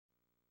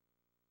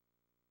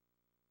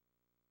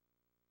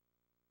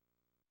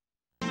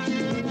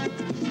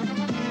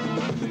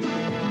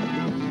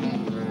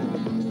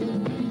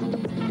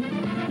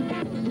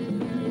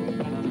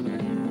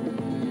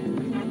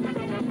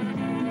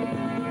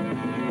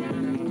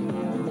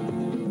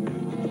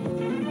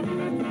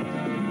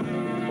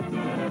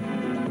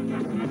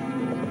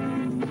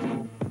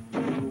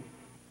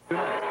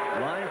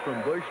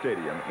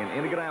Stadium in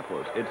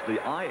Indianapolis. It's the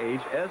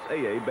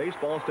IHSAA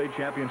Baseball State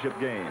Championship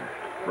game.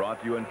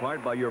 Brought to you in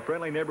part by your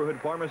friendly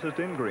neighborhood pharmacist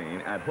in green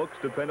at Hook's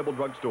Dependable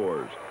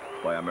Drugstores.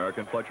 By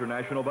American Fletcher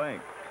National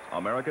Bank.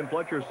 American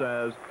Fletcher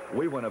says,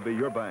 we want to be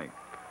your bank.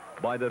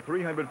 By the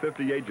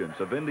 350 agents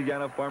of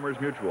Indiana Farmers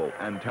Mutual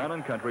and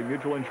Town & Country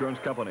Mutual Insurance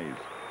Companies.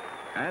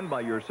 And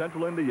by your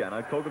Central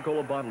Indiana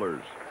Coca-Cola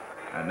bottlers.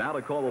 And now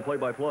to call the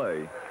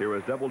play-by-play, here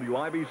is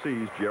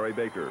WIBC's Jerry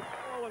Baker.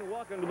 Hello and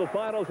welcome to the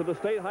finals of the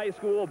State High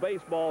School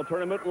Baseball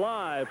Tournament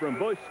live from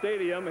Busch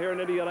Stadium here in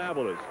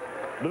Indianapolis.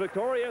 The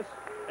victorious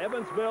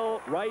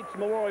Evansville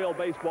Memorial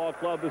Baseball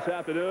Club this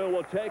afternoon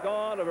will take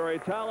on a very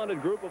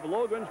talented group of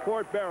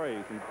Logansport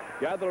Berries. And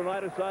gathered on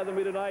either side of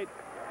me tonight,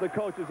 the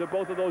coaches of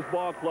both of those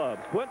ball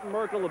clubs. Quentin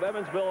Merkel of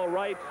Evansville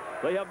Rights.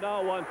 They have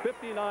now won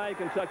 59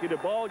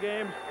 consecutive ball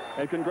games.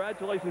 And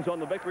congratulations on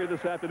the victory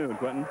this afternoon,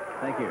 Quentin.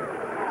 Thank you.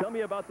 Tell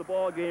me about the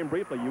ball game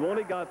briefly. You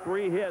only got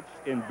 3 hits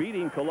in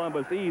beating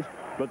Columbus East,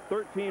 but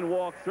 13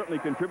 walks certainly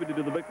contributed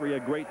to the victory a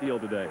great deal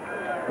today.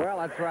 Well,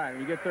 that's right.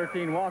 When you get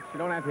 13 walks, you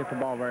don't have to hit the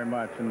ball very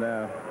much, and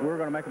we're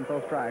going to make them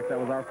throw strikes. That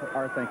was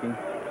our thinking.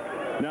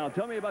 Now,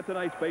 tell me about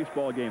tonight's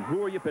baseball game.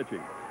 Who are you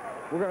pitching?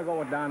 We're going to go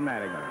with Don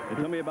Madigan. And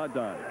tell me about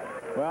Don.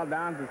 Well,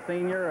 Don's a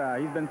senior.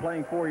 He's been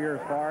playing 4 years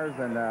for us,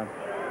 and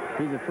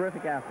he's a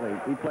terrific athlete.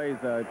 He plays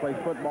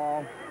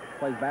football,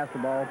 plays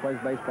basketball, plays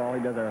baseball.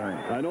 He does everything.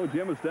 I know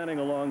Jim is standing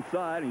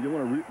alongside, and you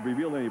don't want to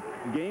reveal any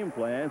game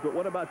plans, but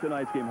what about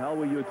tonight's game? How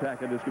will you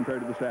attack it as compared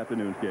to this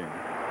afternoon's game?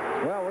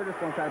 Well, we're just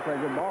going to try to play a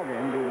good ball game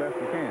and do the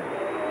best we can.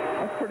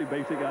 That's pretty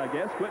basic, I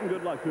guess. Quentin,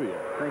 good luck to you.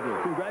 Thank you.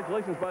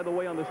 Congratulations, by the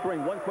way, on the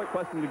string. One quick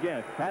question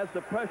again. Has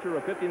the pressure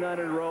of 59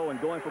 in a row and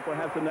going for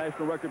perhaps a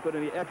national record put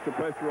any extra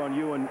pressure on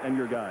you and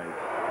your guys?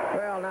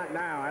 Well, not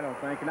now, I don't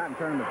think. Not in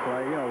tournament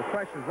play. You know, the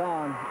pressure's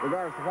on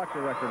regardless of what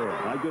your record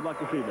is. Good luck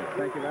this evening.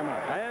 Thank you very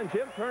much. And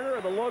Jim Turner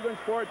of the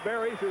Logansport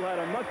Berries, who had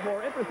a much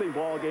more interesting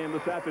ball game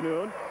this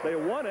afternoon. They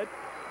won it,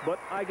 but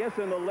I guess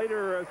in the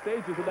later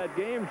stages of that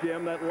game,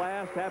 Jim, that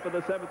last half of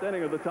the 7th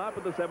inning or the top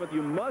of the 7th,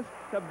 you must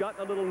have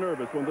gotten a little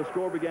nervous when the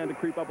score began to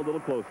creep up a little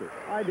closer.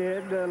 I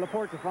did.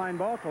 LaPorte's a fine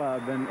ball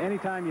club, and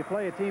anytime you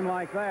play a team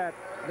like that,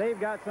 they've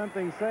got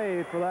something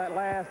saved for that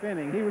last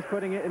inning. He was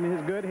putting it in his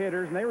good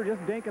hitters, and they were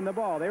just dinking the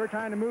ball. They were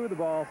trying to move the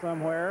ball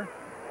somewhere,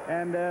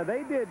 and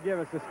they did give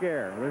us a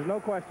scare. There's no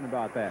question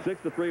about that.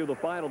 6-3 of the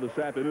final this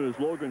afternoon as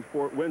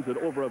Logansport wins it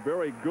over a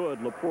very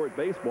good LaPorte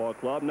baseball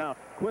club. Now,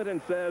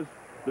 Quentin says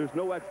there's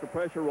no extra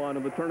pressure on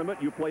in the tournament.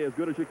 You play as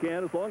good as you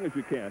can, as long as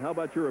you can. How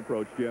about your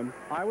approach, Jim?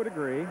 I would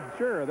agree.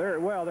 Sure.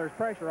 There's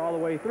pressure all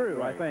the way through,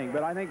 right. I think.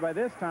 But I think by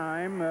this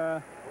time,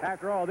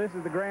 after all, this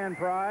is the grand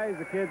prize.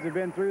 The kids have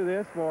been through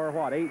this for,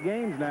 8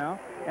 games now.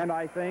 And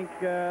I think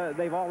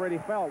they've already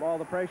felt all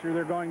the pressure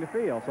they're going to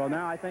feel. So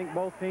now I think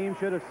both teams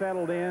should have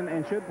settled in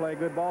and should play a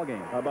good ball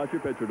game. How about your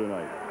pitcher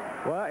tonight?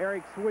 Well,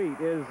 Eric Sweet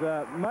is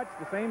much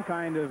the same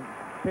kind of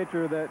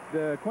pitcher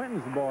that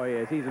Quentin's boy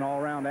is. He's an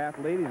all-around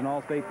athlete. He's an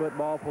all-state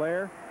football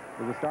player.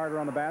 Was a starter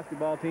on the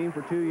basketball team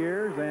for 2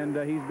 years, and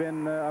he's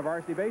been a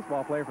varsity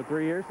baseball player for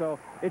 3 years, so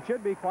it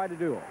should be quite a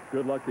duel.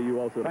 Good luck to you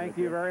also. Thank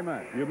you very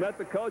much. You've met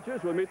the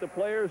coaches. We'll meet the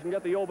players and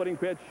get the opening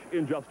pitch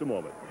in just a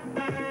moment.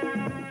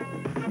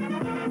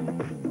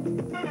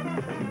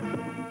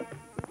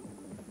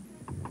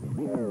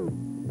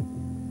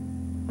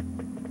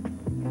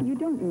 You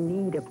don't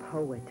need a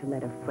poet to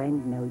let a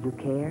friend know you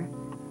care,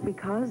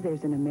 because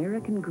there's an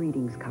American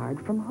greetings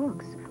card from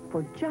Hooks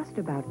for just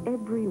about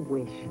every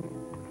wish,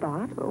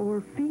 thought,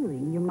 or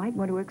feeling you might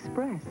want to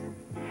express.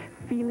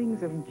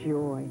 Feelings of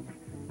joy,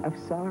 of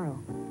sorrow,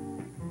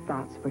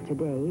 thoughts for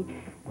today,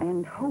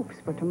 and hopes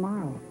for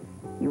tomorrow.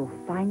 You'll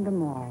find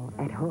them all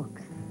at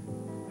Hooks.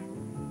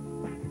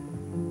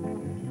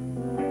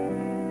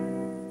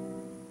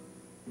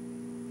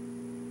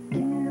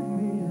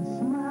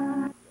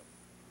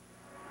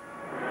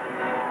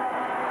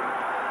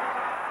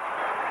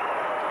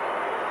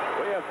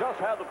 Just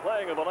had the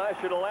playing of the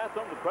national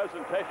anthem, the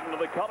presentation of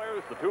the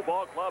colors, the two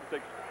ball clubs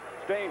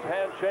exchange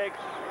handshakes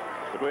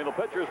between the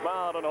pitcher's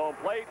mound and home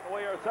plate.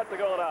 We are set to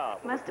go now.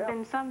 Must have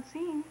been some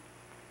scene.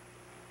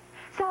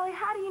 Sally,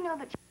 how do you know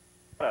that...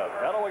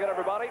 Hello again,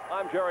 everybody.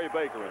 I'm Jerry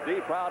Baker.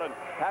 Indeed, proud and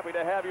happy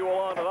to have you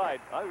along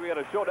tonight. I think we got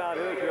a showdown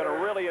here that you're going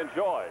to really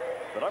enjoy.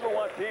 The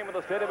 #1 team in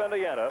the state of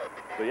Indiana,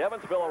 the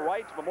Evansville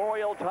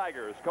Memorial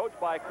Tigers, coached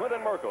by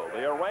Quentin Merkel.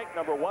 They are ranked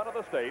 #1 in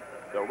the state.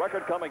 Their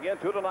record coming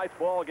into tonight's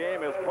ball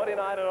game is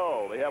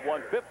 29-0. They have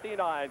won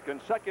 59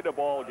 consecutive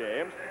ball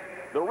games.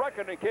 The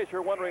record, in case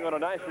you're wondering, on a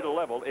national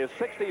level is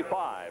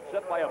 65,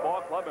 set by a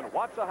ball club in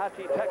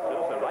Waxahachie,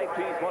 Texas in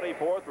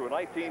 1924 through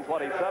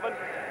 1927.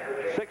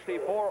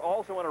 64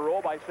 also in a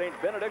row by St.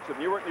 Benedict's of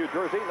Newark, New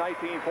Jersey,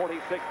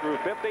 1946 through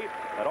 50,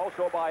 and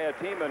also by a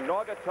team in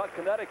Naugatuck,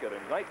 Connecticut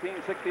in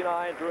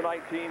 1969 through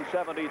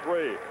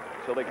 1973.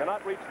 So they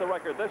cannot reach the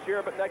record this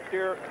year, but next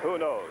year, who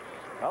knows?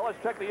 Now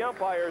let's check the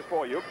umpires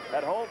for you.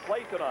 At home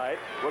plate tonight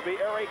would be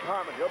Eric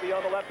Harmon. He'll be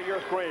on the left of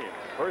your screen.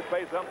 First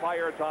base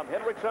umpire Tom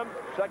Hendrickson.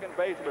 Second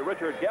base will be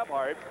Richard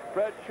Gebhardt.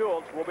 Fred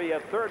Schultz will be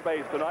at third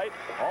base tonight.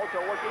 Also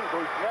working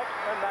Bruce Neck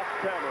and Max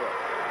Tamara.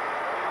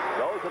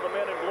 Those are the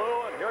men in blue,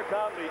 and here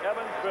come the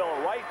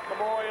Evansville Wright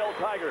Memorial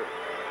Tigers.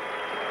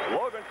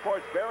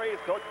 Logansport Berries,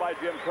 coached by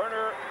Jim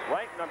Turner,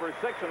 ranked number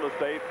 6 in the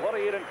state,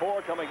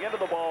 28-4 coming into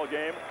the ball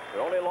game.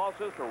 Their only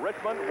losses to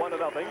Richmond, 1-0.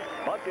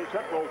 Muncie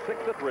Central,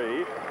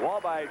 6-3.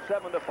 Wabash,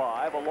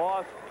 7-5. A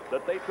loss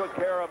that they took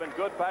care of in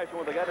good fashion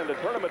when they got into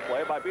tournament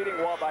play by beating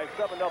Wabash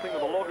 7-0 in the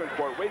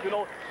Logansport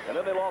Regional, and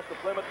then they lost to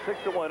Plymouth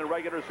 6-1 in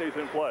regular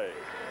season play.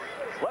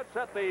 Let's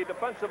set the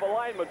defensive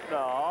alignments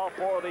now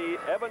for the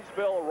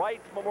Evansville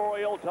Wright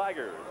Memorial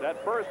Tigers.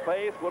 At first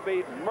base would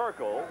be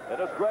Merkel. That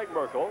is Greg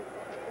Merkel.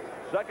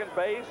 Second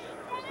base,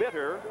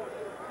 Bitter.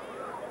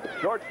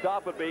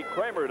 Shortstop would be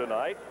Kramer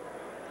tonight.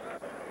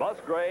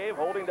 Musgrave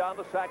holding down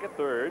the sack at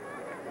third.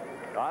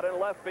 Out in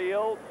left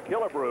field,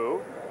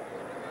 Killebrew.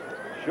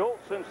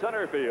 Schultz in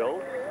center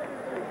field.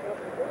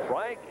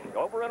 Frank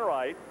over in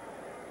right.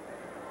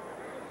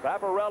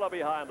 Paparella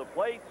behind the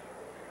plate.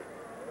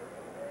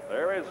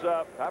 There is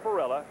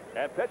Paparella,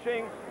 and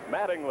pitching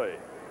Mattingly.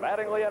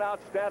 Mattingly, an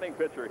outstanding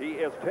pitcher. He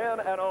is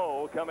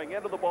 10-0 coming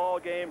into the ball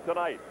game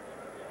tonight.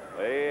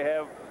 They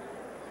have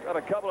got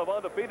a couple of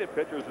undefeated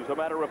pitchers, as a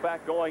matter of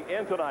fact, going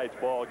in tonight's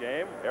ball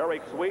game.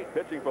 Eric Sweet,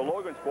 pitching for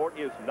Logansport,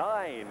 is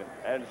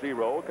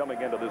 9-0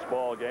 coming into this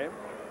ball game.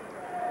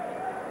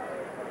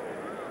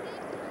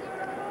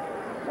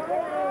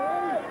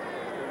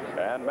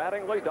 And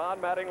Mattingly,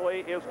 Don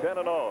Mattingly, is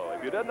 10-0.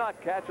 If you did not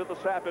catch it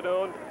this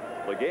afternoon,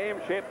 the game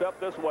shaped up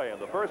this way. In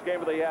the first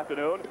game of the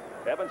afternoon,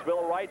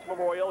 Evansville Wrights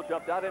Memorial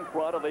jumped out in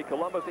front of the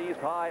Columbus East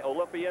High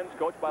Olympians,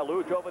 coached by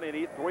Lou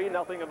Giovannini,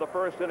 3-0 in the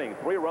first inning.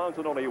 3 runs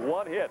and only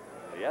 1 hit.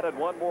 They added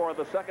 1 more in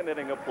the second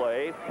inning of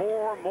play,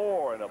 4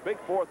 more in a big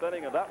fourth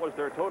inning, and that was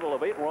their total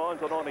of 8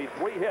 runs and only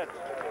 3 hits.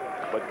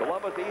 But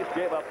Columbus East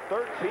gave up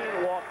 13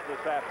 walks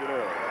this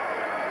afternoon.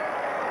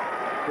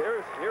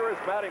 Here is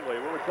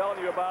Mattingly. We were telling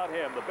you about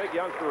him. The big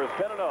youngster is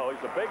 10-0.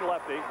 He's a big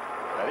lefty,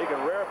 and he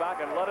can rear back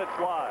and let it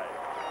fly.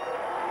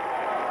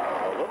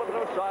 A little bit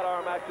of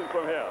sidearm action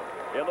from him.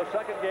 In the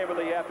second game of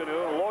the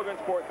afternoon,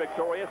 Logansport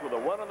victorious with a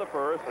 1 in the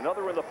first,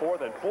 another in the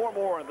fourth, and 4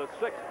 more in the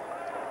sixth.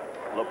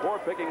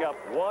 Laporte picking up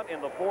 1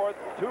 in the fourth,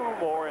 2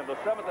 more in the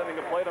seventh inning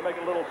of play to make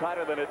it a little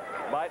tighter than it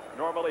might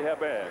normally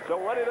have been.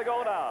 So ready to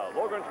go now.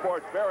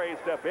 Logansport Berries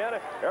step in.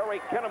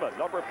 Eric Kinnaman,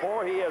 number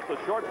 4. He is the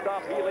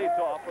shortstop. He leads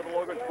off for the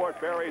Logansport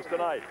Berries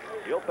tonight.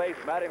 He'll face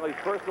Mattingly's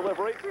first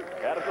delivery,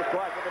 and it's a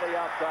strike into the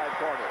outside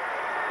corner.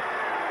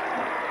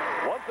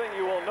 One thing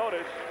you will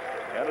notice,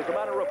 and as a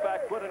matter of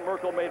fact, Quentin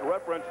Merkel made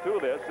reference to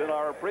this in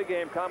our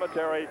pregame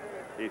commentary.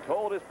 He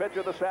told his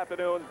pitcher this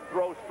afternoon,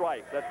 throw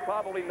strike. That's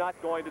probably not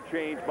going to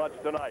change much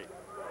tonight.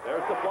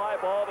 There's the fly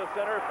ball to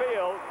center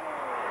field.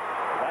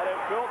 That is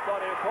Schultz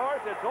on his horse.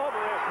 It's over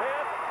his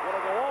head. Going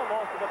to go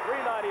almost to the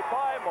 395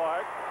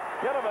 mark.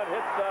 Kinnaman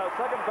hits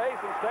second base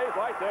and stays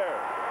right there.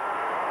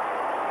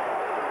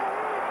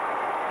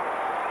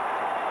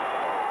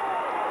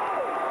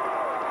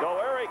 So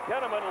Eric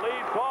Kinnaman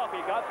leads off. He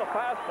got the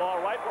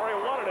fastball right where he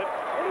wanted it,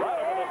 right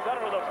over the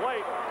center of the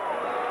plate.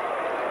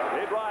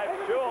 He drives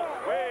Schultz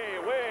way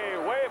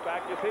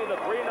back. You see the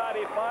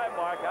 395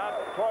 mark out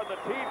toward the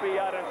teepee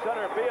out in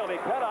center field. He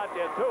cannot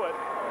get to it.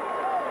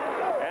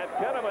 And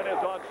Kinnaman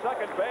is on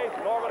second base.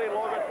 Normally,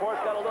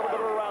 Logansport's got a little bit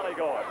of a rally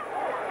going.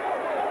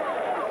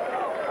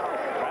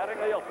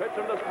 Mattingly will pitch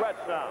him to stretch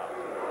now.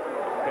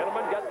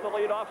 Kinnaman gets the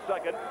lead off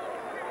second.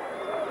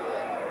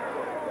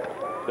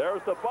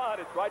 There's the bunt.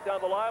 It's right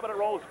down the line, but it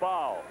rolls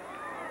foul.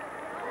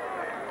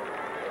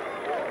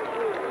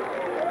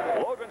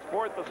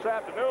 Logansport this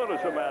afternoon,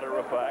 as a matter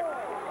of fact,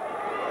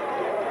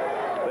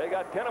 they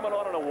got Kinnaman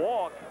on in a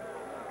walk,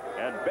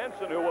 and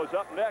Benson, who was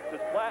up next, is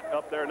flat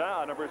up there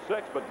now, number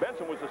 6, but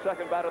Benson was the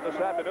second batter this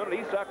afternoon, and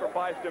he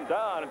sacrificed him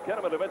down, and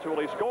Kinnaman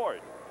eventually scored.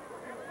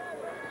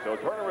 So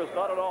Turner is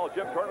not at all,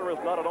 Jim Turner is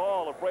not at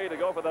all afraid to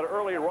go for that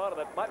early run, and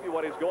that might be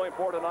what he's going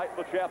for tonight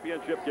in the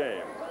championship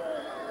game.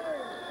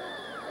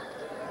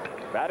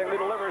 Mattingly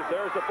delivers.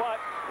 There's the bunt.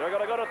 They're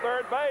going to go to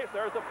third base.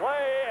 There's the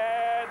play,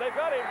 and they've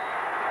got him.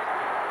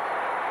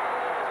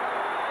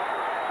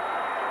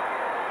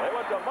 They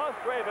went to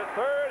Musgrave at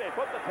third. He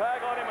put the tag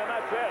on him, and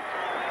that's it.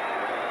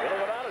 It'll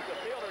go down as the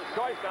fielder's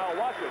choice now.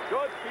 Watch it.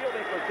 Good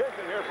fielding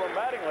position here from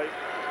Mattingly.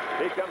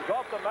 He comes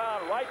off the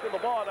mound right to the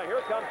ball. Now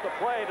here comes the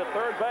play to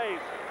third base.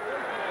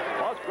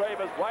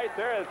 Musgrave is right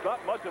there. It's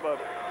not much of a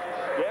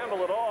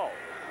gamble at all.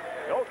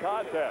 No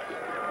contest.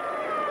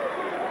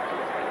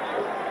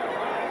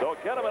 So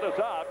Kinnaman is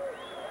out.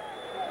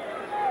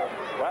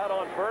 Pratt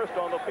on first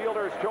on the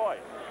fielder's choice.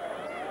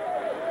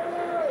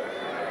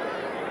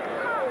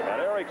 And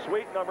Eric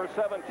Sweet, number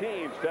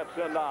 17, steps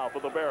in now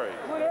for the Berries.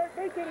 Come on, Eric,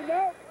 make it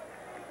enough.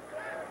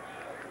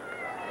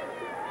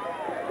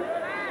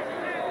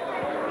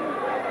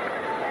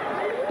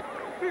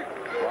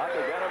 Rock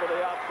again over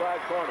the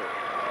outside corner.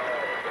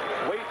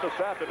 Sweet this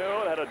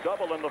afternoon had a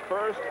double in the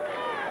first,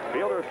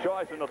 fielder's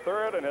choice in the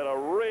third, and had a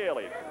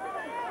really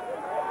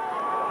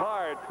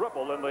hard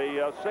triple in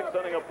the sixth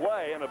inning of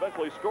play, and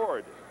eventually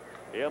scored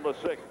in the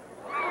sixth.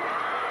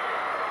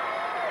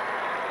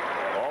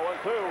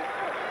 0-2.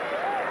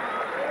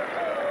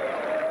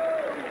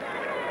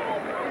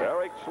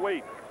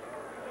 Sweet.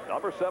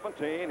 Number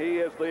 17, he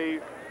is the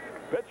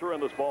pitcher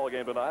in this ball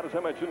game tonight. As I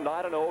mentioned,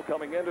 9-0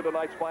 coming into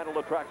tonight's final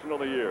attraction of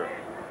the year.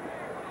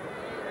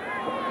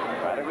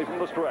 Mattingly from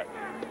the stretch.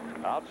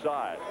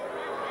 Outside.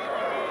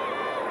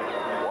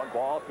 1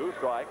 ball, 2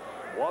 strikes.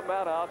 1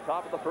 man out,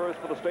 top of the first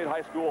for the State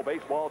High School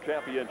Baseball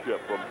Championship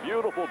from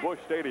beautiful Busch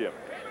Stadium.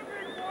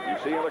 You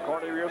see in the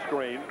corner of your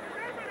screen,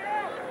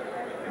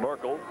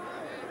 Merkel,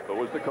 who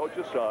was the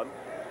coach's son,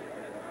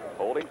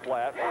 holding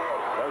flat.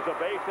 There's a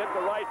base hit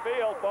to right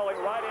field, falling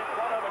right in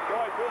front of and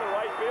going through the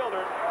right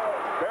fielder.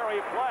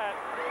 Very flat.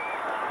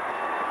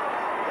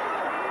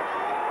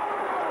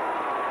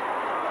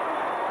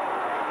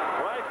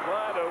 Frank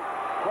trying to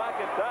track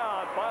it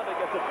down, finally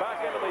gets it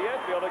back into the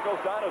infield. It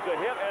goes down as a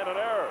hit and an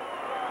error.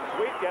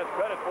 Sweet gets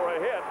credit for a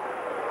hit,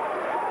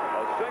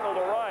 a single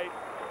to right,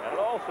 and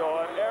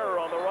also an error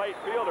on the right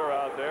fielder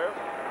out there.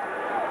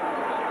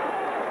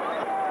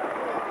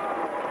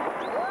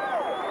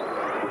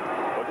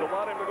 Which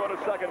allowed him to go to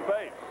second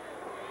base.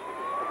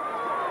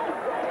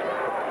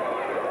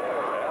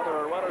 And there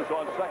are runners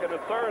on second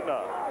and third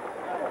now.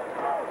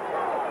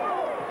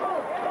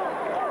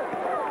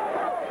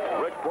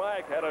 Rick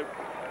Bragg had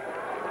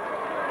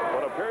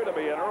what appeared to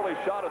be an early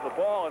shot at the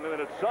ball, and then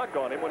it sunk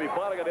on him. When he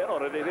finally got in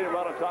on it, he didn't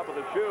run on top of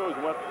the shoes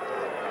and went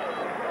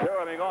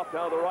carrying off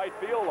down the right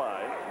field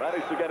line.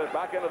 Managed to get it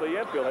back into the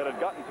infield. Had it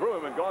gotten through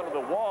him and gone to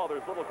the wall,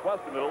 there's little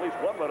question that at least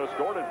 1 runner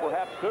scored and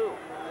perhaps 2.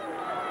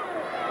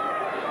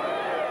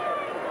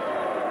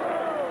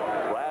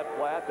 Brad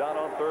Platt down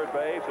on third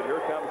base, and here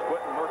comes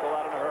Quentin Merkel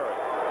out in a hurry.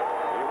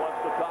 He wants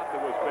to talk to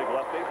his big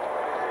lefty.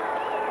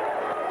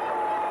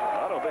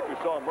 I don't think we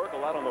saw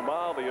Merkel out on the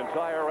mound the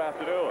entire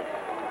afternoon.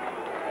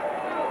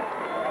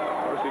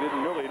 He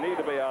didn't really need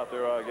to be out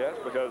there, I guess,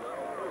 because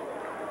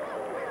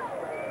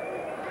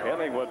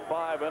Henning went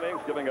 5 innings,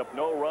 giving up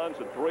no runs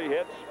and 3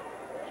 hits.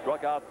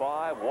 Struck out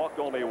 5, walked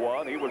only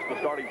 1. He was the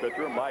starting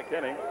pitcher, Mike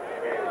Henning.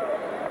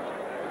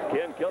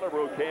 Ken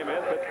Killebrew came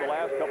in, pitched the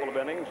last couple of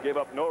innings, gave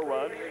up no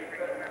runs.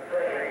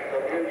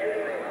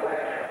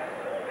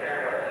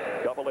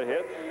 Couple of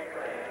hits,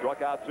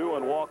 struck out 2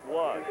 and walked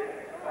 1.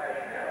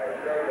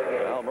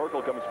 Now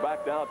Merkel comes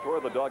back down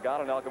toward the dugout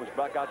and now comes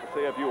back out to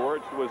say a few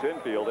words to his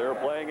infield. They're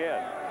playing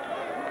in.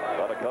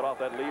 Trying to cut off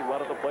that lead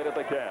run at the plate if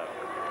they can.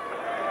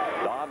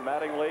 Don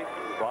Mattingly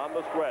from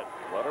the stretch.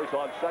 Runners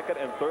on second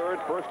and third,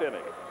 first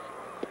inning.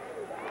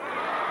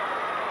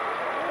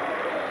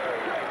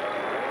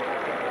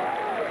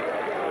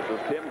 This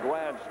is Tim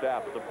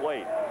Grandstaff at the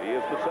plate. He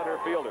is the center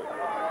fielder.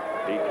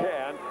 He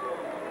can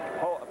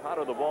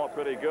powder the ball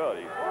pretty good.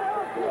 He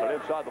put it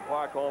inside the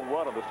park home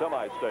run of the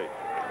semi-state.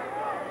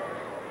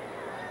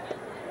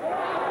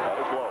 That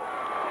is low.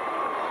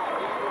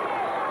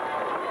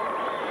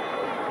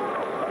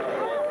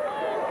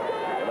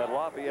 And then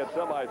Lafayette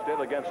semi-state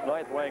against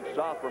 9th-ranked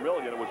South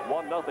Vermilion. It was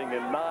 1-0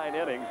 in 9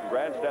 innings.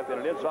 Grandstaff hit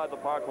an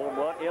inside-the-park home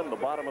run in the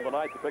bottom of the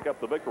ninth to pick up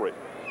the victory.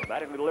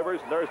 Mattingly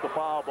delivers. There's the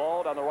foul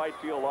ball down the right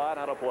field line.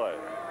 Out of play.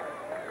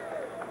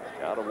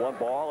 Out of 1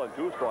 ball and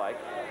 2 strikes.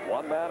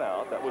 1 man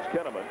out. That was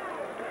Kinnaman.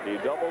 He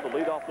doubled to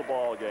lead off the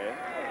ball game.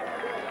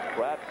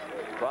 Pratt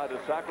tried to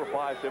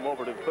sacrifice him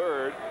over to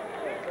third.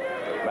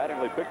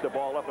 Mattingly picked the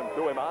ball up and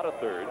threw him out of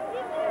third.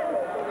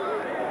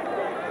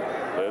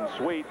 Then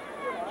Sweet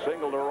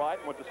singled to right,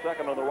 went to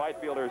second on the right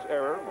fielder's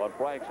error, on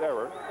Frank's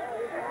error.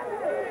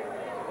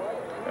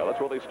 Now that's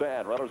where they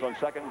stand. Runners on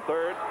second and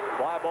third.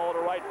 Fly ball to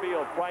right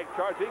field. Frank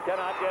charges. He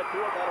cannot get to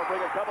it. That'll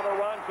bring a couple of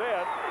runs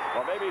in,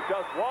 or maybe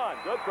just 1.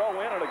 Good throw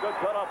in and a good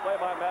cutoff play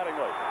by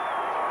Mattingly.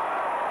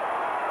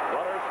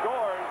 Runner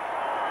scores.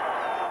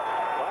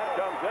 Platt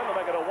comes in to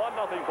make it a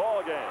 1-0 ball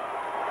game.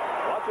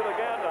 Watch it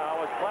again now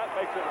as Platt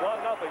makes it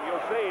 1-0.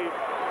 You'll see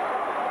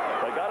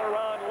they got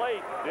around late.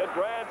 Did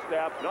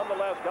Grandstaff.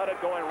 Nonetheless got it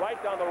going right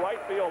down the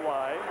right field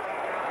line.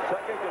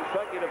 Second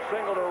consecutive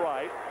single to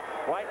right.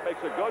 Frank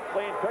makes a good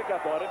clean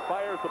pickup on it.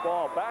 Fires the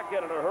ball back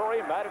in a hurry.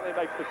 Mattingly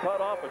makes the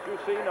cutoff. As you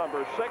see,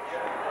 number 6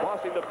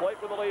 crossing the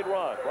plate with the lead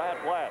run. Brad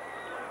Platt.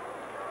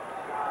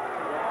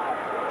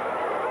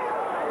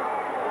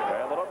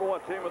 And the number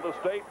 1 team in the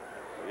state,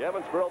 the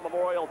Evansville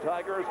Memorial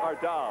Tigers, are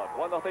down.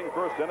 1-0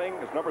 first inning.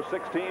 As number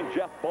 16,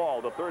 Jeff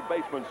Ball, the third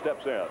baseman,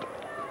 steps in.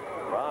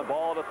 Ground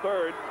ball to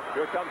third.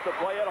 Here comes the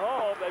play at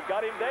home. They've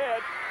got him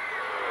dead.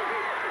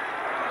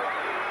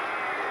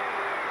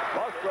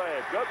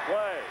 Musgrave, good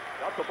play.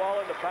 Got the ball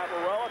into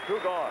Paparella. 2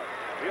 gone.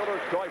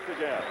 Fielder's choice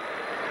again.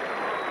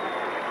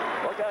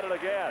 Look at it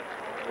again.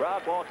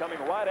 Ground ball coming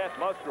right at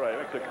Musgrave.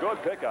 It's a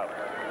good pickup.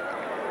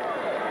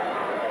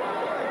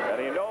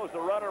 And he knows the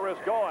runner is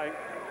going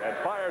and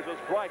fires a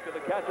strike to the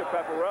catcher,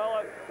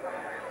 Paparella.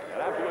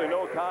 And absolutely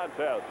no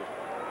contest.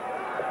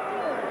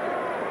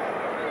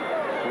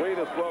 Sweet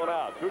is thrown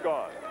out. 2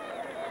 gone.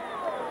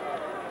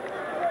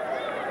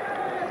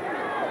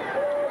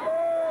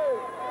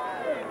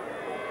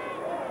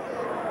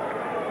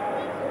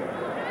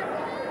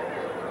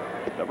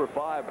 Number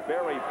 5,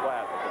 Barry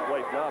Platt at the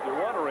plate. Now, if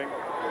you're wondering,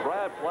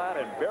 Brad Platt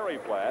and Barry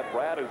Platt.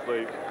 Brad is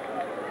the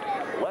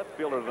left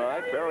fielder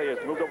tonight. Barry has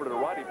moved over to the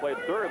right. He played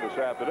third this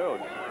afternoon.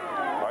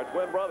 Our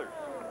twin brothers.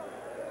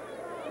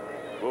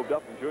 moved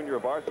up from junior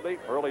varsity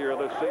earlier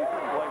this season,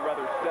 playing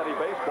rather steady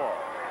baseball.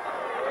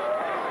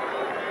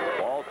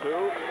 Ball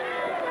 2,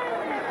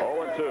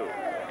 0-2.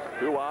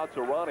 2 outs,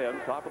 a run in,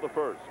 top of the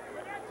first.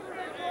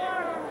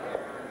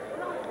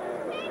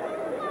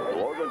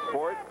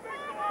 Logansport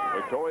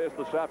victorious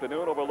this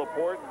afternoon over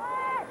LaPorte.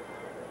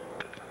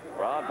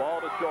 Ground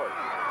ball to short.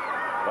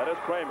 That is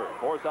Kramer.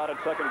 Force out at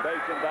second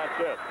base, and that's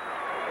it.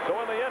 So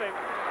in the inning,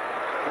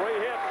 3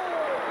 hits,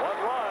 1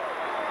 run,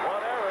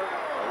 1 error,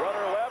 a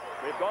runner left.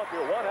 We've gone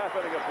through 1/2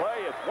 inning of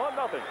play. It's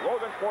 1-0.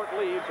 Logansport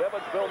leads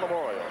Evansville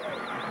Memorial.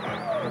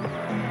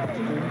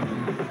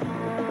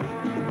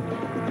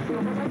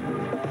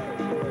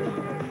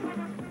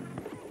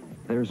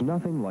 There's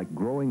nothing like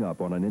growing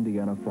up on an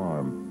Indiana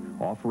farm.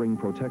 Offering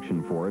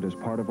protection for it is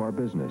part of our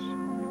business.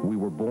 We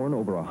were born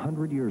over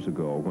 100 years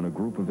ago when a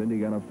group of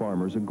Indiana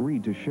farmers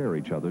agreed to share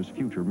each other's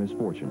future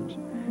misfortunes.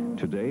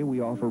 Today,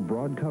 we offer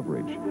broad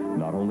coverage,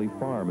 not only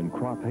farm and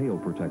crop hail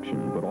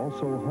protection, but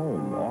also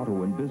home,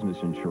 auto, and business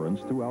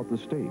insurance throughout the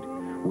state,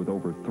 with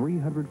over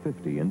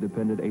 350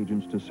 independent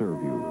agents to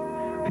serve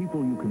you.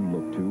 People you can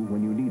look to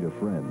when you need a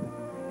friend.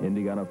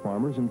 Indiana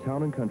Farmers and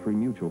Town and Country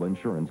Mutual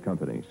Insurance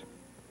Companies.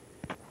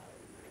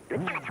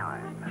 It's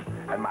time,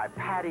 and my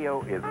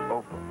patio is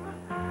open.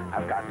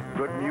 I've got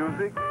good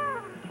music,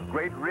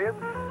 great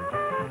ribs,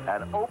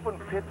 and open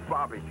pit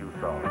barbecue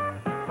sauce.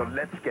 So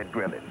let's get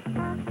grilling.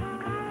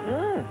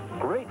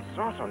 Great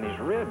sauce on these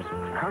ribs.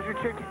 How's your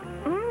chicken?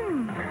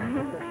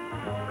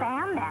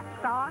 Sam, that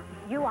sauce,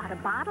 you ought to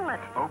bottle it.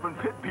 Open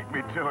pit beat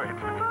me to it.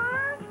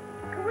 Huh?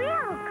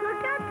 Grill,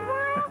 cookout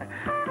tomorrow?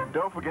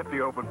 Don't forget the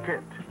open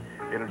pit.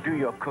 It'll do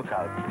your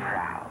cookout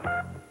proud.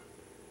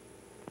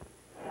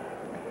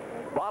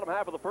 Bottom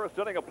half of the first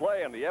inning of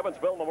play, and the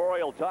Evansville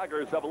Memorial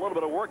Tigers have a little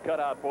bit of work cut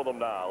out for them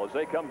now as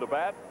they come to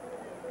bat.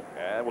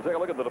 And we'll take a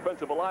look at the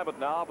defensive alignment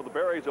now for the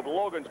Berries of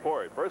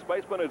Logansport. First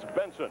baseman is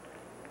Benson.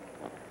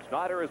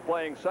 Snyder is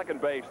playing second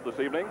base this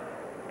evening.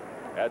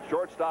 At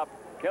shortstop,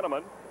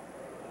 Kinnaman.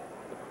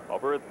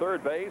 Over at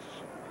third base,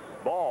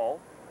 Ball.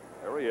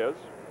 There he is.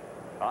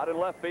 Out in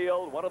left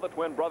field, one of the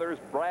twin brothers,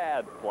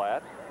 Brad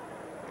Platt.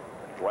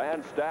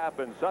 Grand Staff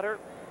in center.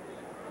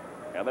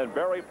 And then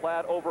Barry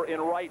Platt over in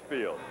right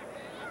field.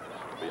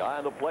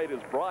 Behind the plate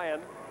is Bryan.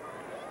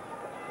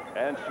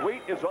 And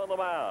Sweet is on the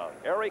mound.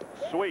 Eric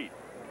Sweet.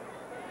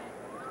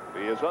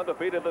 He is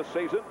undefeated this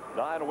season.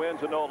 9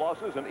 wins and no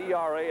losses. An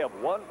ERA of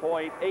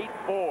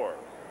 1.84.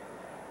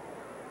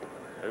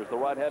 Here's the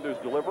right-hander's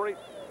delivery.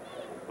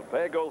 The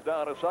pay goes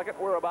down a second.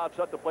 We're about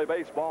set to play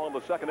baseball in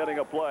the second inning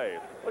of play.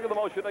 Look at the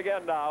motion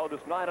again now. This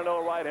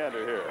 9-0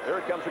 right-hander here. Here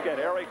it comes again.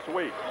 Eric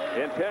Sweet.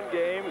 In 10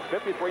 games,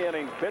 53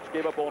 innings pitched,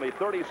 gave up only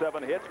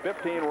 37 hits,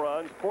 15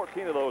 runs,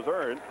 14 of those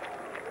earned.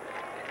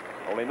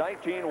 Only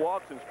 19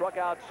 walks and struck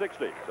out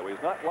 60. So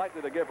he's not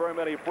likely to give very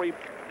many free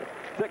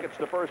tickets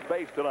to first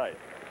base tonight.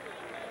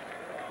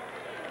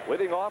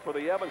 Leading off for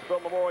the Evansville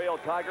Memorial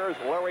Tigers,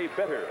 Larry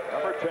Bitter.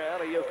 Number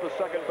 10, he is the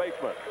second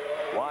baseman.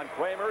 Ron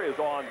Kramer is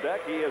on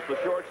deck. He is the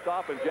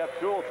shortstop, and Jeff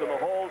Schultz in the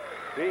hole.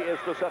 He is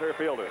the center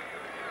fielder.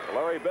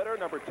 Larry Bitter,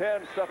 number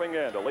 10, stepping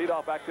in to lead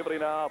off activity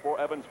now for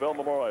Evansville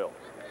Memorial.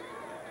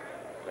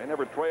 They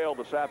never trailed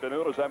this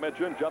afternoon, as I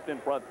mentioned. Jumped in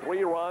front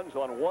 3 runs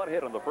on 1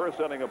 hit in the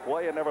first inning of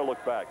play and never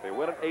looked back. They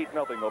win it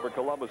 8-0 over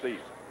Columbus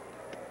East.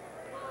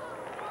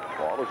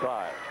 Ball is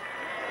high.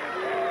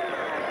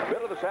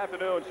 Bitter this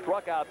afternoon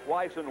struck out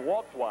twice and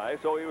walked twice,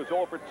 so he was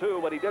 0 for 2,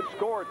 but he did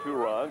score 2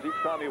 runs.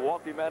 Each time he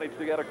walked, he managed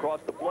to get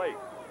across the plate.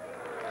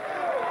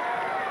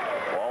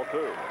 Ball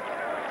 2.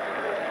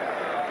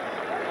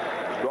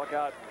 Struck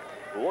out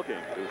looking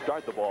to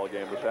start the ball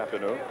game this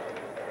afternoon.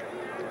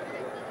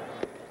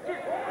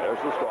 There's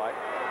the strike.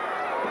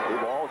 2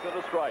 balls and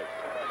a strike.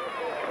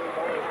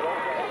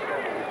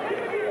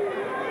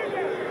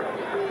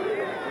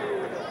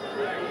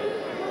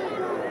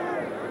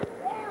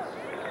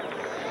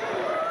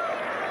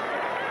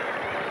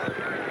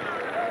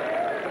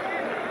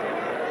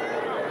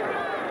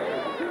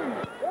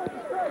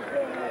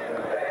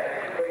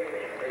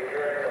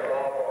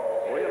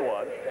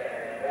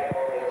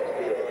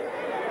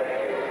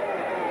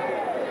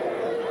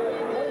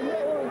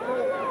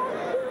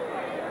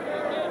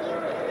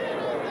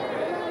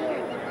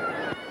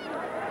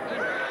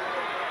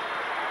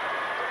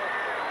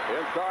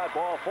 Inside,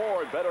 ball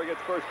 4, and Better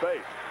gets first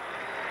base.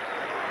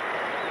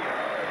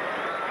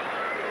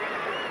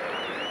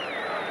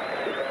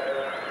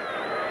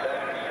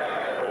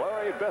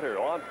 Larry Bitter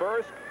on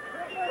first,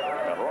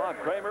 and Ron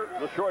Kramer,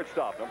 the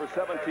shortstop. Number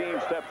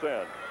 17 steps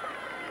in.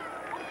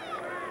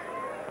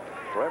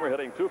 Kramer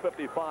hitting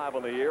 .255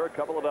 on the year, a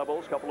couple of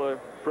doubles, couple of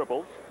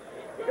triples.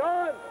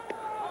 Gone!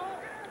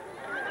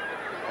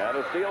 And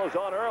the steal is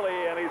on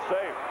early, and he's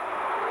safe.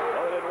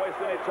 Well, they didn't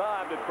waste any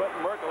time. Did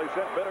Quentin Merkel? He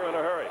sent Bitter in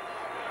a hurry.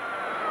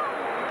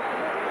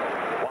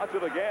 Watch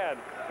it again.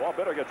 Well,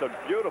 Bitter gets a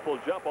beautiful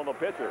jump on the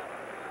pitcher.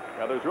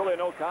 Now, there's really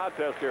no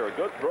contest here. A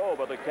good throw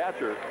by the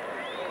catcher,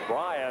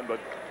 Bryan, but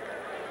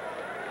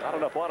not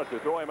enough on it to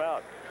throw him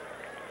out.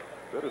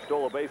 Bitter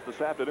stole a base this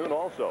afternoon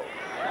also.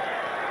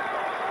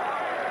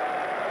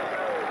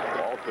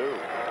 Ball 2.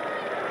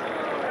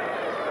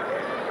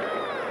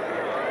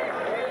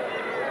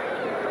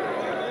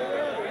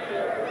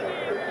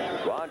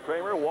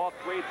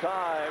 walked 3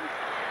 times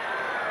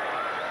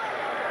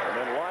and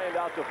then lined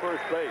out to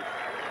first base.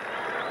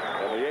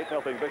 And the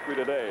 8-0 victory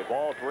today.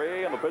 Ball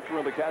 3, and the pitcher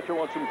and the catcher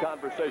want some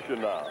conversation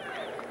now.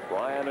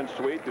 Bryan and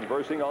Sweet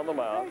conversing on the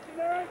mound.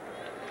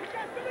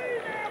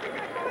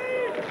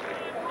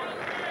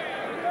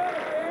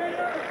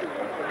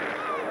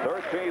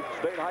 13th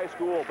State High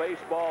School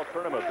Baseball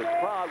Tournament. The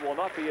crowd will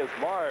not be as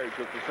large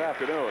as this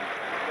afternoon,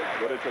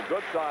 but it's a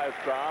good-sized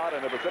crowd,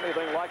 and if it's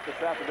anything like this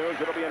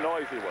afternoon's, it'll be a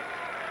noisy one.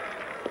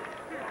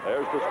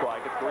 There's the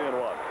strike. It's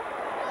 3-1.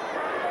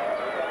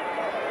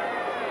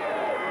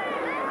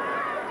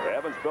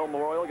 Evansville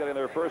Memorial getting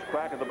their first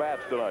crack at the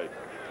bats tonight.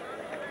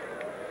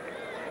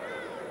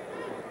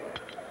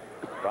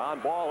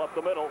 Ground ball up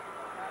the middle.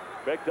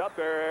 Picked up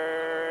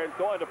there,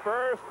 going to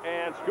first,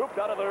 and scooped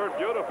out of there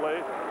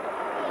beautifully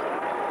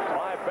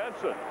by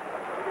Benson.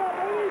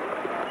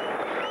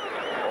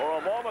 For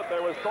a moment,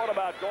 there was thought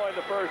about going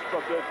to first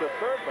to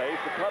third base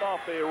to cut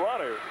off the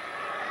runner.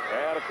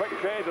 And a quick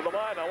change of the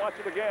mind. Now watch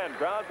it again.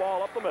 Ground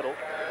ball up the middle.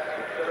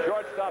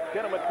 Shortstop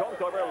Kinnaman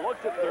comes over,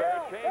 looks at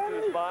third,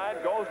 changes his mind,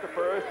 goes to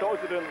first, throws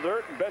it in the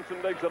dirt, and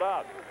Benson digs it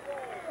out.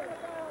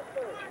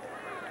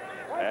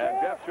 And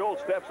Jeff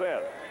Schultz steps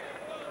in.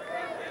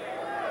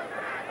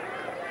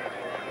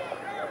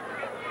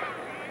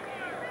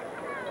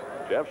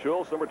 Jeff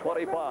Schultz, number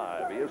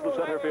 25. He is the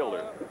center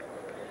fielder.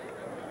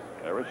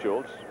 There is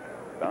Schultz,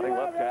 batting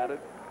left-handed.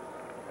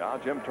 Now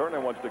Jim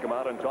Turner wants to come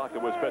out and talk to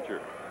his pitcher.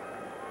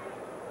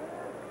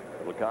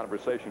 A little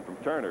conversation from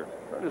Turner.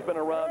 Turner's been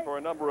around for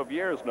a number of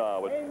years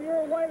now with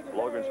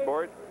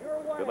Logansport.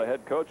 Been the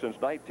head coach since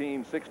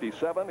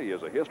 1967. He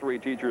is a history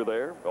teacher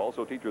there.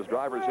 Also teaches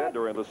driver's ed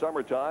during the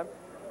summertime.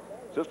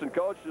 Assistant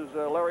coach is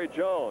Larry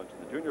Jones.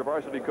 The junior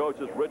varsity coach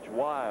is Rich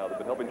Wild. They've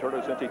been helping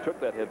Turner since he took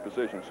that head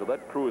position, so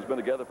that crew has been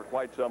together for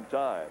quite some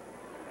time.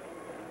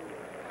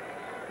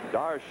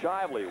 Dar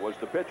Shively was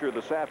the pitcher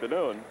this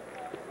afternoon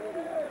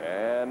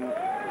and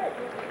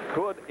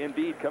could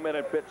indeed come in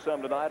and pitch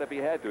some tonight if he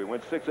had to. He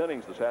went 6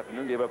 innings this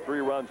afternoon, gave up 3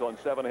 runs on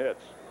 7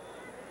 hits.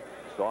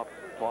 Soft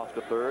toss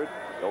to third.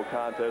 No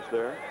contest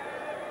there.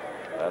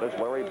 That is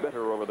Larry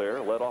Bitter over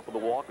there. Led off with a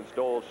walk and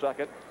stole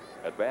second.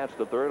 Advanced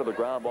to third of the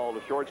ground ball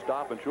to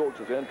shortstop, and Schultz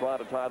is in trying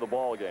to tie the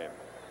ball game.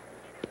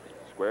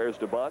 Squares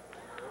to bunt.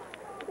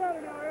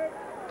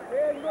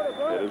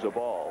 It is a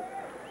ball.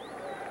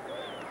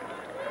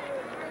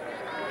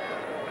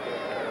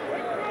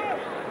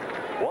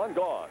 One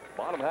gone.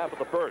 Bottom half of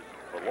the first.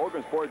 But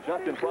Logansport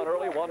jumped in front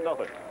early,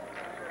 1-0.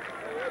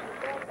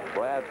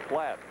 Brad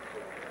Platt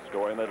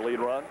scoring that lead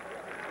run.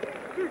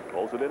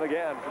 Pulls it in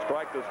again. It's a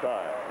strike this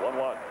time.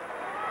 1-1.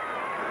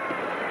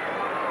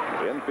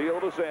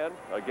 Infield is in.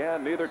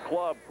 Again, neither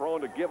club prone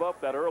to give up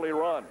that early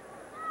run,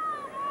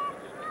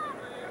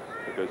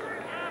 because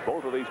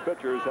both of these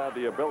pitchers have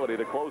the ability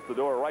to close the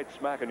door right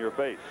smack in your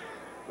face.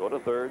 Go to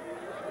third.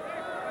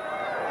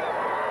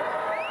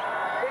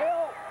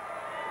 Bill,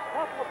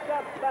 couple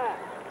steps back.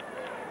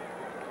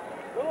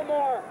 A little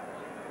more.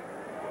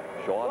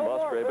 Sean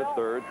Musgrave at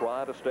third,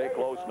 trying to stay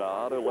close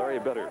now to Larry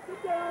Bitter.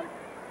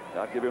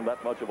 Not give him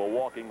that much of a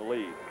walking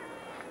lead.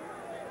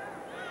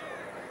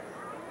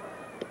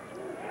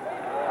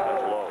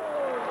 That's low.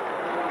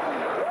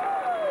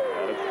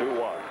 And it's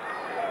 2-1.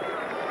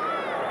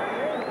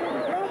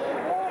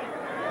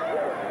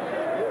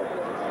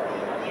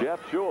 Jeff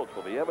Schultz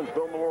for the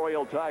Evansville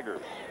Memorial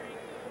Tigers.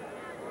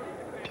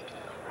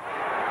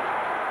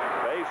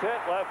 Base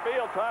hit, left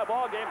field, tie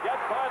ball game,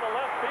 gets by the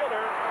left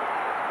fielder.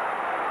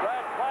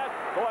 Brad Platt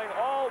going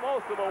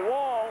almost to the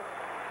wall.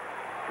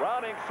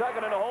 Rounding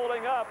second and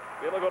holding up.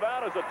 It'll go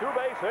down as a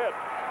 2-base hit.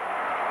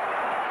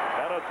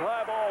 And a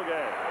tie ball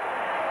game.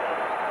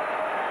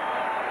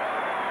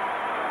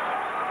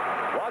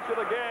 Watch it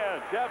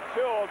again. Jeff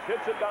Schultz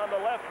hits it down the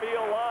left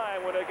field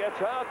line. When it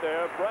gets out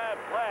there, Brad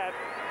Platt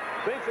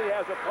thinks he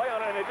has a play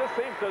on it, and it just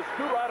seems to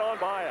scoot right on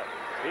by him.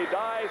 He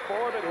dives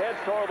forward and heads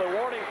toward the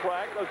warning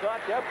track. Does not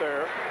get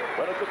there,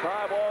 but it's a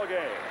tie ball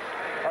game.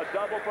 A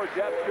double for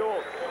Jeff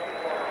Schultz.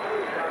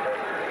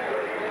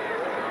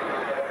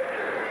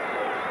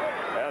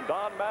 And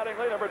Don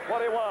Mattingly, number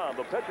 21,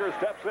 the pitcher,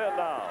 steps in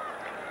now.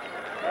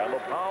 And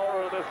the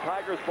power of this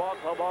Tigers ball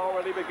club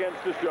already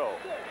begins to show.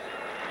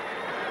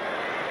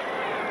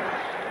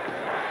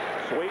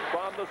 Sweet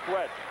from the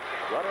stretch.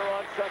 Runner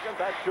on second,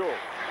 that's Schultz.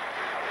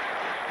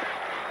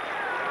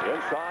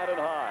 Inside and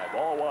high,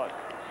 ball 1.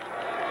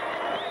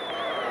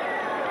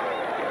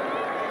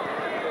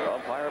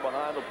 Umpire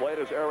behind the plate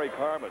is Eric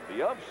Harmon.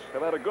 The umps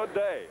have had a good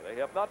day. They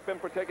have not been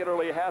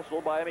particularly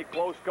hassled by any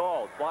close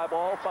calls. Fly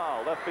ball,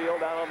 foul, left field,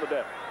 down on the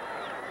deck.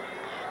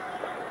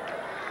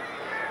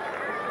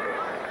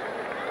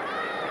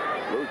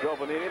 Lou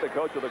Giovanini, the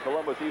coach of the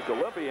Columbus East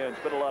Olympians,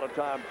 spent a lot of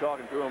time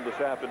talking to him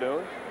this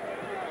afternoon.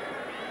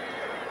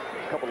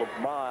 A couple of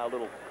mild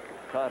little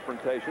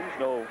confrontations,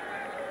 no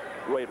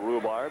great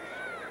rhubarbs.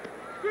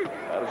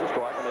 That is a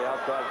strike on the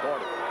outside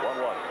corner.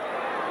 1-1.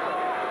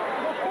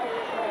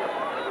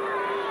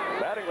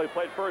 Mattingly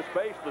played first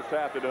base this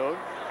afternoon.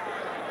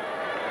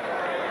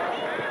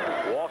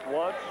 Walked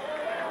once,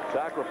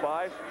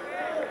 sacrificed,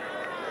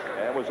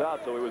 and was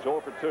out, so he was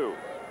 0 for 2.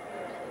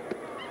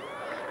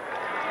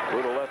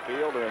 Through the left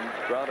field and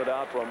grounded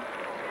out from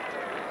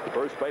the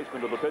first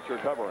baseman to the pitcher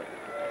covering.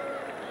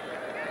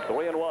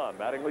 3-1.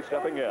 Mattingly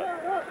stepping in.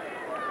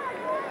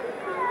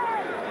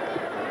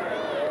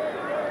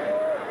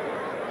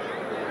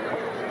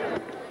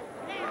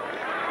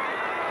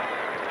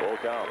 Full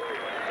count.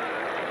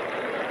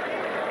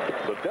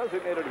 The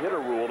designated hitter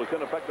rule is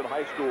in effect in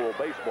high school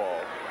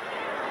baseball.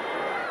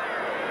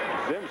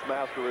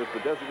 Zimsmaster is the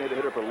designated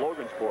hitter for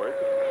Logansport.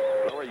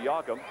 Larry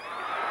Yockham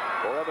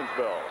for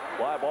Evansville.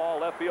 Fly ball,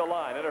 left field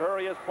line. In a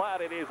hurry is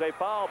Platt. It is a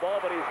foul ball,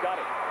 but he's got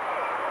it.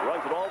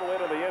 Runs it all the way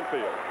to the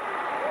infield.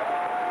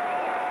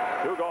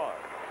 2 gone.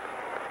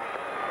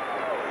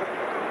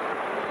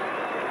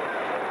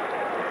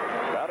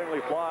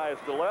 Mattingly flies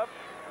to left.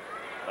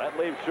 That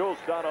leaves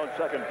Schultz down on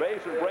second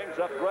base and brings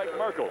up Greg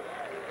Merkel.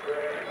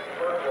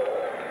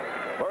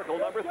 Merkel,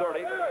 number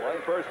 30,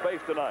 playing first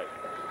base tonight.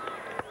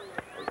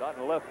 Was out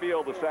in left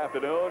field this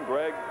afternoon.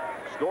 Greg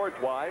scored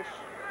twice.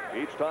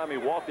 Each time he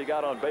walked, he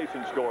got on base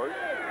and scored.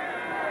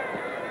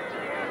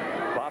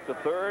 Popped to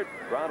third,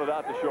 grounded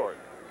out to short.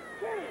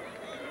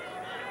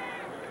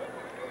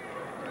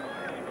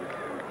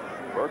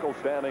 Merkel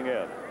standing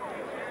in.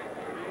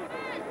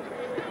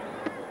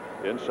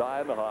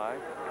 Inside the high.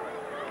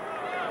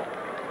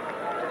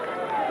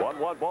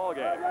 1-1 ball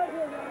game.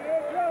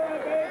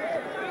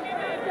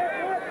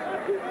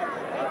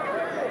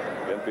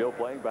 Infield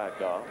playing back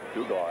now.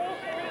 2 gone.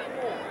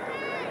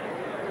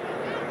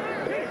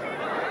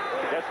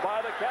 Gets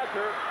by the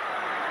catcher.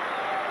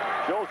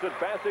 Schultz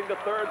advancing to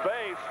third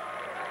base.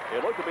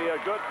 It looked to be a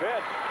good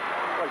pitch.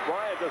 Like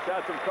Bryant just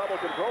had some trouble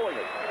controlling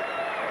it.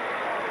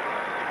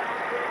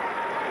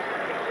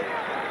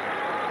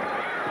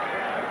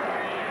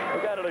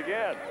 Look at it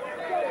again.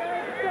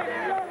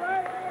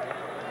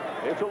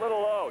 It's a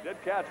little low. Did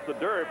catch the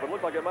dirt, but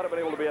looked like it might have been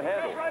able to be a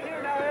handle.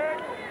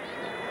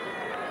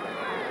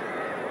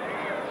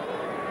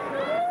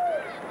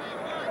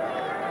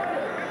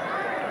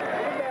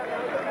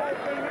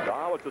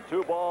 Now it's a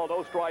 2-ball,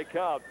 no strike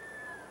count.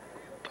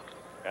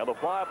 And the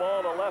fly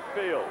ball to left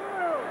field.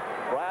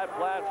 Brad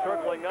Platt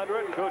circling under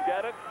it, could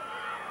get it.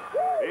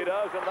 He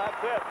does, and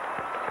that's it.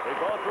 They've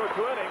gone through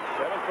 2 innings.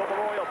 Evansville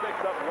Memorial picks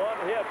up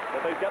 1 hit,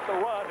 but they get the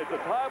run. It's a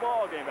tie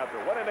ball game after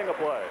 1 inning of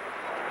play.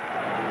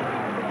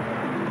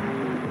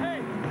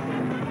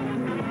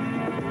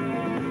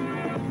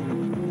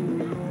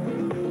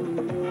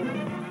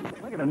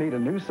 We're going to need a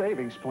new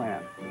savings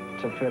plan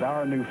to fit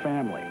our new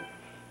family.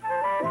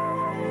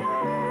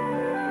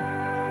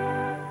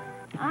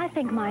 I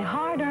think my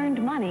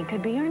hard-earned money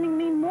could be earning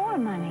me more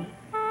money.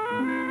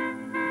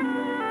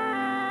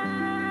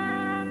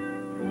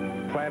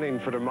 Planning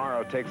for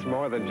tomorrow takes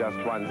more than just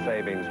one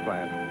savings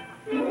plan.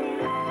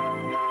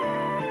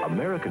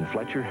 American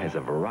Fletcher has a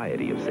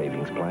variety of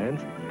savings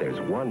plans. There's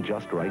one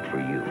just right for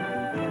you.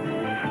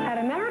 At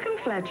American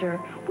Fletcher,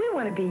 we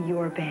want to be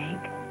your bank.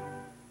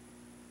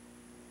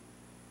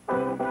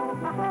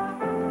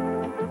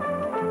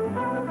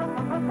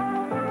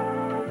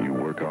 You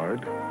work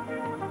hard.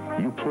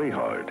 You play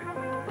hard.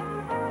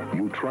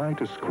 You try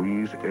to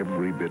squeeze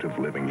every bit of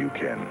living you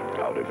can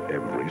out of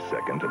every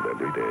second of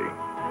every day.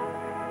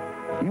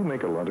 You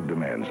make a lot of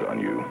demands on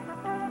you.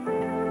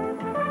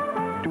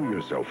 Do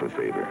yourself a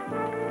favor.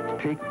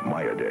 Take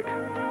Myadec,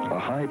 a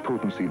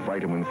high-potency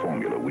vitamin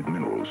formula with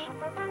minerals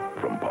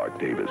from Park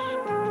Davis.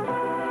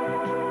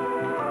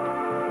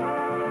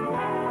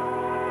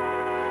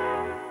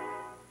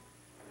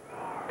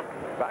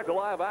 Back to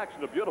live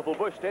action at beautiful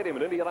Busch Stadium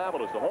in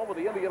Indianapolis, the home of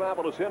the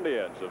Indianapolis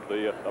Indians of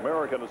the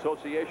American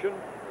Association.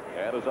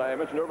 And as I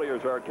mentioned earlier,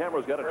 as our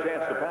cameras got a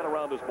chance to pan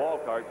around this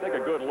ballpark, take a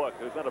good look.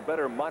 There's not a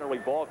better minor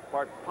league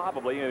ballpark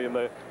probably in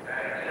the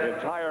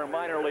entire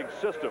minor league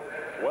system.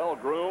 Well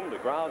groomed. The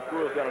ground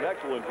crew has done an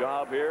excellent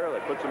job here. They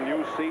put some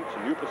new seats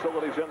and new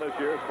facilities in this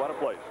year. It's quite a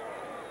place.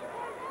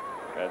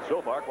 And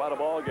so far, quite a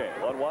ball game.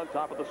 1-1,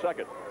 top of the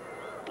second.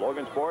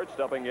 Logansport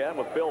stepping in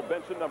with Phil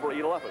Benson, number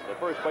 11, the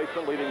first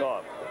baseman leading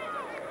off.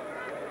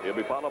 He'll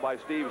be followed by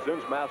Steve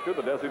Zimsmaster,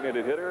 the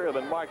designated hitter, and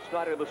then Mark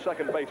Snyder, the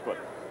second baseman.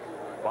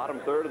 Bottom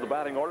third of the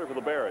batting order for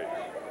the Berries.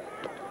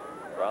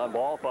 Ground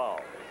ball, foul.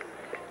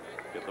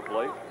 Get the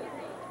plate.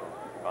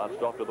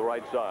 Bounced off to the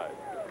right side.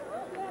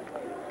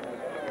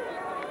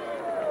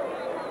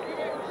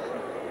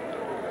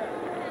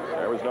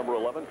 There was number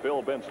 11,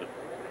 Phil Benson.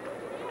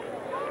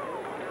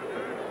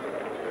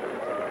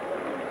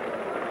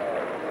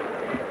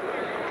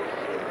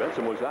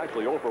 Benson was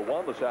actually 0 for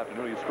 1 this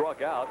afternoon. He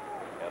struck out,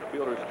 and a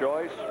fielder's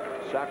choice,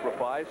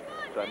 sacrificed,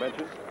 as I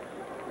mentioned.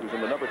 He was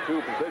in the number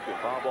 2 position,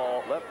 foul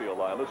ball left field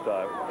line this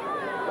time.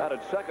 Batted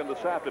second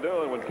this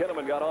afternoon when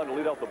Kinnaman got on to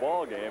lead off the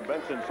ball game.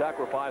 Benson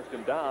sacrificed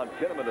him down.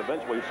 Kinnaman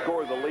eventually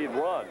scored the lead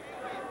run.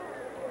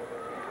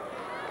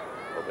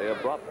 But they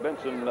have brought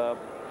Benson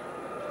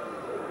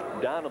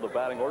down to the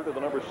batting order to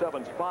the number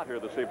 7 spot here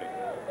this evening.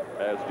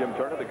 As Jim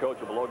Turner, the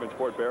coach of the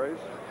Logansport Berries.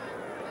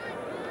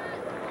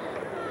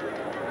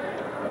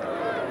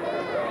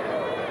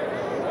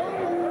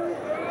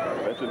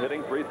 Benson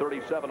hitting,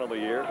 337 on the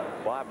year,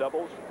 5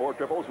 doubles, 4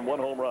 triples, and 1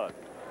 home run.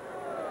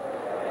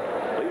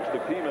 Leads the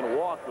team in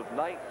walks with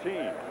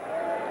 19.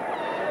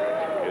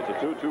 It's a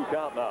 2-2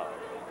 count now.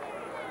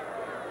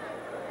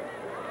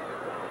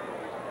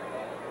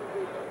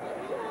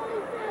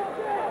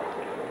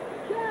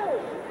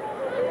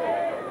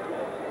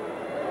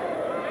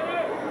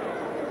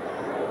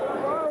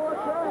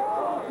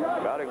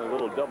 Batting a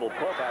little double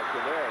pump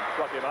action there and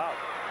struck him out.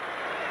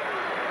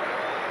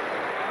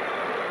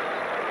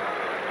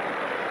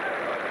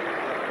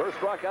 First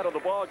strikeout of the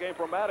ball game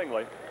for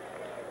Mattingly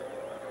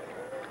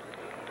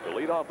to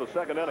lead off the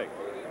second inning.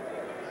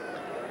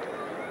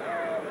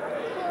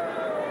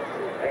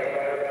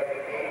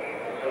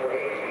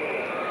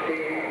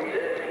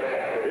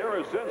 Here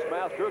is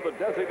Zinsmaster, the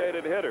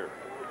designated hitter.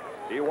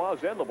 He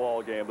was in the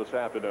ball game this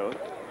afternoon.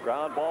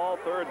 Ground ball,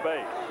 third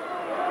base.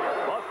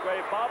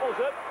 Musgrave bobbles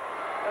it,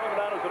 and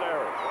down as an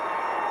error.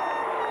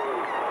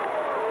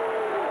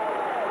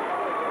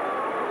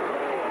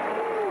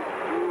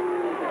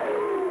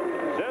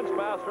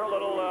 Zinsmaster, a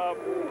little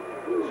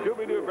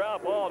Scooby-Doo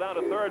ground ball down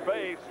to third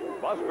base.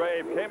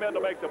 Musgrave came in to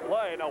make the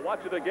play. Now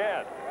watch it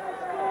again.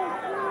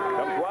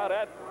 Comes right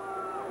at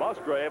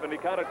Musgrave, and he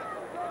kind of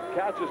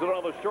catches it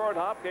on the short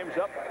hop, comes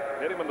up,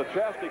 hit him in the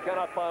chest. He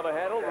cannot find the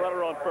handle.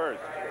 Runner on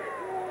first.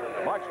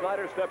 Mark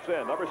Snyder steps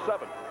in, number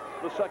 7,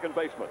 the second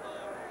baseman.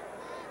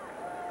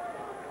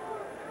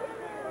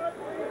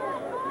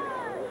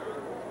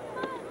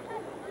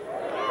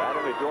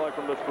 Mattingly throwing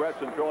from the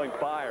stretch and throwing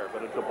fire,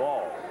 but it's a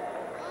ball.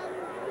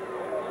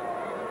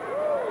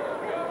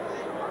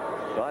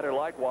 Snyder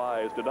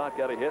likewise did not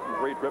get a hit in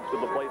 3 trips to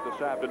the plate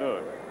this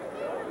afternoon.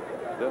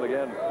 Then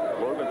again,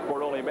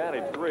 Logansport only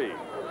managed 3.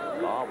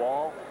 Foul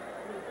ball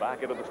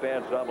back into the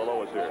stands down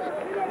below us here.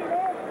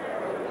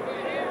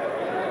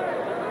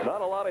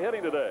 Not a lot of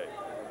hitting today.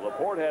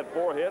 Laporte had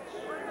 4 hits.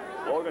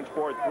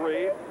 Logansport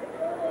 3.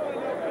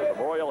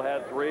 Memorial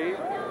had 3.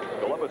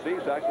 Columbus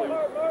East actually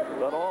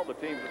done all the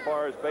teams as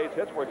far as base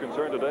hits were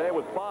concerned today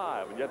with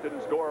 5, and yet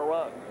didn't score a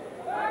run.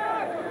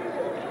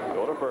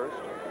 Go to first.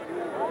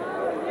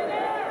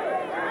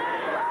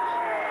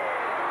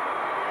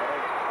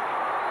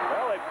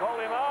 Well, they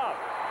called him out.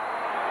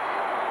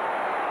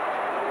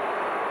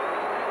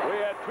 We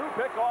had 2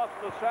 pickoffs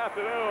this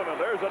afternoon,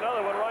 and there's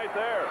another one right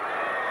there.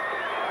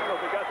 I don't know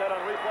if we got that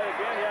on replay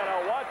again. Yeah,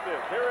 now watch this.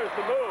 Here is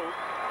the move.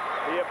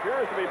 He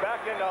appears to be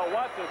back in. Now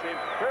watch this. He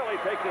barely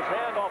takes his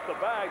hand off the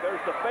bag.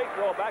 There's the fake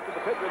throw back to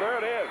the pitcher. There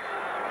it is.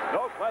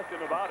 No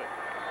question about it.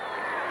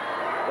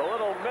 The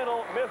little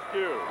mental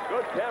miscue.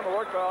 Good camera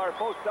work by our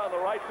folks down the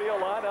right field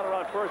line down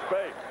around first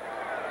base.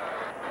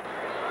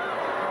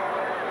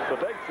 So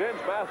takes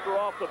Zinsmaster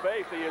off the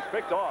base. He is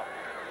picked off.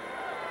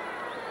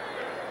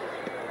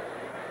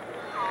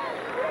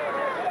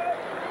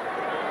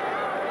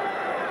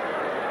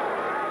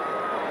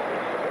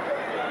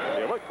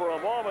 He looked for a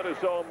moment as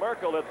though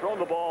Merkel had thrown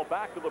the ball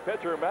back to the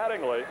pitcher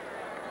Mattingly.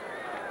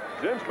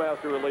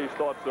 Zinsmaster at least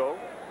thought so.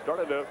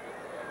 Started to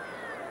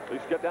at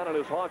least get down on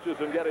his haunches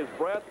and get his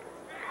breath.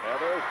 And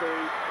there's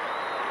the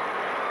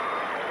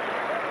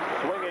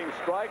swinging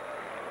strike.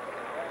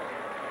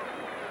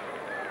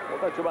 Well,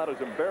 that's about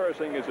as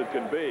embarrassing as it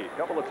can be. A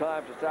couple of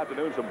times this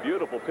afternoon, some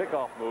beautiful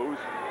pickoff moves.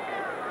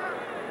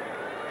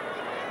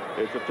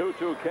 It's a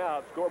 2-2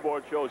 count.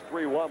 Scoreboard shows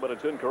 3-1, but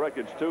it's incorrect.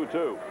 It's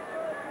 2-2.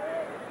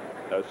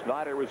 As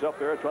Snyder was up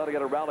there trying to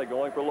get a rally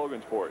going for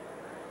Logansport.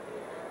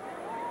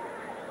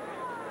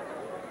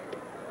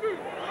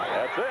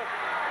 That's it.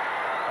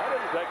 That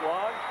didn't take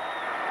long.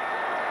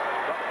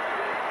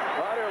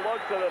 Snyder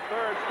looks at a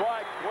third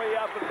strike, 3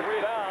 up and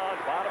 3 down.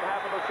 Bottom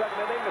half of the second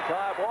inning, the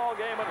tie ball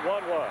game at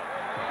 1-1.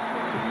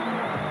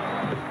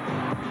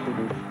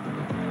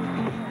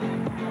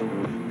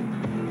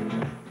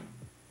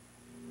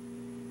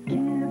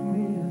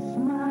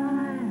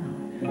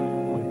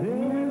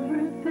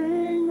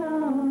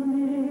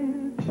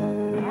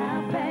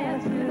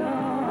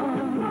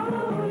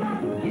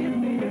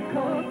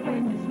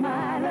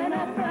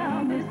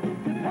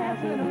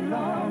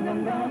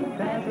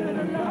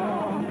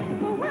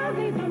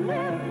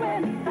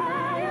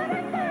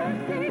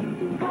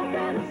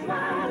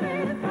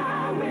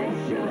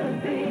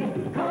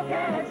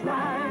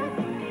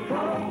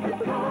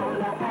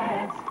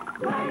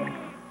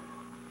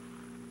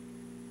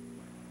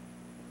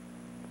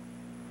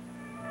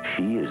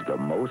 She is the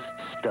most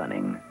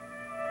stunning,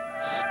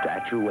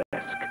 statuesque,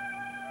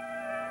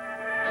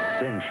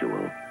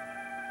 sensual,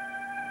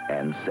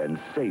 and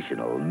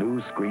sensational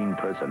new screen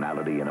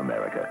personality in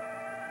America.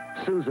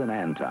 Susan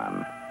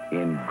Anton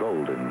in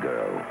Golden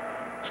Girl,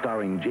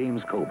 starring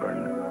James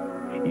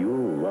Coburn.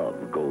 You'll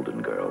love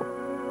Golden Girl,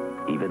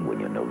 even when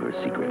you know her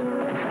secret.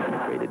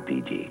 Rated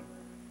PG.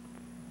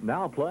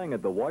 Now playing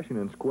at the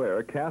Washington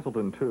Square,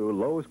 Castleton 2,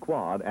 Lowe's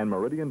Quad, and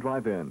Meridian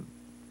Drive-In.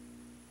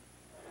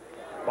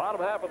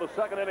 Bottom half of the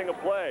second inning of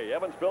play.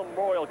 Evansville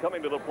Memorial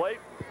coming to the plate.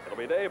 It'll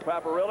be Dave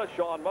Paparilla,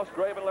 Sean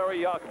Musgrave, and Larry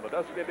Yocum, the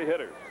designated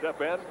hitters. Step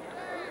in.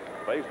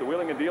 Face the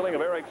wheeling and dealing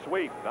of Eric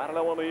Sweet. 9-0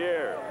 on the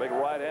year. Big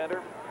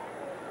right-hander.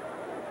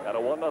 Had a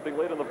 1-0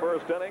 lead in the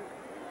first inning.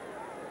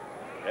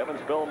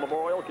 Evansville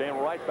Memorial came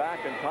right back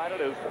and tied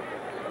it as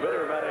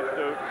Bitter managed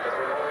to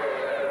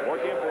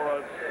looking for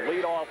a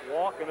leadoff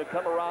walk and then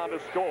come around to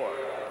score.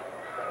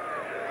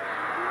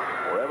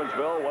 For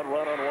Evansville, 1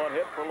 run on 1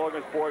 hit. For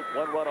Logansport,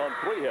 1 run on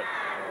 3 hits.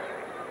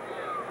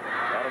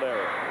 Not an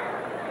error.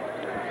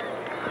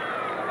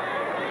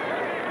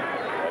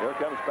 And here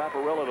comes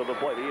Paparilla to the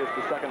plate. He is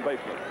the second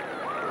baseman.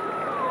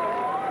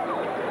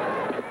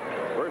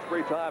 First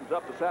 3 times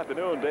up this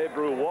afternoon, Dave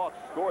Drew walks,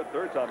 scored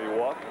third time he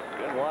walked,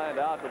 then lined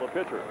out to the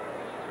pitcher.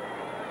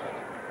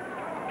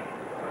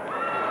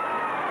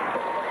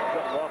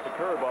 Something off the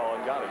curveball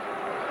and got it.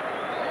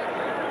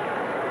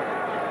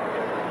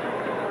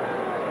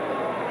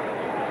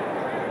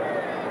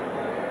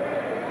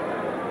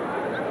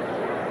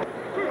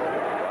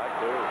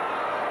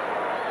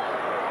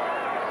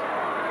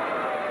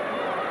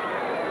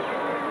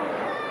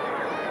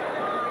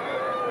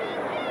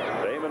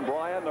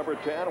 Number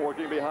 10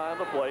 working behind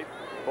the plate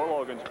for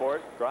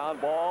Logansport.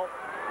 Ground ball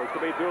looks to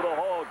be through the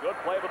hole. Good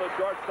play for the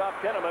shortstop,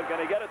 Kinnaman.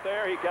 Can he get it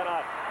there? He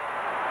cannot.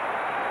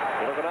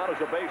 Looking out as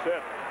a base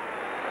hit.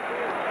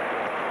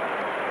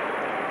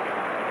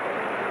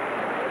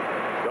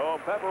 So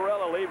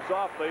Paparilla leaves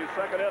off the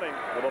second inning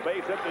with a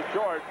base hit to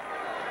short.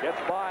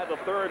 Gets by the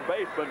third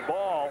baseman.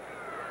 Ball.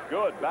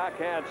 Good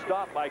backhand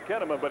stop by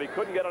Kinnaman, but he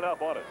couldn't get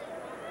enough on it.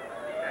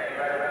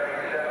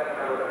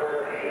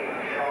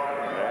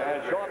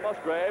 Sean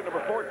Musgrave, number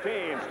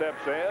 14,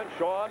 steps in.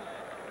 Sean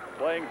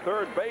playing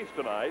third base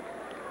tonight.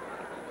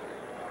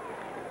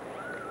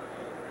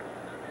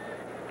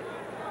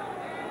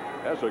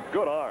 That's a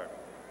good arm.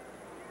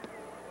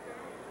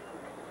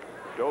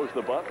 Shows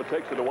the bunt, but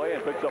takes it away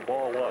and picks up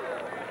ball 1.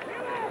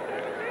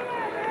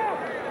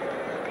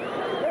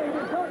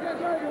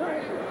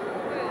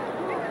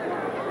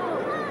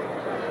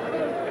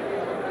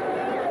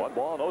 One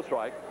ball, no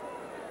strike.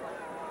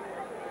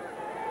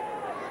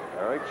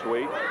 Eric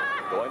Sweet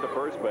going to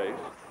first base.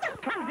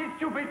 Come, you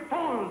stupid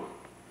fools!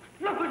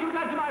 Look what you've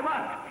done to my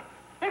work!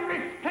 Every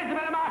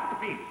sentiment a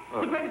masterpiece!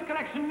 The greatest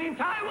collection in the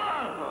entire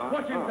world!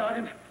 Watch him,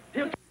 Sergeant.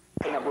 He'll...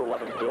 Number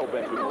 11, Bill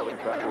Benson, holding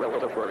Paparilla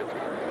to first.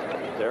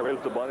 There is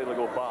the bunt. It'll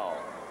go foul.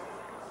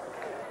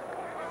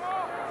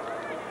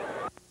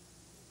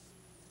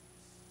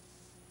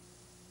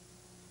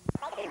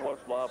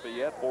 West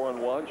Lafayette,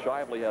 4-1.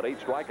 Shively had 8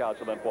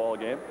 strikeouts in that ball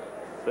game.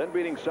 Then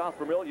beating South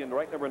Vermilion,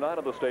 ranked number 9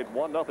 of the state,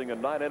 1-0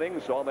 in 9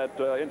 innings on that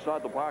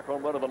inside the park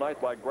home run of the night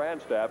by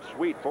Grandstaff.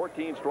 Sweet,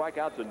 14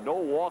 strikeouts and no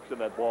walks in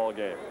that ball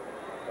game.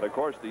 And of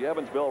course, the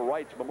Evansville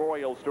Wrights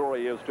Memorial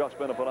story has just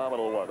been a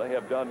phenomenal one. They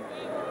have done,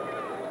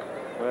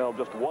 well,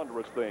 just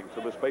wondrous things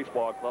to this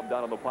baseball club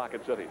down in the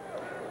Pocket City.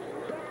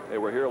 They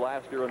were here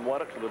last year and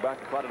won it, so they're back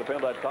to try to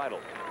defend that title.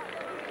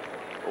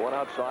 Going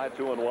outside,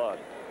 2-1.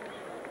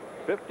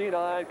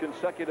 59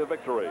 consecutive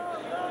victories.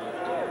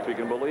 If you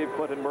can believe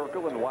Quentin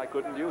Merkel, and why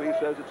couldn't you? He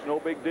says it's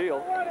no big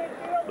deal.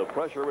 The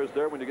pressure is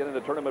there when you get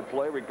into tournament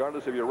play,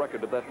 regardless of your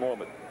record at that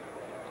moment.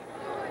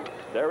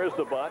 There is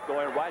the bunt,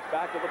 going right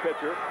back to the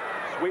pitcher.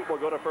 Sweet will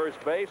go to first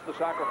base. The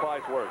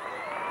sacrifice works.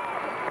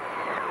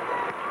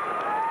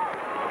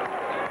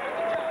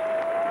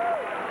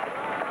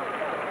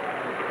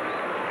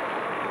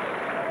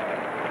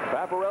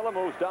 Paparilla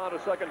moves down to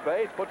second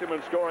base, puts him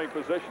in scoring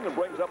position, and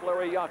brings up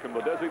Larry Yakum,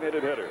 the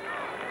designated hitter.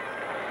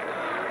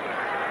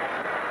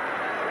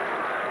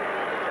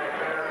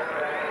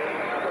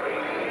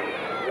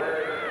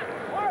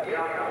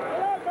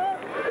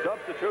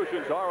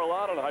 Substitutions are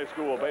allowed in high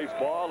school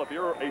baseball. If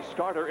you're a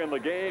starter in the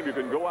game, you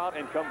can go out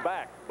and come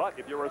back. But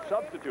if you're a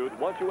substitute,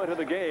 once you enter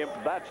the game,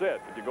 that's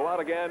it. If you go out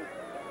again,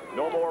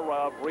 no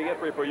more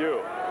re-entry for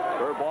you.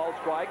 Curveball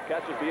strike,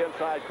 catches the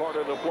inside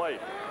corner of the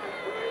plate.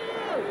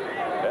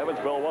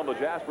 Evansville won the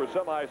Jasper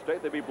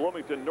Semi-State. They beat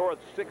Bloomington North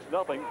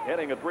 6-0,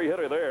 hitting a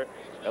 3-hitter there.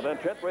 And then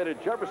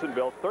 10th-rated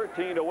Jeffersonville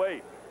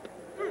 13-8.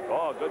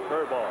 Oh, good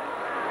curveball.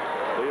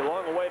 The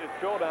long-awaited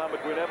showdown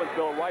between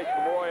Evansville Wrights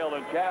Memorial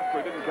and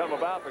Jasper didn't come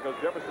about because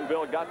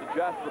Jeffersonville got to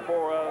Jasper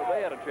before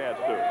they had a chance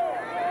to.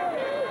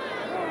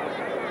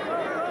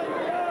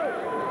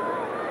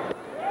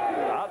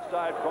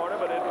 Outside corner,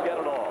 but didn't get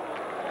it all.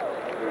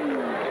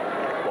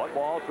 1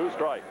 ball, 2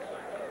 strikes.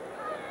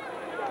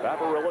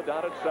 Paparilla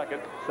down at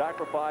second.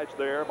 Sacrifice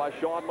there by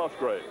Sean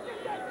Musgrave.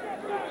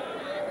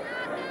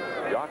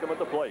 Yakum at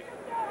the plate.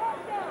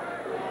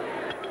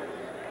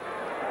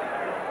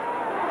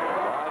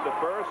 Line to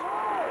first.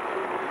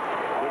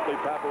 Quickly,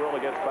 Paparilla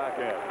gets back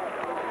in.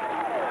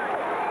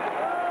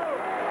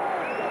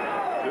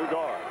 2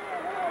 gone.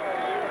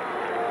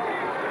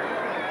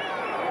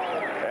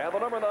 And the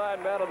number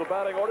 9 man of the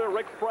batting order,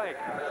 Rick Frank,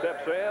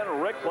 steps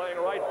in. Rick playing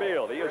right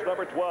field. He is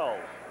number 12.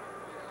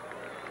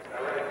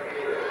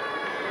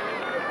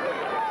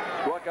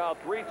 Struck out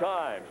 3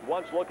 times,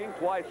 once looking,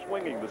 twice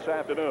swinging this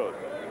afternoon.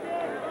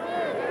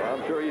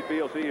 I'm sure he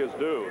feels he is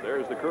due.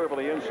 There's the curve on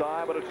the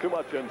inside, but it's too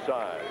much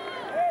inside.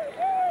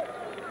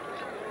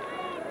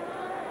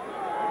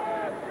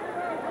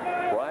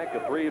 Frank, a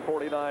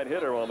 .349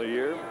 hitter on the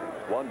year.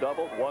 1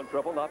 double, 1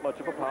 triple, not much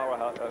of a power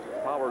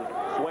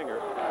swinger.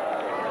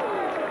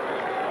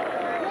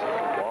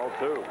 Ball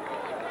 2.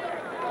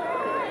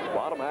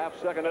 Bottom half,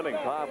 second inning,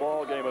 tie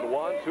ball game at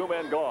 1. 2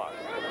 men gone.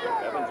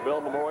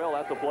 Evansville Memorial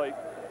at the plate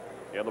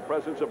in the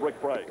presence of Rick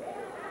Frank.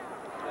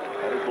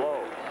 That is low.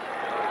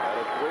 And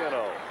it's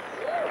 3-0.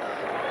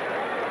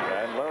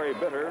 And Larry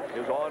Bitter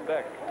is on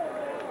deck.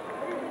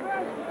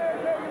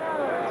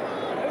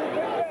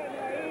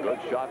 Good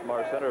shot from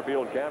our center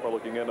field camper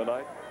looking in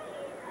tonight.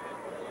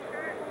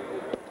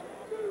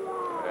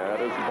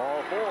 And it's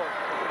ball 4.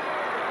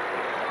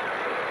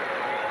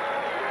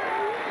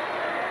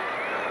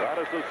 That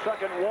is the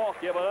second walk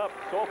given up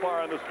so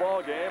far in this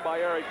ball game by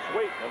Eric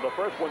Sweet, and the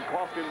first one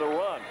cost him the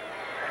run.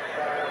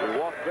 He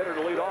walked Bitter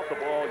to lead off the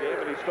ball game,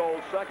 and he stole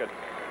second.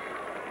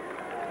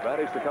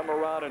 Managed to come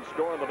around and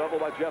score on the double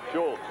by Jeff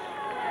Schultz.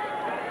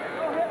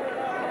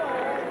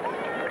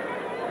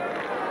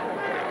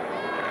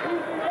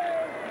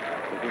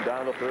 Looking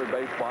down the third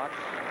base box,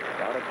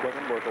 down at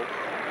Quentin Merkel.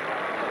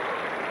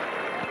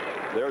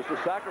 There's the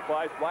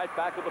sacrifice right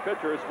back to the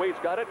pitcher. Sweet's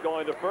got it,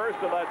 going to first,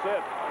 and that's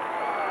it.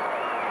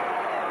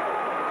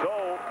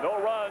 So,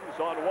 no runs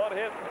on 1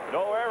 hit,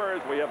 no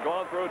errors. We have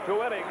gone through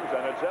 2 innings,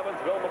 and it's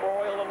Evansville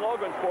Memorial and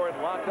Logansport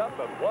locked up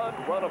at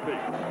 1 run apiece.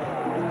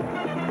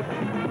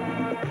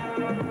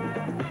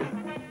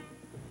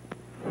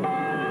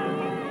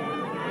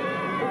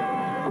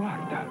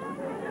 Guarda,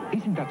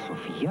 isn't that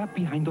Sophia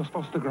behind those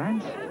foster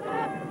grants?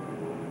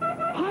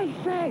 I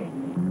say,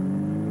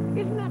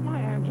 isn't that my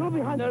Angela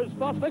behind those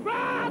foster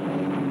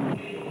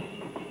grants?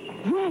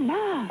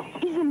 Voila!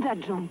 Isn't that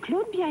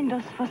Jean-Claude behind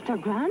those foster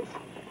grants?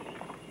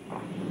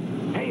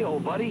 Hey,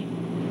 old buddy,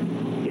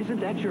 isn't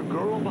that your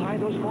girl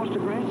behind those foster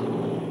grants?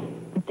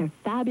 With their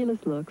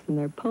fabulous looks and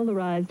their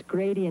polarized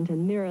gradient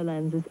and mirror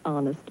lenses,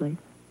 honestly.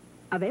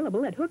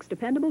 Available at Hook's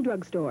dependable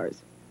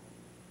drugstores.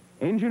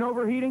 Engine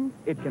overheating?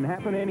 It can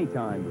happen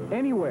anytime,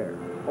 anywhere.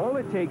 All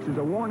it takes is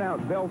a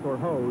worn-out belt or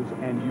hose,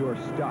 and you're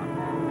stuck.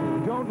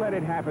 Don't let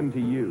it happen to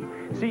you.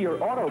 See your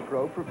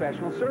AutoPro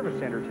Professional Service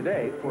Center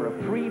today for a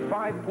free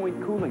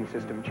 5-point cooling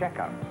system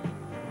checkup.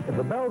 If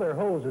the belt or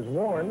hose is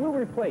worn, we'll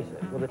replace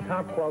it with a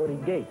top-quality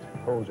Gates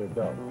hose or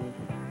belt.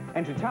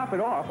 And to top it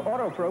off,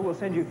 AutoPro will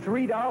send you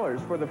 $3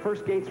 for the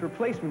first Gates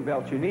replacement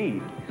belt you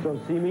need. So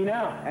see me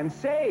now. And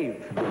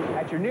save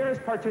at your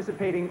nearest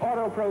participating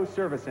AutoPro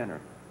Service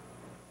Center.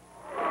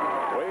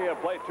 We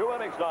have played 2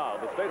 innings now,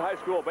 the State High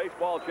School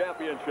Baseball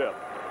Championship.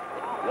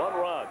 1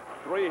 run,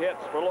 3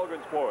 hits for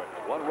Logansport.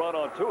 1 run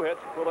on 2 hits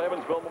for the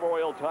Evansville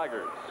Memorial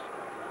Tigers.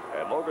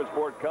 And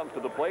Logansport comes to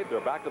the plate. They're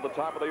back to the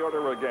top of the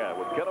order again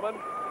with Kinnaman,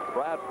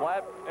 Brad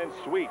Platt, and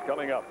Sweet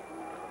coming up.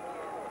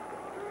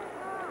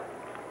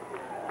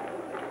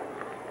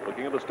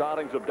 Looking at the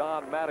startings of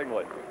Don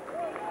Mattingly.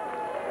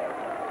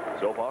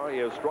 So far, he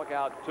has struck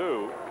out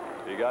 2.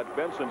 He got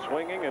Benson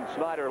swinging and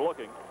Snyder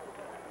looking.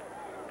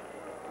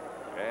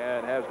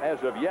 And has,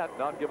 as of yet,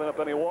 not given up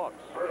any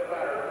walks.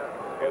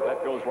 And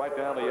that goes right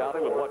down the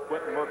alley with what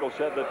Quentin Merkel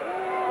said that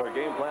their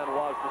game plan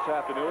was this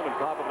afternoon and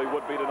probably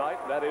would be tonight.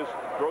 That is,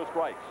 throw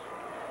strikes.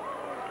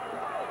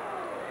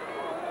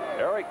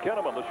 Eric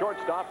Kinnaman, the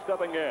shortstop,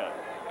 stepping in.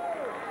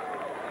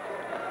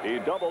 He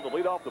doubled to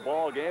lead off the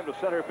ball game to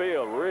center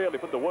field. Really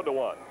put the wood to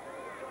 1.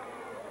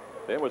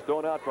 Then was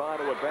thrown out trying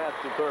to advance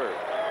to third.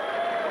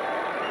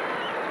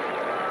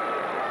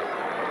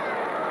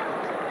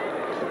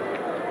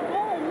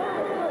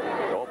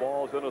 No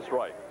balls and a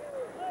strike.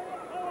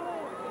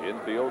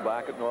 Infield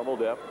back at normal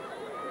depth.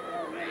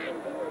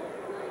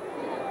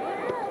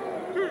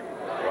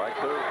 Strike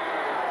 2.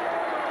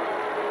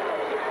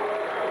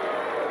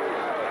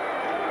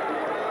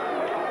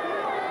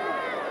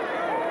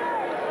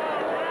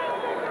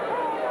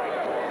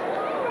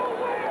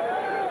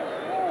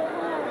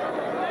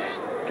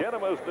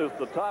 Kinnaman is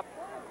the top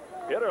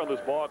hitter on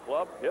this ball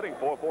club, hitting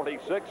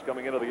 .446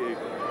 coming into the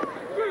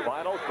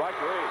final. Strike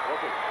 3.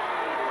 Okay.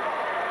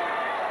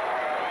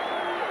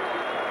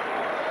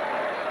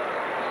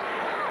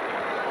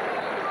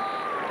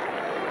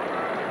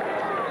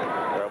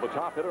 The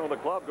top hitter on the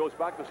club goes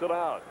back to sit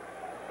down.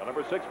 And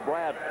number 6,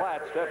 Brad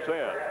Platt, steps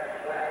in.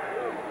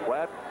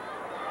 Platt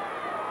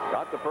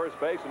got to first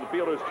base, and the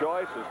fielder's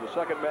choice is the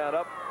second man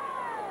up.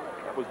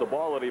 That was the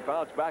ball that he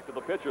bounced back to the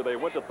pitcher. They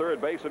went to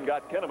third base and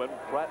got Kinnaman.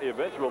 Platt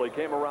eventually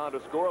came around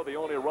to score the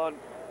only run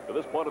to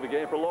this point of the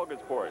game for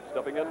Logansport.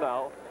 Stepping in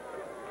now.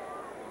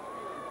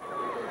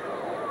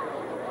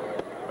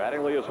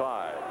 Mattingly is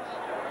high.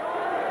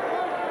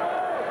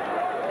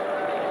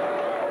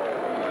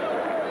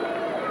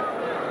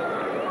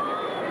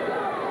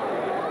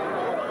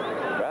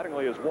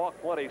 Has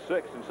walked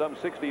 26 in some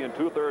 60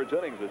 2/3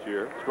 innings this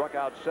year. Struck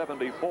out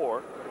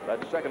 74.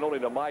 That's second only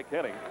to Mike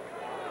Henning.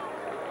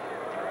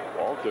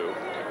 Ball 2.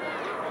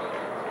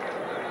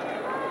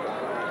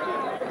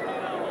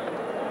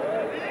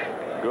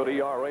 Good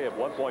ERA of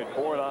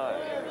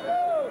 1.49.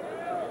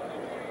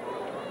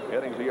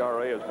 Henning's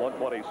ERA is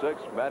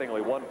 1.26.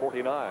 Mattingly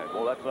 1.49.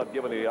 Well, that's not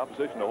giving the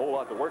opposition a whole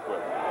lot to work with.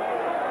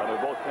 And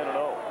they're both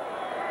 10-0.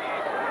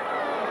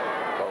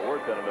 Well, we're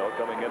 10-0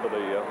 coming into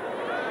the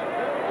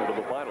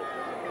finals.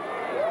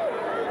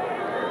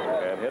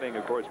 And hitting,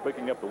 of course,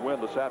 picking up the win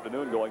this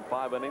afternoon, going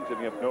 5 innings,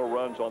 giving up no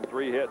runs on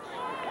 3 hits.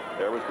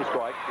 There was the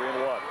strike,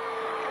 3-1.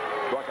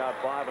 Struck out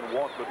 5 and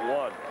walked at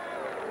 1.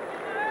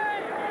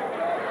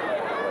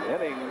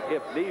 Inning,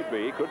 if need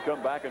be, could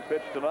come back and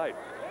pitch tonight.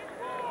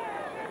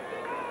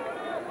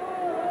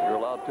 You're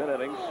allowed 10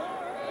 innings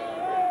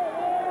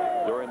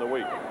during the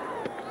week.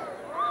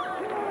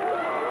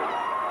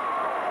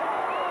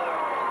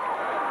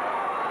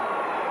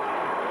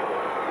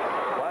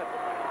 Platt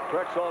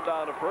treks on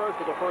down to first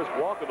with the first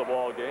walk of the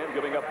ball game,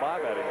 giving up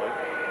 5 Mattingly.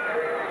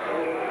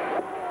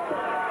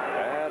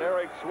 And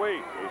Eric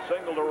Sweet, who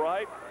singled to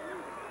right,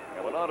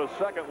 and went on to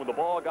second when the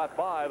ball got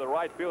by the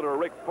right fielder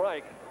Rick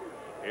Frank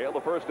in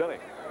the first inning.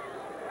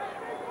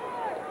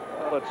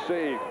 Well, let's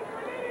see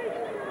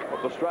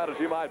what the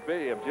strategy might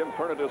be if Jim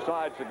Turner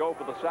decides to go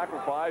for the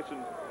sacrifice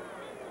and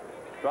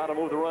try to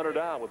move the runner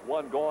down with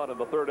 1 gone in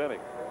the 3rd inning.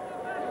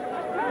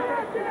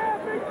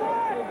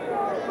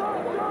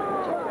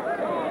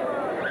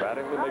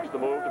 Mattingly makes the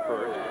move to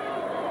first.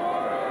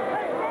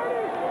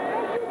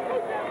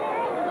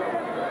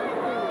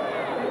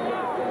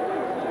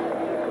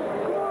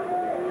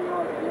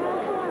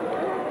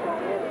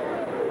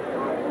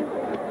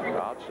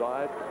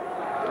 Outside.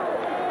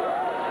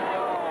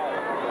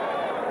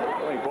 I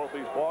think both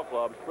these ball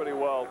clubs pretty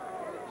well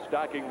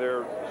stacking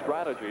their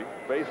strategy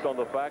based on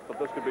the fact that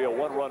this could be a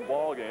 1-run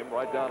ball game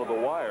right down to the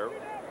wire,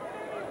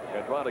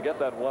 and trying to get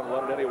that 1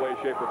 run in any way,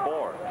 shape, or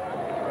form.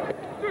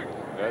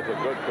 That's a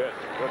good pitch,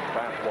 good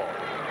fastball.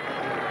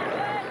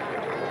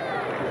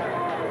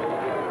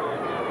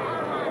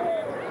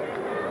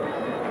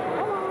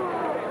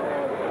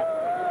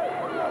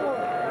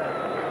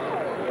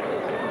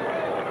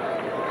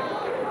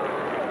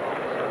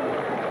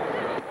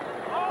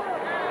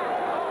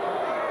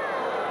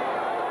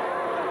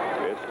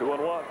 It's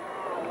 2-1.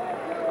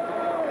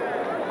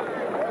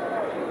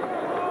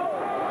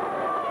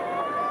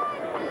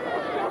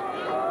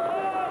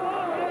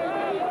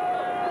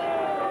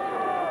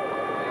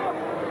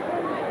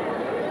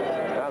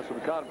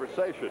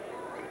 Conversation.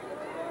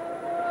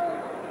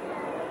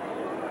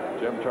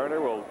 Jim Turner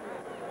will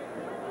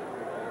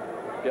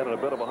get in a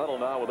bit of a huddle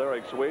now with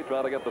Eric Sweet,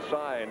 trying to get the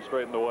sign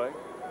straightened away.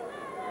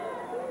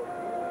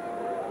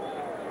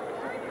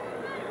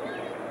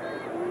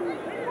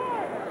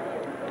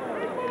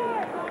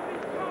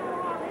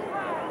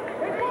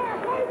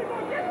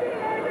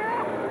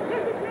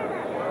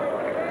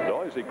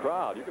 Noisy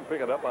crowd. You can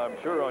pick it up, I'm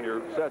sure, on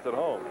your sets at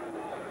home.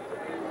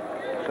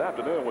 This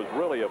afternoon was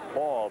really a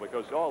ball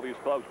because all these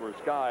clubs were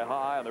sky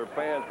high and their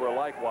fans were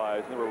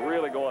likewise, and they were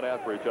really going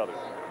after each other.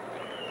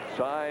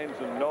 Signs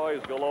and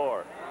noise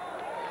galore.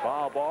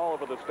 Foul ball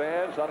over the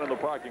stands, out in the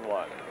parking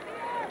lot.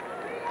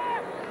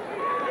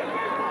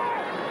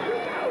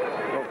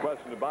 No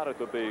question about it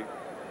that the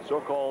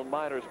so-called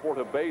minor sport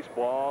of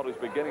baseball is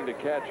beginning to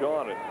catch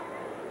on in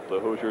the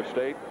Hoosier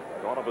State.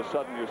 All of a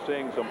sudden you're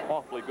seeing some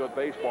awfully good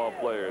baseball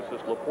players.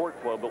 This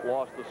LaPorte club that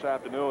lost this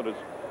afternoon is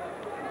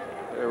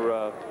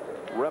their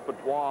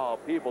repertoire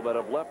of people that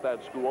have left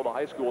that school, the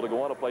high school, to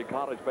go on to play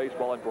college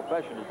baseball and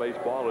professional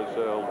baseball is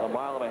a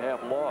mile and a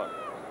half long.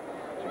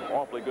 Some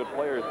awfully good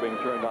players being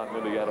turned out in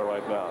Indiana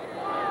right now.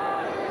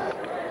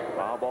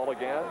 Foul ball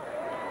again.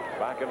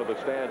 Back into the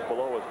stands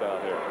below us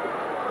down here.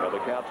 And the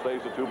count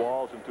stays at 2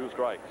 balls and 2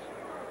 strikes.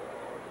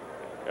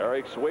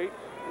 Eric Sweet,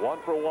 1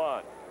 for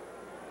 1.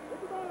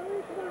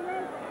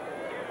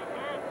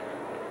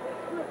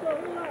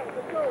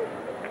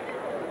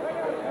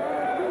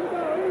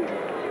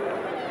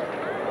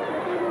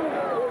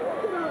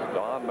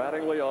 Don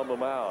Mattingly on the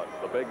mound.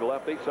 The big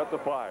lefty set to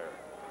fire.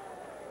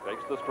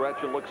 Takes the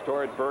stretch and looks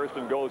toward first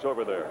and goes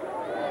over there.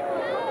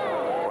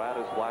 Brad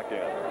is black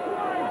in.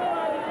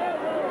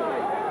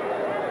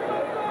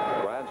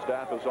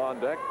 Grandstaff is on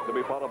deck to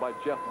be followed by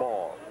Jeff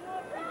Ball.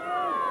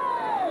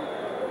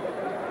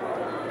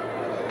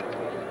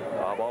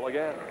 Foul ball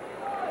again.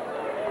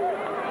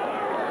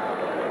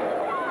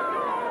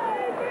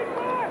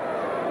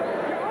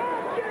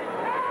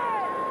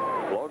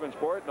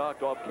 Logansport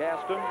knocked off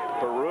Caston,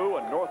 Peru,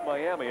 and North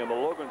Miami in the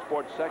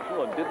Logansport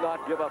sectional and did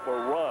not give up a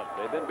run.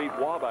 They then beat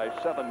Wabash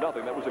 7-0.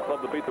 That was a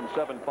club that beat them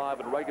 7-5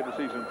 in regular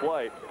season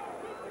play.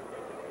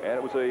 And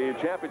it was a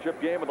championship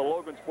game in the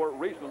Logansport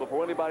regional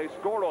before anybody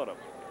scored on them.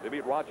 They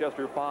beat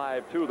Rochester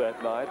 5-2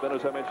 that night. Then,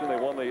 as I mentioned, they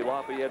won the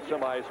Lafayette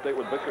Semi-State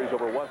with victories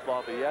over West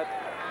Lafayette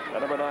and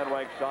number 9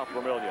 ranked South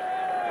Vermilion.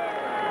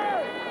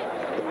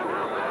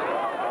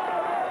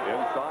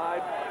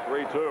 Inside,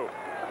 3-2.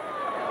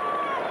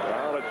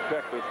 Now let's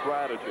check the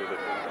strategy that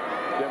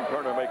Jim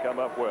Turner may come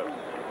up with.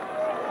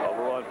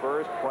 Over on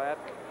first, Pratt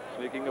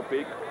sneaking a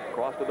peek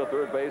across to the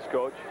third base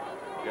coach,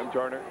 Jim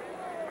Turner.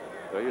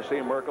 There you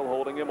see Merkel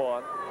holding him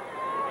on.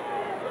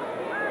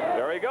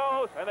 There he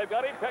goes, and they've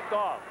got him picked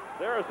off.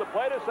 There's the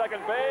play to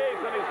second base,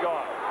 and he's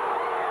gone.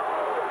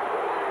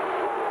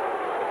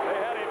 They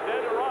had him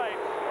dead to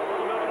rights. A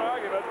little bit of an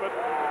argument, but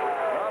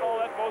not all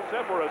that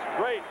vociferous.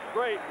 Great,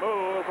 great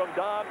move from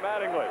Don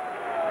Mattingly.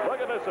 Look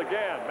at this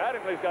again.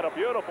 Mattingly's got a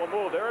beautiful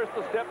move. There's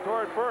the step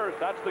toward first.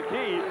 That's the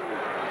key.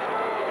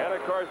 And, of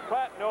of course,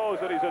 Platt knows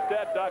that he's a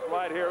dead duck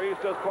right here. He's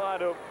just trying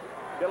to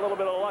get a little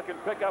bit of luck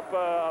and pick up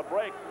a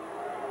break.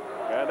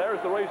 And there's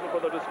the reason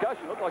for the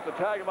discussion. Looked like the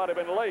tag might have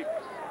been late.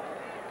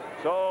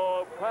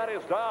 So Platt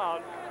is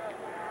down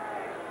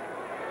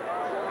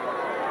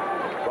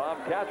from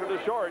catcher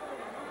to short.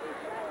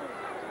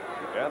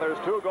 And there's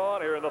 2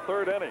 gone here in the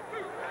 3rd inning.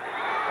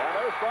 And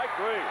there's strike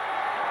 3.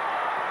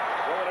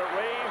 So when it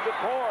rains, it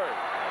pours.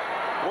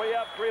 3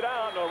 up, 3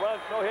 down. No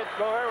runs, no hits,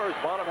 no errors.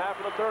 Bottom half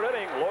of the 3rd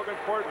inning.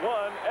 Logansport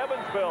 1,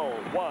 Evansville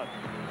 1.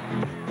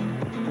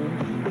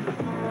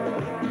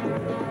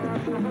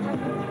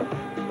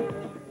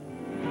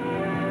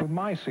 With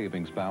my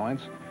savings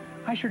balance,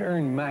 I should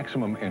earn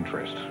maximum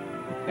interest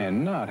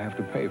and not have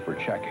to pay for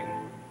checking.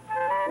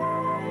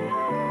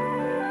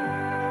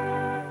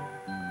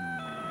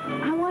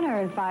 I want to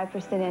earn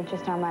 5%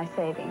 interest on my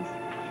savings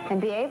and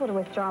be able to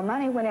withdraw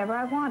money whenever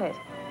I want it.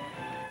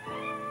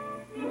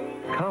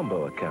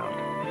 Combo account.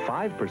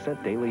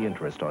 5% daily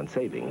interest on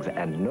savings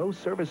and no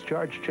service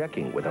charge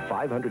checking with a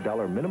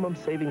 $500 minimum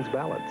savings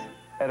balance.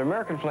 At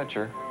American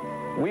Fletcher,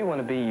 we want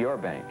to be your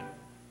bank.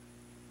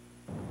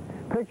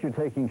 Picture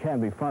taking can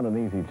be fun and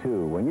easy,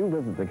 too, when you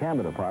visit the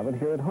camera department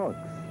here at Hooks.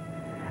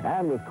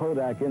 And with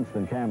Kodak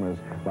instant cameras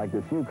like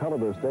this new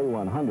Colorburst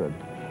A100,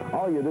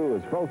 all you do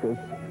is focus,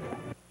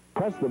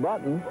 press the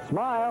button,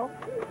 smile,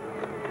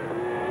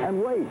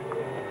 and wait.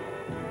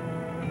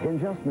 In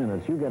just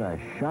minutes, you get a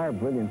sharp,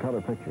 brilliant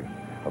color picture.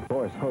 Of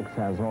course, Hooks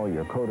has all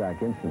your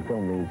Kodak instant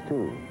film needs,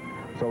 too.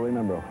 So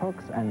remember,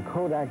 Hooks and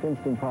Kodak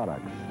instant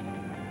products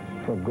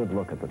for a good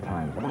look at the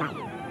times.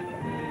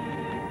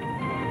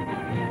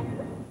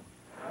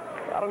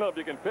 I don't know if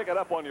you can pick it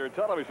up on your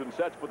television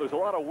sets, but there's a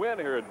lot of wind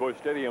here at Busch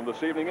Stadium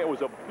this evening. It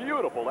was a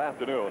beautiful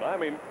afternoon. I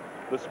mean,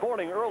 this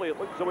morning early, it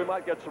looked as though we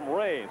might get some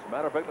rain. As a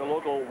matter of fact, the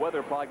local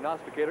weather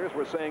prognosticators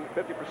were saying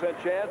 50%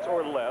 chance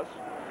or less.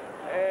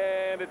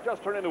 And it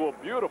just turned into a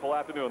beautiful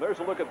afternoon. There's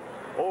a look at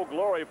Old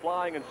Glory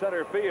flying in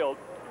center field.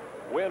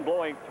 Wind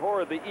blowing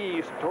toward the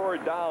east,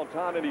 toward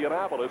downtown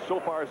Indianapolis. So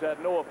far has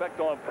had no effect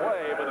on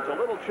play, but it's a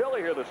little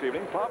chilly here this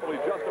evening. Probably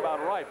just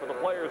about right for the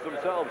players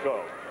themselves,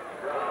 though.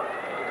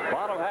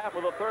 Bottom half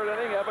of the 3rd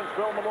inning,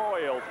 Evansville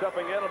Memorial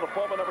stepping in on the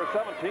former number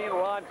 17,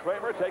 Ron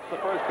Kramer, takes the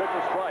first pitch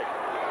of strike.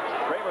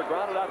 Kramer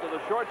grounded out to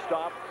the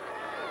shortstop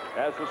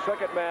as the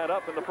 2nd man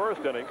up in the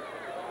 1st inning.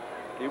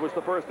 He was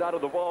the first out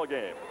of the ball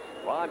game.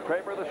 Ron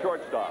Kramer, the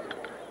shortstop.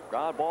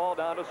 Ground ball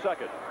down to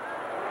 2nd.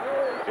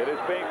 It is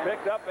being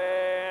picked up,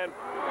 and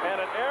an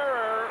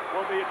error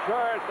will be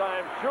charged,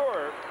 I'm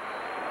sure,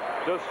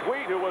 to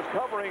Sweet, who was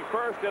covering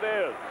first. It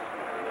is.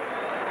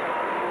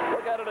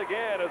 Look at it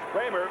again as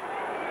Kramer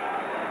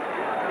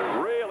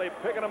really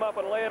picking him up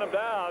and laying him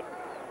down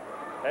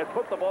and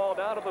put the ball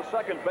down to the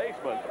 2nd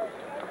baseman.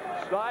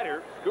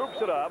 Snyder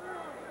scoops it up,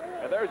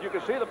 and there's, you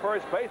can see the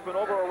first baseman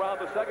over around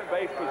the 2nd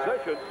base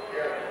position.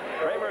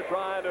 Kramer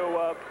trying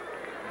to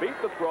beat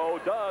the throw,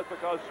 does,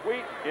 because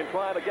Sweet, in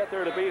trying to get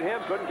there to beat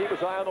him, couldn't keep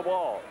his eye on the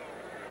ball.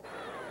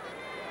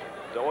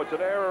 So it's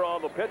an error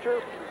on the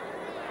pitcher.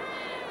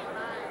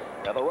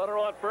 And the runner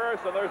on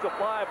first, and there's a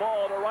fly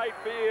ball to right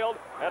field,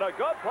 and a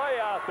good play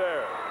out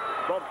there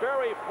from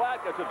Barry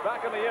Platt. Gets it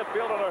back in the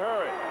infield in a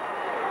hurry.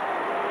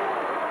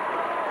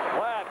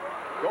 Platt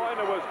going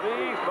to his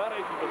knees,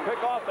 manages to pick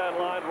off that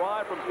line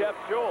drive from Jeff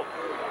Schultz.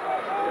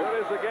 Here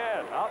it is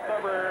again, out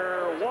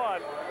number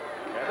 1.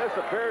 And this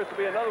appears to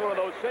be another one of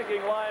those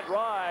sinking line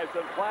drives,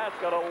 and Platt's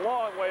got a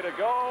long way to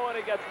go, and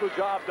he gets the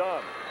job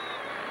done.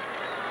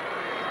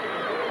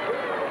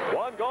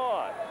 1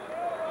 gone.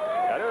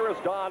 And here is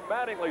Don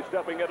Mattingly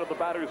stepping into the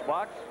batter's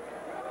box.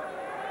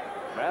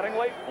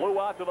 Mattingly flew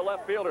out to the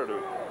left fielder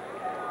to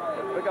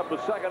pick up the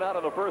 2nd out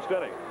of the 1st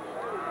inning.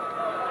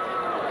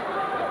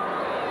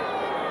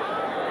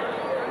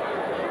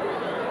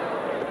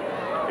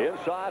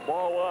 Inside,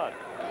 ball 1.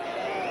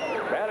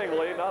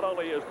 Mattingly not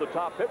only is the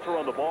top pitcher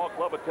on the ball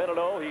club at 10-0,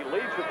 he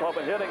leads the club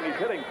in hitting. He's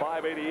hitting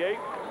 .588,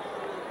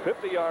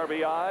 50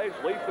 RBIs,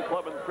 leads the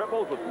club in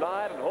triples with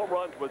 9 and home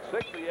runs with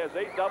 6. He has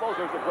 8 doubles.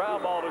 There's a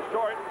ground ball to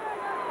short.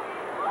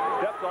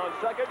 Steps on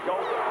 2nd,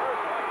 goes to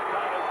 1st.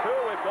 Count is 2.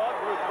 We've gone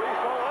through 3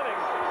 full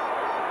innings.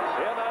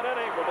 In that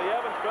inning with the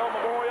Evansville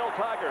Memorial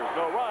Tigers.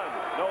 No runs,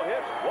 no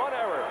hits, 1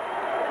 error.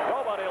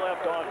 Nobody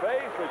left on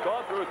base. We've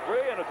gone through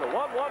 3, and it's a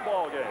 1-1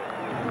 ball game.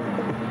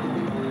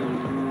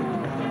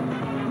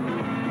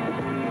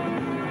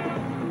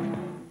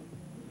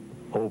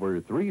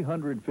 Over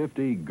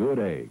 350 good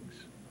eggs.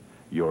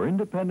 Your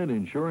independent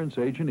insurance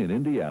agent in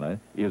Indiana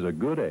is a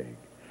good egg,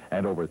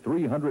 and over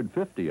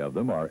 350 of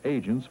them are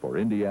agents for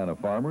Indiana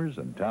farmers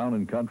and town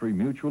and country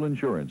mutual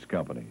insurance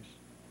companies.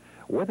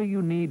 Whether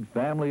you need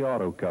family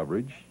auto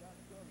coverage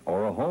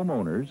or a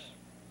homeowner's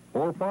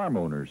or farm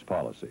owner's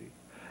policy,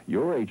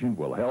 your agent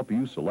will help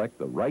you select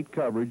the right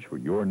coverage for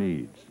your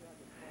needs.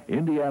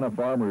 Indiana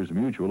Farmers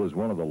Mutual is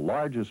one of the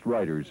largest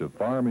writers of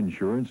farm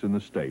insurance in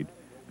the state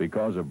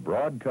because of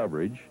broad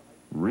coverage,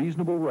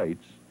 reasonable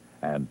rates,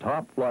 and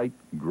top-flight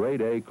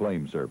grade A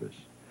claim service.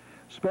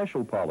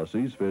 Special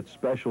policies fit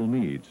special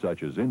needs,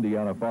 such as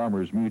Indiana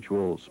Farmers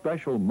Mutual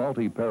Special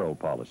Multi-Peril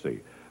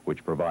Policy,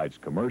 which provides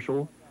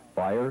commercial,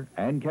 fire,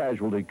 and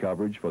casualty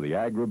coverage for the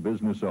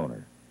agribusiness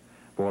owner.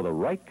 For the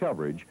right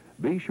coverage,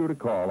 be sure to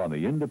call on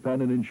the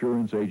independent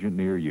insurance agent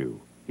near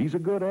you. He's a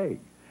good egg,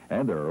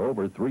 and there are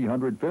over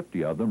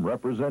 350 of them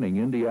representing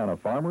Indiana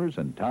farmers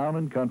and town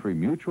and country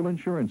mutual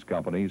insurance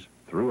companies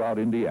throughout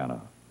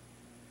Indiana.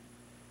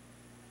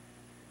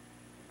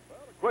 Well,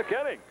 a quick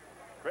inning.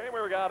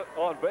 Kramer got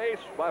on base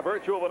by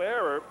virtue of an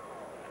error.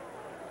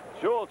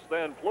 Schultz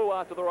then flew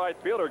out to the right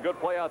fielder. Good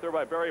play out there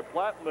by Barry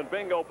Platt, and then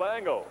bingo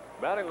bango.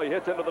 Mattingly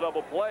hits into the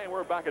double play, and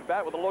we're back at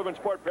bat with the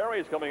Logansport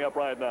Berries coming up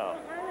right now.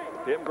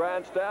 Tim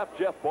Grandstaff,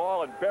 Jeff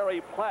Ball, and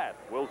Barry Platt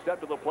will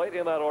step to the plate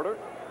in that order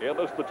in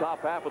this the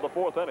top half of the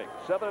fourth inning.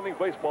 7-inning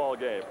baseball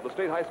game, the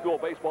State High School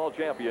Baseball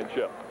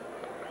Championship.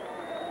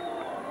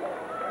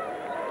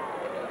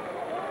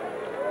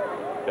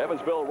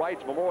 Evansville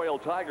Wrights Memorial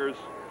Tigers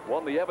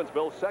won the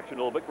Evansville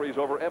sectional. Victories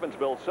over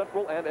Evansville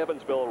Central and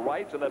Evansville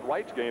Wrights. In that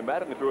Wrights game,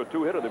 Mattingly threw a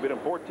two-hitter. They beat him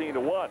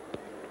 14-1.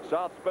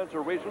 South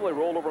Spencer Regional, they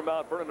rolled over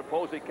Mount Vernon to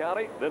Posey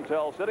County, then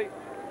Tell City.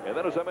 And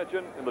then, as I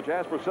mentioned, in the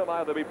Jasper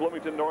Semi, they beat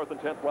Bloomington North and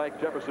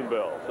 10th-ranked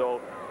Jeffersonville. So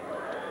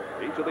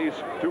each of these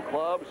two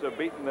clubs have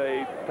beaten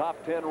a top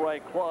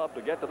 10-ranked club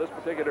to get to this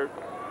particular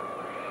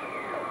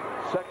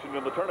section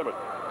in the tournament.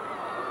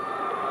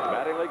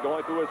 Mattingly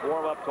going through his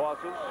warm-up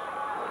tosses.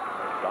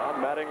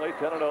 Don Mattingly,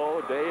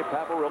 10-0. Dave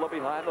Paparilla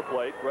behind the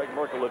plate. Greg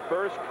Merkel at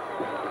first.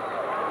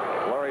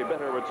 Larry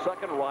Bitter at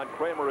second. Ron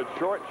Kramer at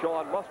short.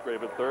 Sean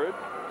Musgrave at third.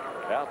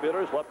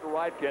 Outfielders left to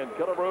right. Ken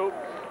Killebrew,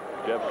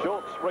 Jeff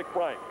Schultz, Rick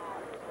Frank.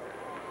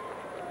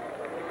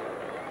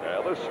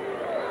 Now this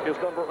is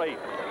number 8,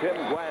 Tim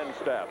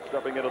Grandstaff,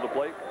 stepping into the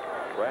plate.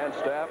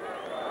 Grandstaff,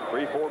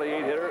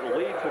 348 hitter,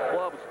 leads the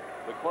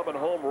club in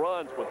home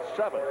runs with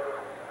 7.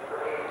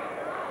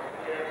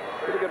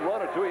 Pretty good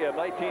runner too. He had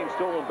 19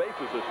 stolen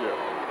bases this year.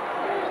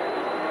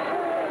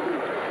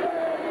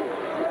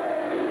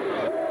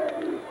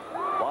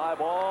 Fly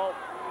ball,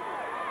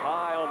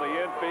 high on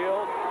the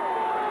infield.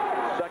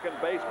 Second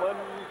baseman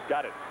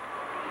got it.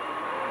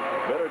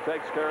 Bitter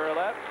takes care of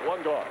that.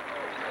 One gone.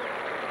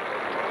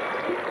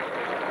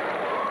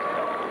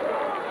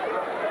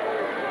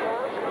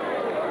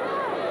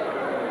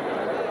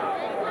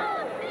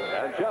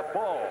 And Jeff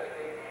Ball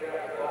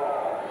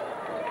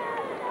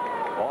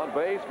on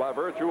base by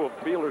virtue of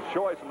fielder's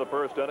choice in the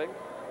first inning.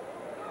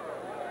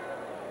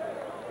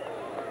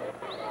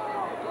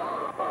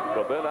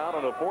 But then out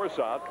on a force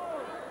out.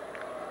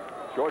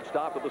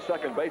 Shortstop to the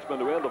second baseman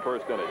to end the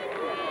first inning.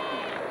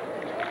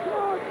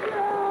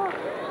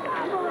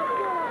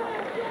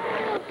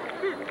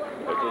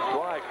 It's a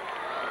strike.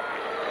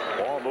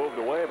 Ball moved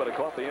away, but it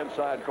caught the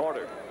inside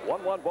corner.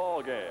 1-1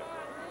 ball game.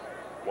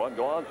 One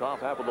gone, top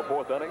half of the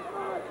fourth inning.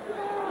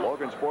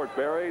 Logansport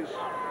Berries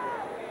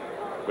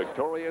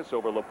victorious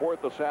over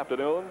LaPorte this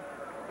afternoon.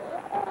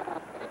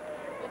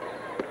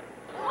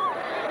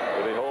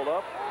 Did he hold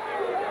up?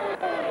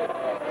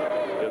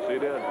 Yes, he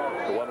did.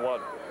 It's a 1-1.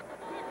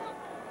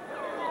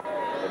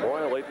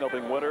 Memorial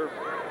 8-0 winner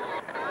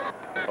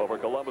over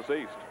Columbus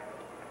East.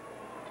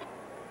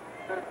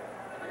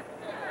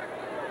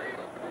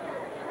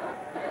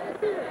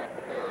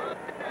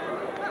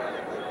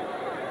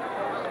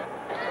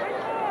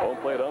 Home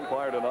plate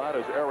umpire tonight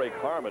is Eric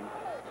Harmon.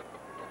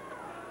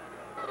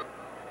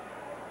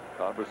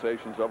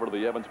 Conversations over to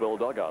the Evansville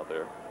dugout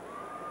there.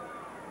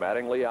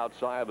 Mattingly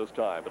outside this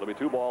time. It'll be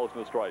 2 balls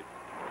and a strike.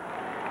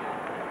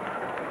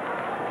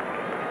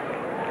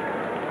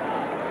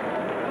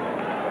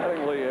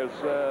 Mattingly has,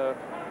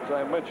 as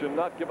I mentioned,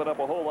 not given up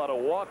a whole lot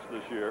of walks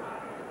this year.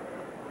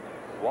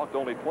 Walked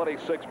only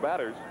 26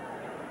 batters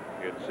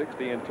in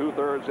 60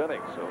 2/3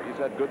 innings, so he's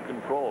had good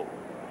control.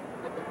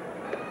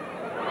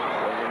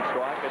 Swinging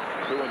strike,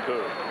 it's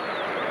 2-2.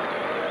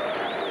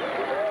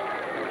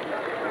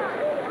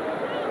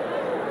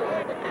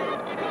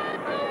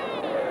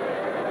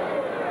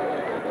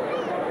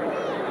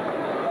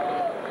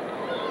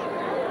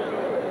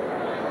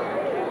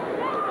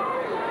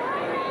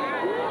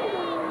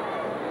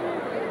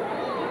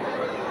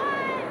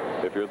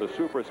 If you're the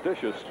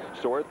superstitious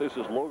sort, this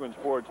is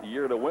Logansport's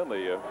year to win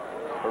the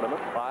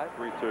tournament.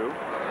 5-3-2.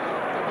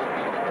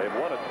 They've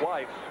won it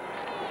twice.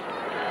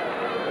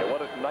 They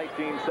won it in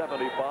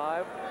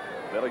 1975,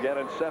 then again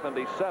in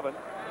 77.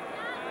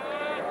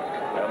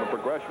 And the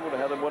progression would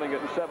have had them winning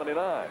it in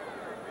 79.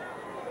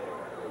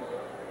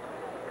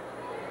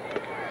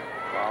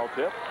 Foul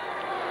tip.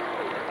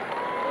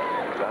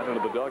 Down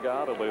into the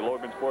dugout of the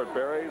Logansport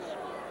Berries.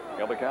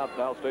 And the count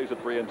now stays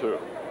at 3-2.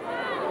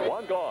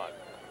 One gone.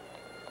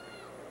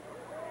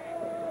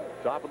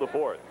 Top of the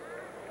fourth.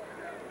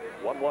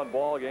 1-1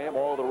 ball game.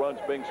 All the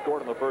runs being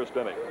scored in the first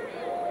inning.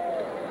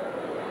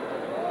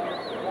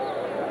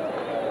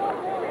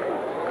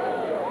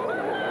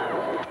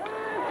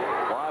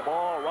 Fly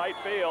ball, right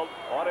field.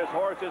 On his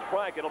horse is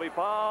Frank. It'll be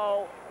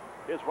foul.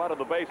 It's right on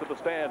the base of the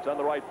stands on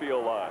the right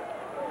field line.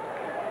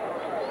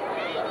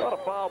 A lot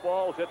of foul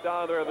balls hit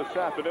down there this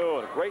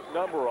afternoon. A great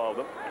number of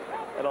them.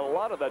 And a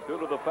lot of that due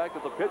to the fact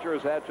that the pitcher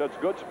has had such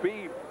good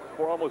speed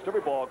for almost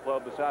every ball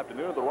club this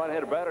afternoon. The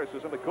right-handed batter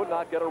system could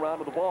not get around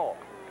to the ball.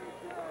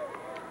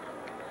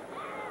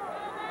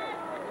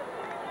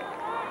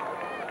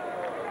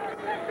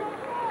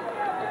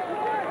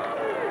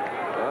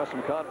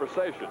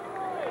 conversation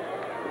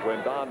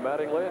between Don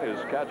Mattingly and his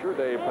catcher,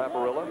 Dave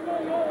Paparilla.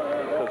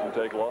 Doesn't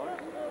take long.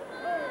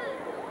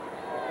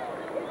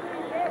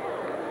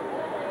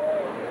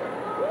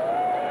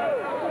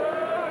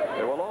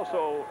 They will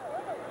also,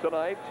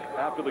 tonight,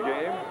 after the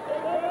game,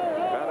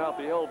 hand out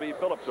the L.B.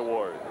 Phillips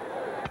Award.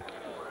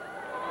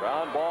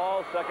 Ground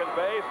ball, second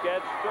base,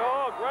 gets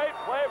through. Great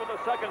play with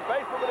the second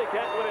baseman, but he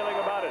can't do anything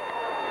about it.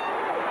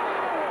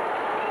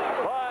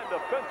 Fine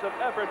defensive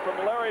effort from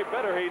Larry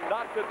Bitter. He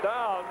knocked it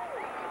down.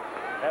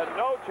 Had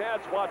no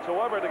chance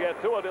whatsoever to get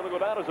to it. It'll go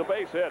down as a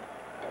base hit.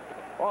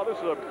 Oh, this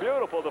is a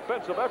beautiful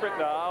defensive effort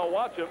now.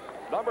 Watch him.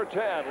 Number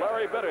 10,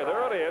 Larry Bitter.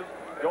 There it is.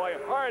 Going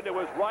hard to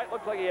his right.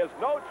 Looks like he has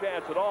no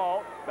chance at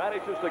all.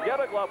 Manages to get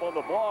a glove on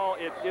the ball.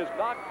 It is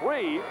knocked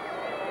free.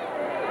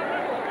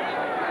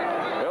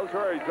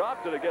 Hillsbury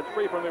dropped it. It gets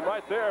free from him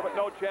right there, but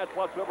no chance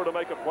whatsoever to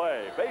make a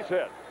play. Base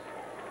hit.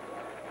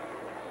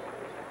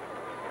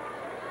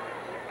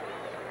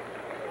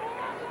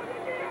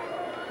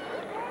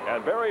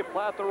 And Barry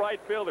Platt, the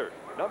right fielder,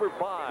 number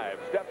 5,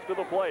 steps to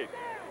the plate.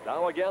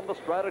 Now again, the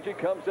strategy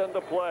comes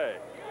into play.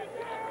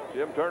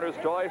 Jim Turner's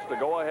choice to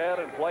go ahead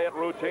and play it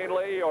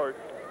routinely, or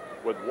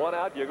with one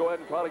out, you go ahead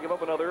and try to give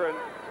up another and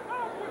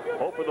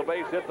hope for the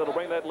base hit that'll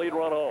bring that lead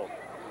run home.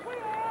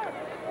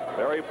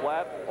 Barry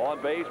Platt on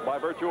base by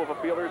virtue of a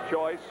fielder's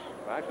choice.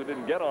 Actually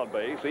didn't get on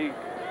base. He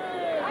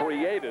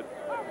created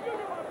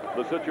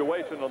the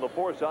situation on the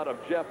force out of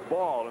Jeff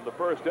Ball in the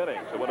first inning.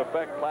 So in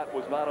effect, Platt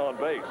was not on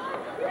base.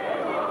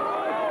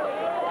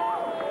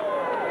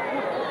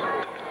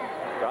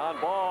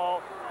 Ground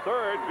ball,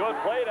 third, good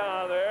play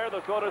down there. The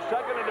throw to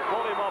second, and it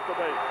pulled him off the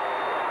base.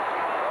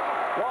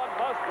 Sean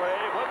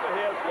Musgrave went to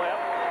his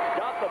left,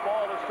 got the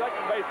ball to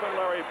second baseman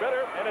Larry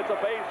Bitter, and it's a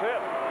base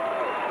hit.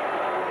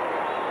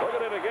 Look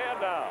at it again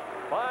now.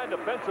 Fine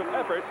defensive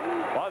effort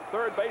on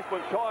third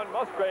baseman Sean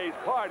Musgrave's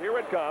part. Here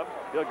it comes.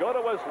 He'll go to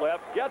his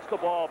left, gets the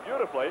ball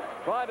beautifully,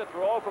 trying to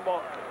throw from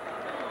a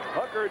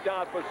hunkered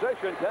down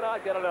position,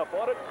 cannot get enough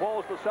on it,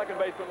 pulls the second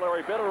baseman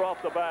Larry Bitter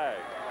off the bag.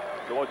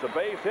 So it's a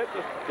base hit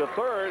to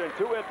third and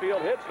 2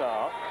 infield hits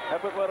now.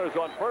 Have put runners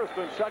on first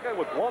and second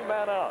with 1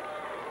 man out.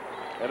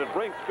 And it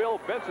brings Phil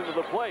Benson to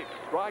the plate.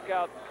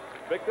 Strikeout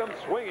victim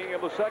swinging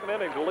in the second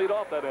inning to lead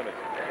off that inning.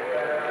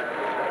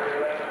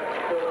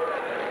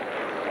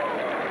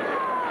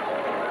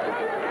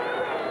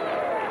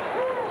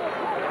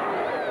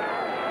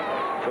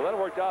 So that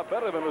worked out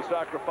better than the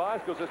sacrifice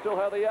because they still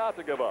had the out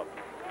to give up.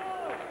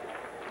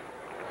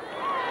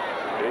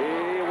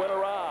 He went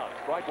around.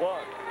 Strike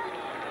one.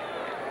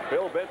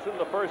 Phil Benson,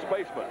 the first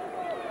baseman.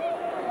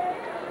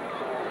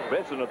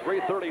 Benson, a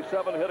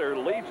 .337 hitter,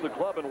 leads the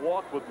club in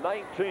walks with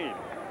 19. He'd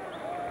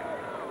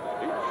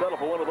settle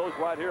for one of those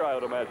right here, I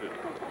would imagine.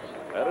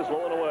 That is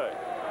low and away.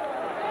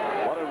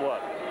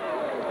 1-1.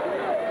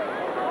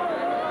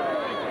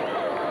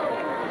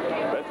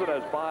 Benson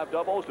has 5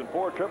 doubles and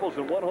 4 triples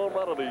and 1 home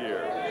run of the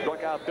year.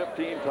 Struck out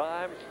 15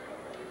 times.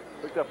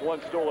 Picked up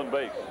 1 stolen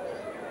base.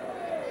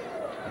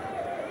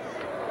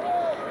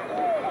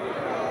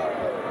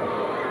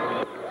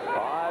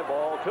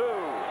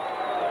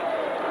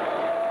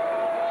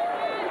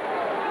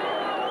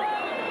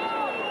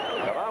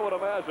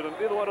 And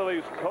neither one of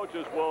these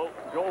coaches will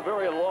go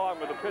very long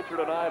with a pitcher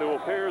tonight who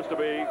appears to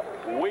be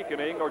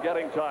weakening or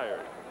getting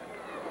tired.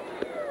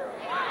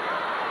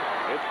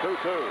 It's 2-2.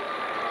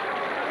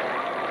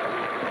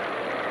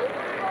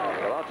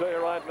 But I'll tell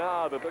you right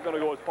now that they're going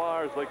to go as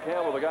far as they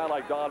can with a guy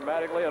like Don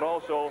Mattingly and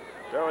also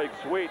Eric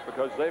Sweet,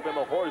 because they've been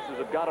the horses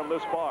that got him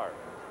this far.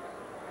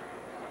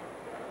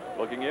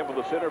 Looking in for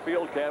the center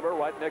field camera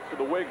right next to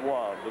the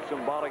wigwam, the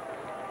symbolic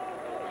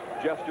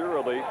gesture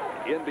of the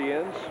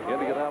Indians,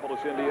 Indianapolis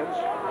Indians,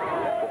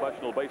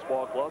 professional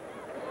baseball club.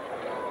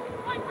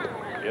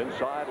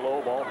 Inside,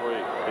 low, ball 3.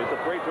 It's a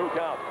 3-2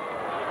 count.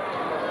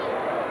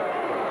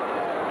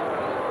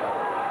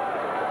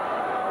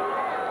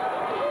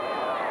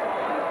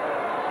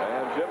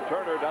 And Jim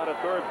Turner down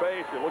at third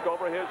base. You look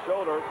over his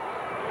shoulder,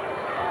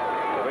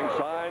 giving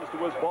signs to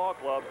his ball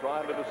club,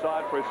 trying to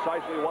decide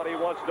precisely what he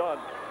wants done.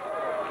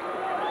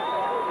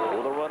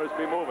 Will the runners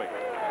be moving?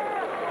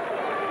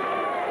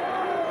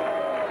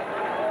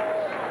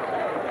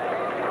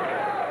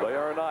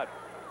 Not.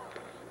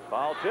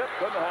 Foul tip,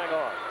 couldn't hang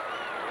on.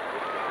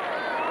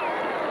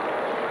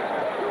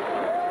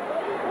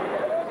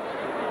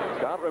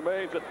 Count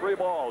remains at 3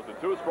 balls and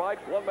 2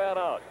 strikes, 1 man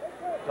out.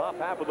 Top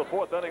half of the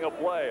 4th inning of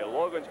play.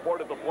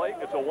 Logansport at the plate.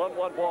 It's a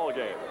 1-1 ball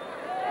game.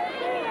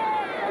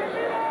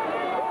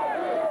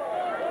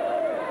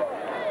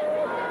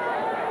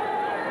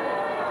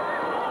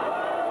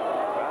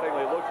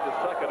 Mattingly looks to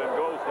second and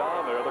goes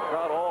down there. The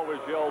crowd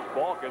always yells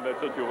balk in that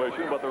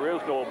situation, but there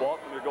is no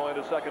balk when you're going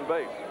to second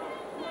base.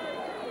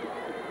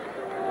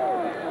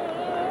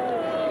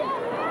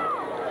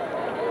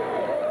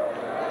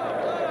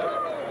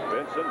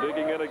 Benson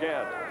digging in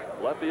again.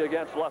 Lefty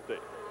against lefty.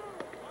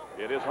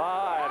 It is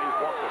high, and he's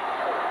walked it.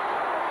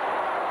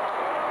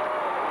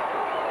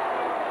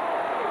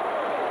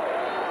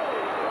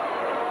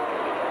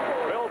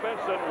 Phil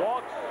Benson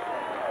walks.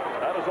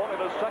 That is is only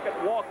the second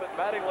walk that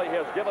Mattingly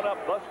has given up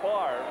thus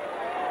far.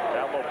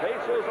 And the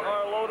bases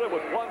are loaded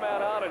with one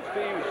man out, and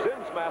Steve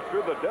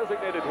Zinsmaster, the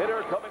designated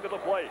hitter, coming to the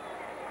plate.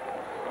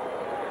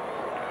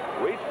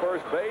 Reached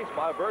first base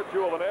by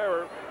virtue of an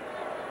error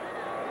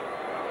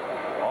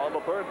on the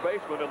third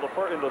baseman in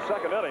the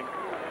second inning.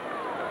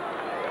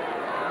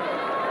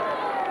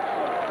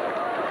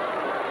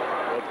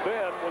 But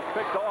then was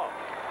picked off.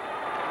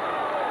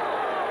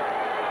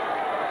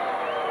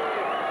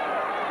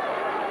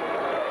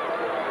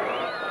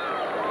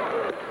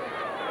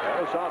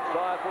 And it's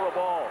outside for a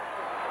ball.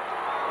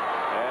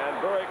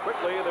 And very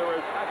quickly there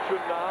is action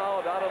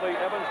now down in the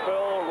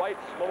Evansville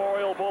Wrights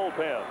Memorial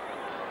bullpen.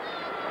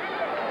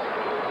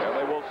 And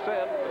they will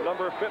send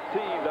number 15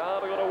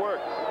 down to go to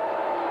work.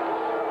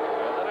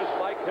 And that is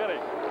Mike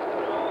Henning.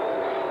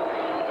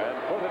 And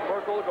Clinton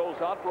Merkel goes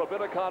out for a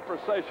bit of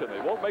conversation.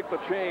 They won't make the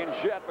change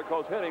yet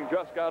because Henning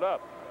just got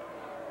up.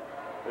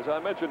 As I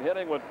mentioned,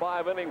 Henning went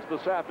 5 innings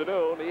this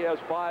afternoon. He has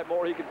 5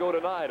 more he could go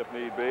tonight if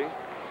need be.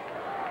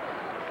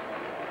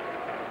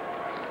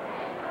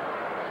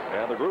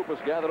 And the group is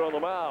gathered on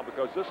the mound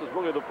because this is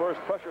really the first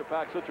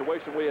pressure-packed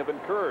situation we have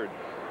incurred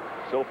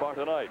so far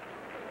tonight.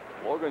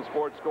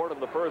 Logansport scored in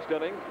the first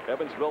inning.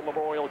 Evansville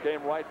Memorial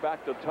came right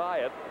back to tie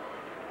it.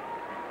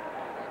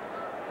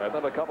 And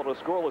then a couple of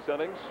scoreless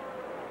innings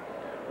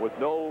with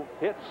no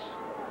hits.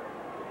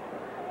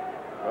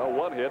 Well,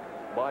 1 hit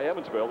by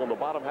Evansville in the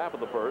bottom half of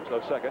the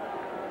second.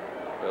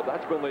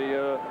 That's been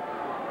the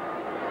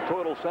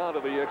total sound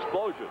of the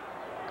explosion.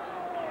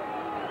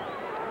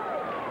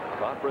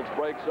 Conference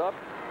breaks up.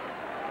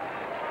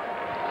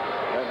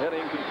 And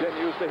Henning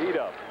continues to heat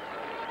up.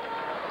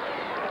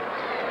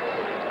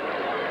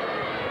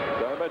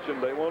 As I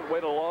mentioned, they won't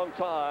wait a long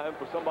time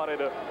for somebody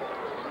to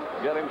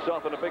get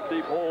himself in a big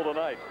deep hole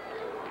tonight.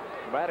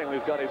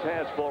 Mattingly's got his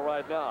hands full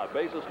right now.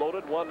 Bases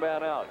loaded, 1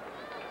 man out.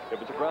 If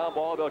it's a ground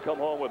ball, they'll come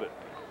home with it.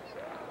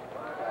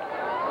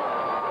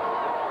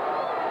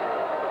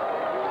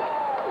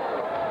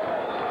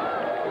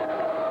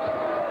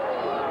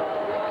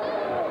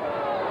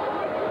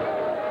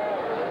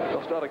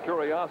 Out of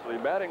curiosity,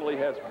 Mattingly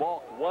has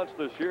balked once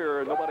this year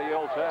and nobody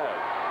else has.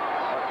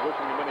 Not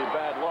wishing him any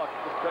bad luck,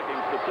 just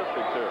checking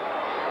statistics here.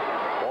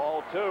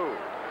 Ball 2.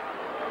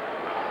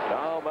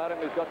 Now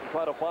Mattingly's got to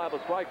try to find the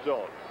strike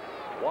zone.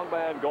 1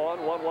 man gone,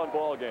 1-1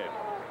 ball game.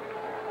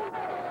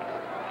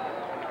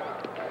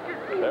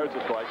 There's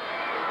the strike.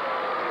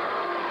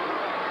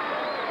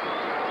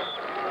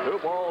 2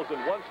 balls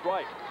and 1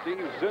 strike.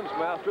 Steve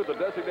Zinsmaster, the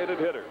designated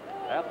hitter,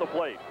 at the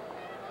plate.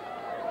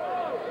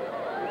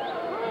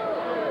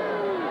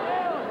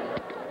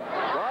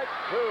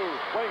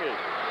 Swinging.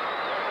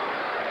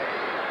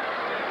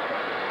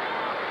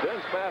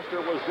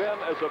 Zinsmaster was in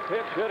as a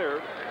pinch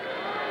hitter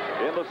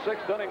in the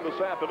 6th inning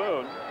this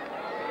afternoon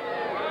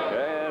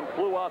and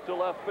flew out to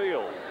left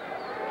field.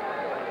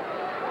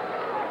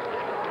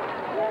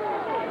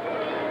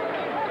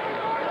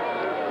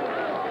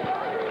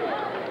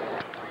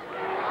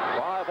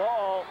 Fly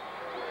ball.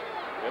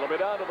 It'll be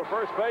down to the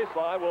first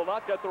baseline. Will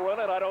not get the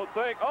run in, I don't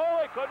think. Oh,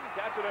 he couldn't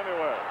catch it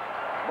anywhere.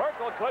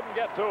 Merkel couldn't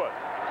get to it.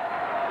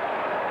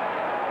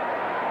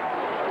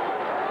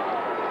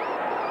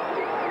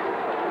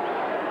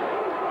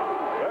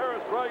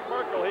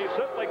 Merkel, he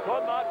simply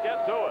could not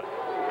get to it.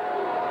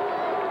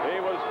 He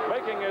was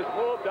making his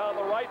move down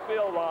the right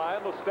field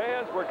line. The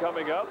stands were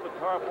coming up. The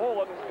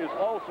tarpaulin is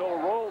also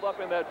rolled up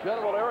in that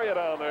general area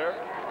down there.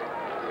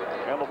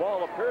 And the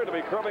ball appeared to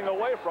be curving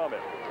away from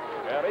him.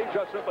 And he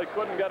just simply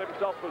couldn't get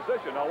himself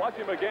positioned. Now watch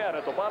him again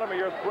at the bottom of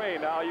your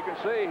screen. Now you can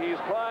see he's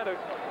trying to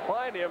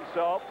find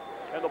himself,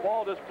 and the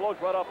ball just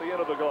floats right off the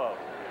end of the glove.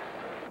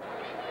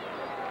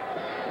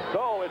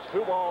 So it's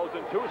 2 balls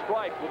and 2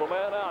 strikes with a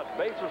man out.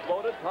 Bases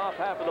loaded, top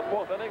half of the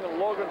 4th inning, and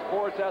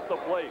Logansport's at the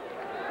plate.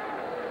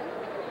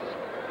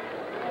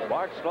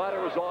 Mark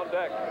Snyder is on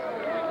deck.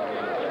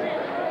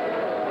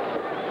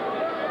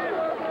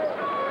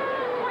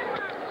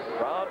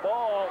 Ground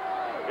ball.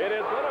 It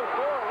is going to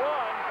score a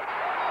run,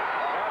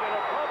 and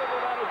it'll probably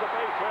that as a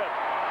base hit.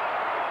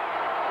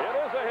 It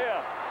is a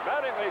hit.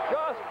 Mattingly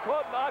just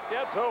could not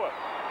get to it.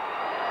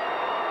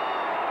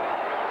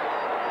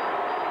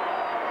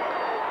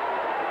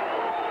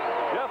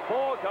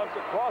 Ball comes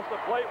across the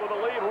plate with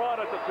a lead run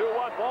at the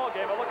 2-1 ball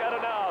game. And look at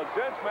it now.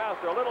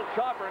 Zinsmaster, a little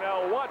chopper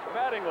now. Watch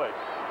Mattingly.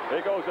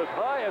 He goes as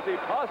high as he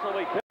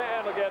possibly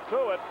can to get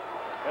to it.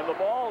 And the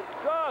ball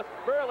just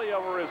barely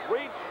over his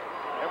reach.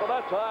 And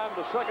by that time,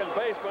 the second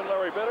baseman,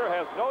 Larry Bitter,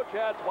 has no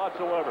chance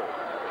whatsoever.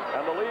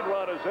 And the lead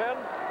run is in.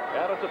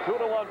 And it's a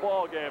 2-1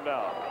 ball game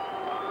now.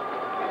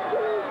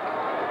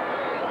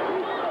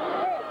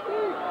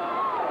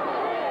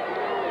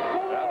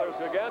 Now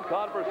there's again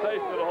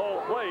conversation at the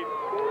home plate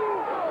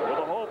with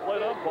the home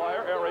plate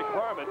umpire, Eric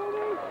Harmon.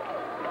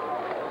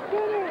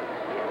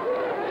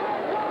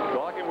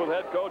 Talking with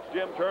head coach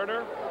Jim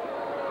Turner,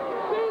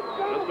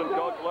 assistant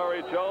coach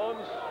Larry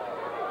Jones,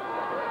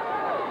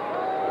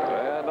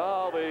 and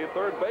now the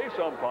third base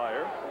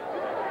umpire,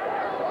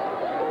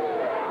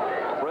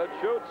 Fred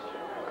Schutz.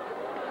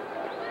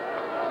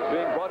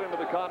 being brought into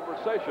the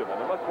conversation,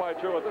 and I'm not quite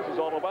sure what this is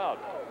all about.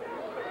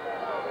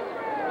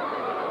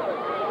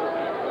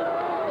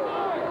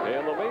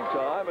 In the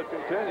meantime, it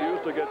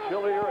continues to get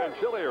chillier and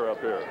chillier up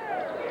here.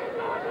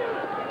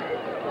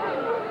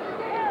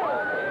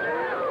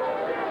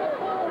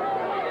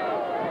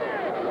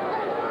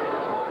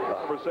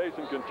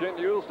 Conversation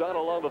continues down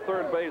along the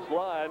third base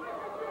line.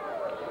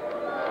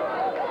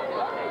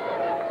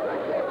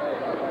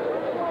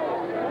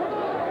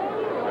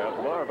 And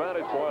from our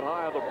vantage point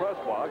high on the press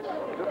box,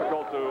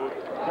 difficult to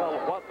tell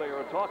what they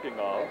are talking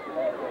of.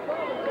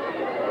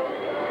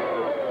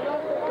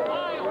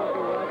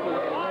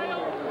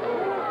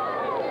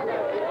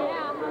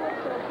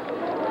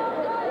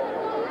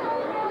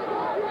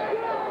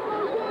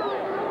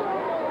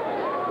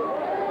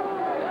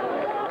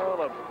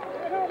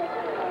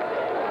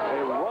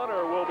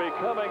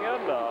 Coming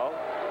in now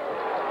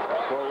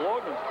for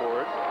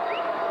Logansport.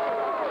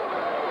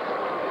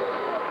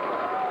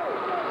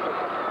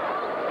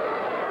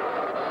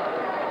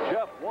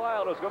 Jeff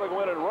Wild is going to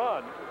go in and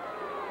run.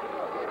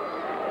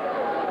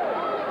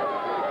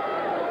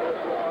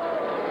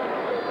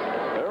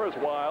 There is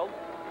Wild.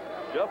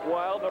 Jeff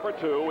Wild, number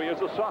 2. He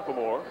is a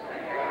sophomore.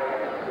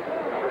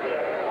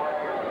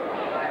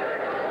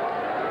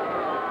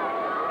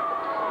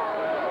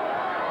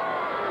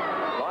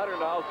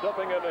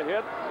 Stepping in to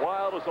hit.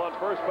 Wild is on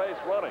first base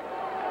running.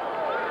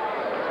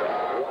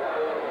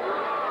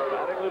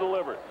 Battingly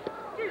delivered.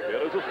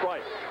 It is a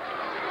strike.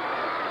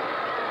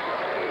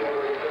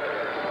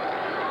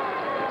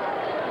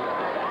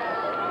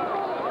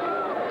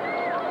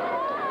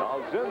 Now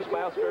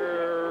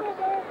Zinsmaster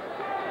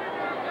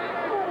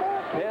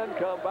can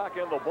come back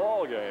in the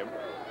ball game.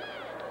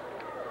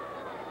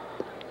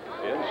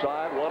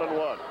 Inside,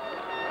 1-1.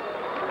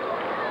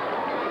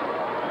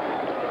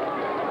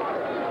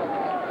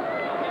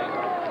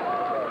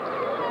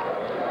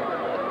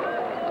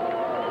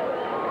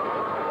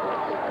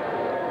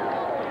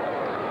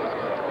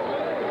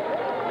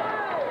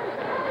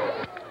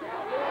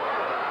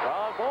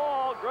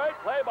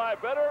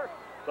 Bitter.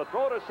 The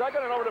throw to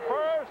second and over to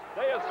first.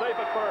 They is safe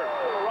at first.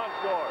 And the run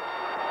scores.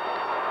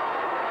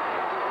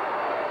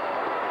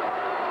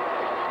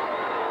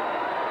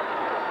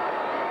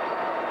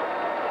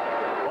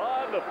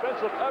 Fine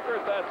defensive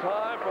effort that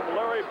time from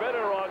Larry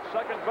Bitter on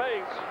second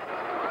base.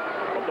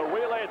 But the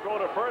relay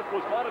throw to first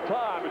was not a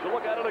time as you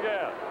look at it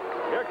again.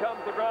 Here comes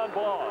the ground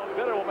ball.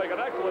 Bitter will make an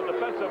excellent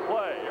defensive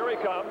play. Here he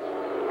comes.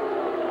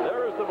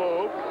 There is the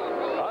move.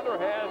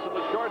 Underhands to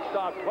the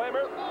shortstop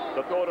Kramer.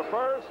 The throw to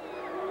first.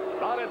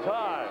 Not in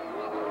time.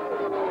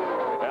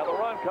 And the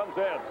run comes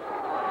in.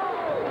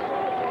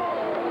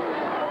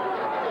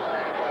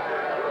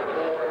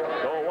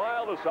 So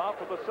Wild is out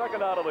for the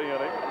second out of the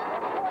inning.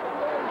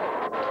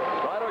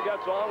 Snyder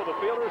gets on with a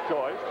fielder's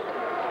choice.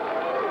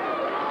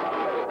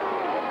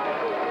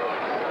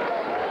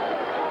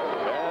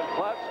 And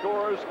Platt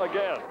scores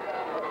again.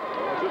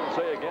 I shouldn't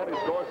say again. He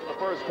scores for the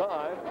first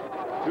time.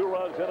 2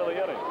 runs into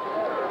the inning.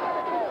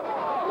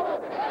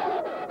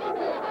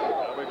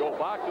 We go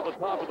back to the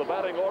top of the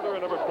batting order,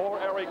 and number 4,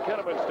 Eric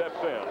Kinnaman steps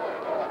in.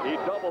 He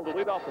doubled to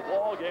lead off the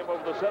ball game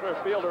over the center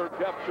fielder,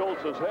 Jeff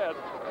Schultz's head.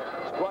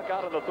 Struck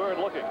out in the third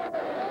looking.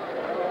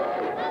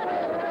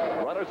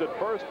 Runners at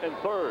first and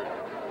third.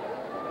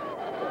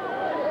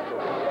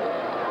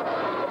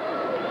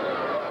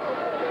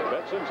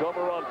 Benson's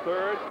over on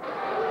third.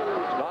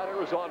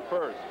 Snyder is on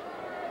first.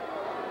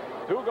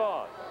 2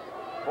 gone.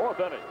 4th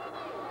inning.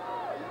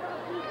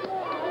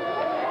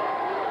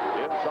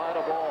 Inside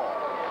a ball.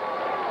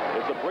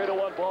 It's a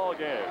 3-1 ball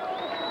game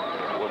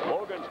with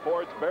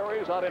Logansport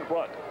Berries out in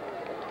front.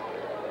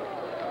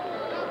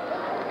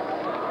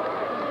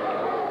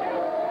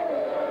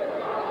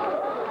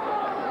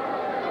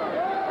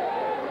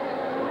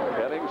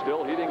 Innings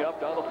still heating up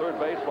down the third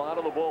base line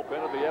of the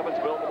bullpen of the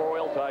Evansville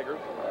Memorial Tigers.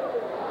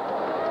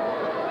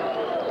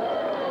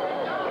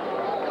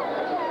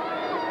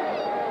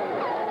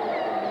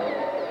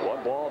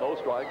 One ball, no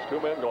strikes, 2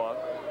 men gone.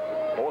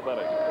 4th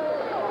inning.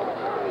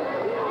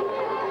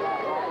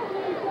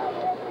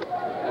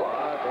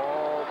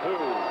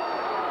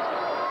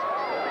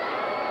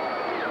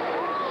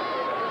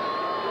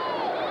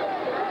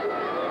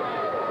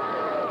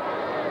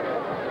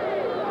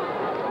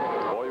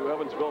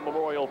 Evansville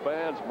Memorial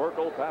fans,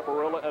 Merkel,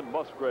 Paparilla, and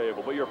Musgrave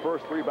will be your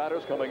first 3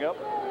 batters coming up.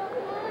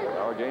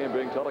 Our game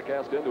being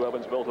telecast into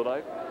Evansville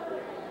tonight.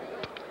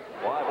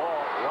 Fly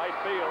ball, right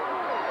field,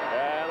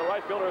 and the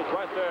right fielder is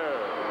right there.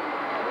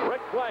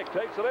 Rick Blank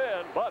takes it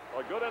in, but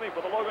a good inning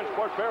for the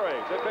Logansport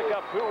Berries. They pick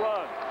up 2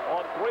 runs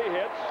on 3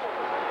 hits.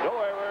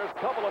 No errors,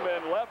 couple of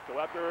men left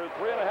after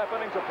 3.5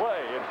 innings of play.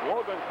 It's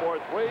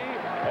Logansport 3,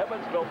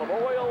 Evansville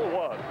Memorial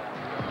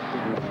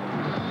 1.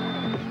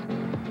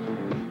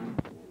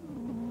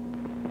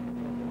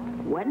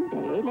 One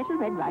day, Little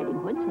Red Riding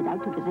Hood set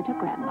out to visit her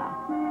grandma.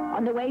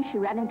 On the way, she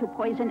ran into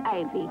poison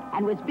ivy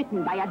and was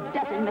bitten by a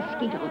dozen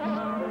mosquitoes.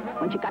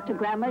 When she got to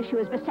Grandma, she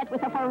was beset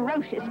with a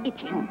ferocious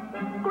itching.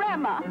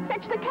 Grandma,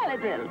 fetch the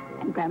Caladril.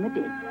 And Grandma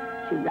did.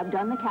 She rubbed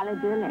on the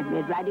Caladril, and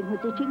Red Riding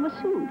Hood's itching was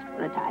soothed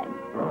for a time.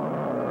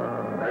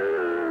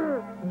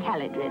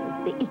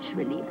 Caladrin, the itch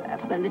reliever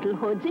for the little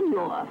hoods in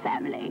your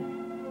family.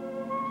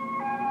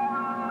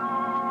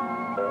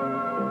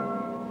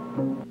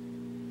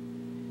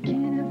 Give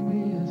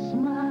me a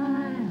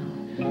smile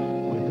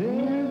with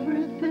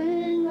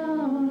everything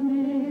on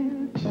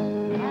it.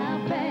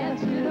 I'll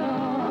pass it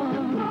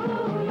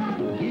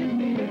on. Give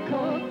me a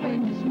Coke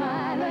when you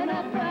smile, and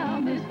I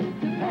promise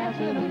to pass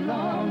it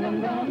along.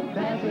 I'm gonna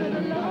pass it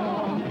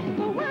along.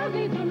 The world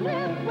needs a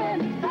lift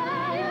when it's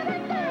tired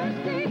and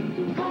thirsty.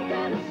 Coke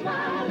and a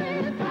smile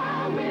is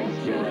how it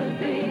should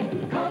be.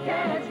 Coke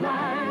and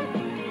smile,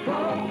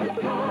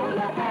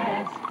 Coca-Cola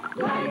adds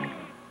life.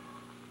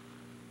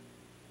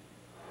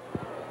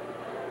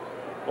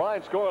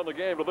 Line score in the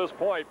game to this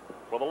point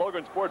for the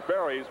Logansport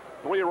Berries,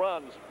 3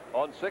 runs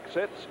on 6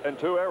 hits and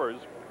 2 errors.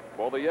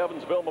 For the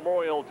Evansville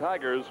Memorial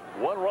Tigers,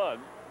 1 run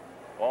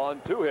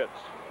on 2 hits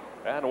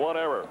and 1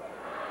 error.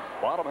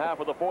 Bottom half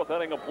of the 4th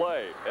inning of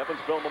play.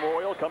 Evansville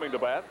Memorial coming to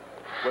bat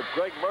with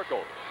Greg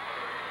Merkel,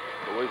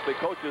 who is the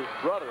coach's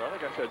brother. I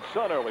think I said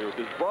son earlier. It's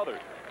his brother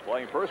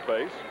playing first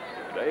base.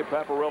 Dave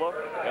Paparilla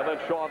and then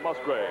Sean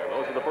Musgrave.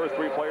 Those are the first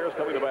 3 players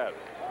coming to bat.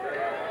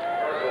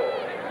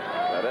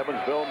 And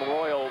Evansville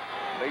Memorial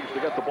needs to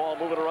get the ball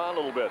moving around a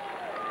little bit.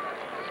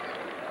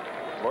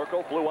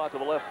 Merkel flew out to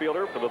the left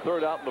fielder for the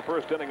 3rd out in the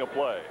 1st inning of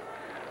play.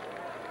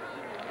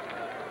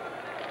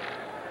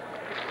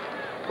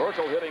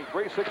 Merkel hitting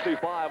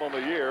 .365 on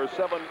the year,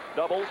 7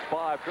 doubles,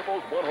 5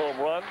 triples, 1 home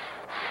run.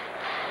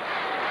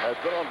 Has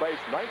been on base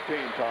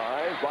 19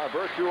 times by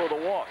virtue of the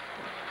walk.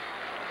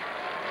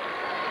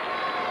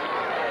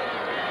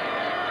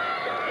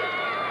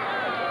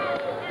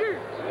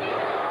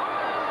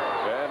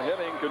 And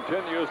hitting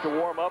continues to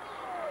warm up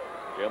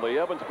in the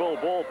Evansville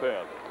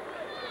bullpen.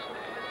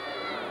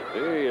 He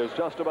is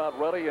just about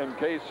ready in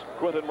case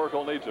Quentin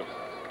Merkel needs him.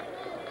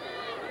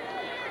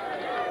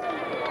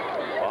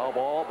 Foul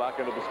ball back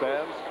into the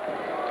stands.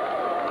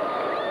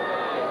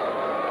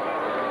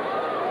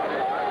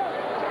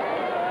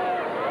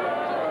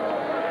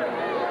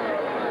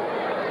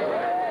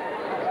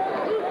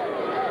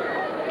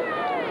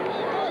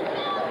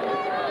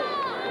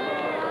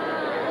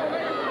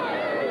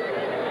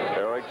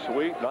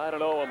 Sweet,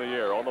 9-0 on the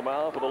year, on the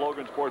mound for the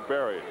Logansport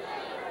Berries.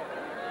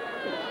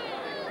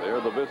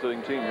 They're the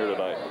visiting team here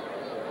tonight.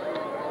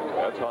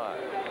 That's high.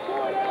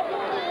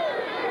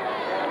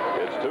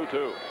 It's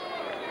 2-2.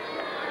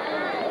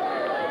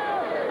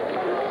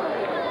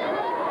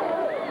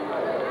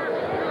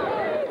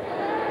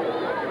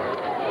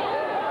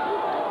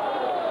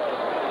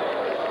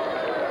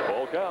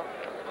 Full count.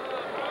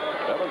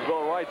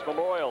 Evansville Wrights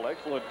Memorial,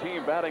 excellent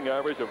team batting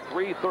average of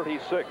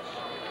 .336.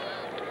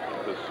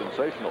 This is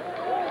sensational.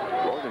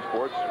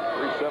 Logansport's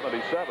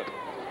 .377.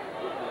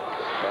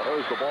 Now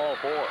there's the ball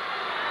 4.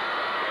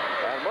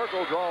 And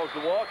Merkel draws the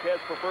walk,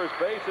 heads for first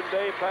base, and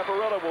Dave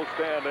Paparilla will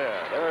stand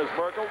in. There's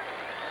Merkel.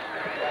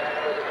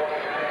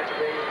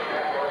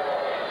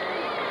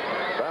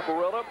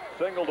 Paparilla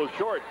singled to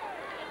short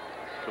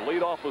to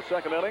lead off the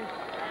 2nd inning.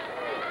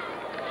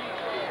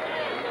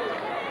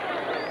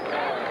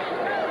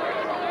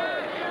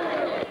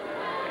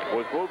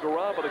 Was moved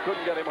around, but they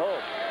couldn't get him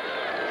home.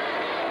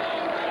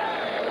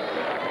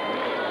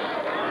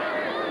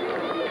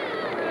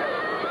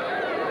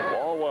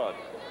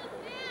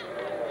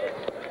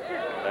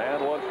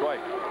 And 1 strike,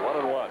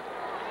 1-1.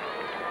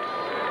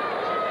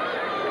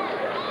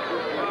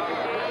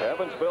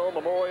 Evansville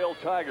Memorial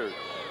Tigers,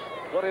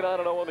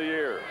 29-0 on the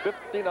year,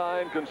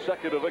 59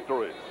 consecutive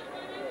victories.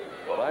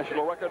 The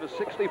national record is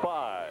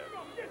 65.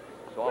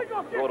 Soft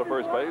throw to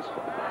first base.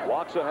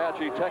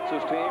 Waxahachie,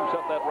 Texas team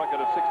set that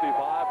record at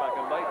 65 back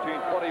in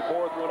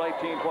 1924 through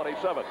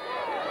 1927.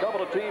 A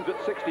couple of teams at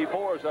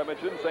 64, as I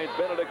mentioned, St.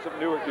 Benedict's of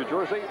Newark, New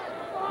Jersey.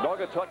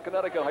 Naugatuck,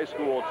 Connecticut high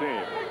school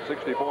team,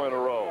 64 in a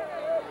row.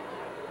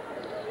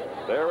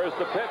 There is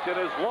the pitch. It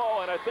is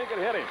low, and I think it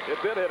hit him.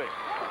 It did hit him.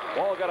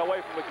 Ball got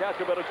away from the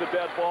catcher, but it's a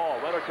dead ball.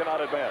 Runner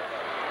cannot advance.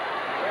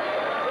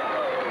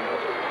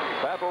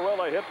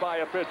 Paparilla hit by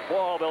a pitch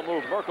ball. They'll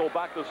move Merkel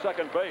back to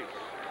second base.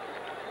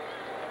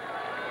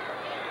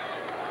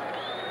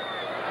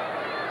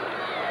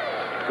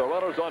 The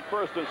runners on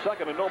first and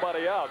second and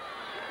nobody out.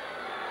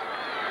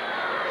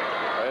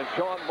 And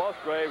Sean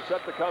Musgrave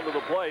set to come to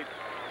the plate.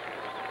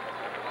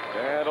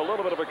 And a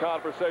little bit of a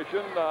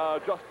conversation,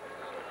 just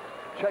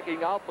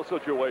checking out the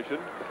situation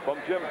from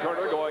Jim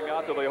Turner going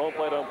out to the home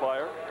plate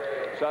umpire.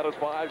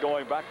 Satisfied,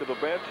 going back to the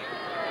bench.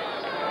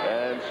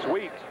 And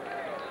Sweet.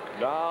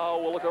 Now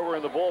we'll look over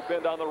in the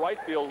bullpen down the right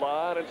field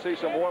line and see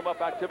some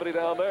warm-up activity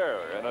down there.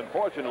 And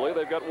unfortunately,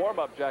 they've got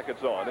warm-up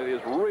jackets on. It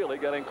is really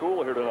getting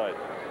cool here tonight.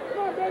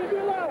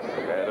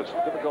 And it's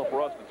difficult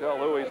for us to tell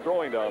who he's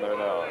throwing down there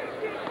now.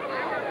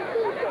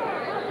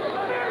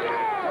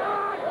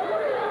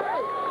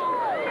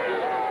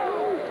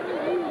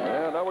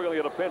 And now we're going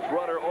to get a pinch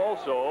runner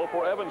also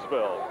for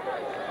Evansville.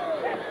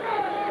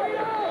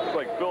 Looks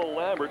like Bill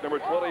Lambert, number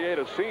 28,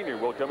 a senior,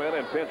 will come in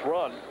and pinch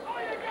run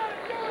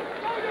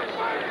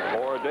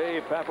for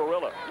Dave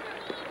Paparilla.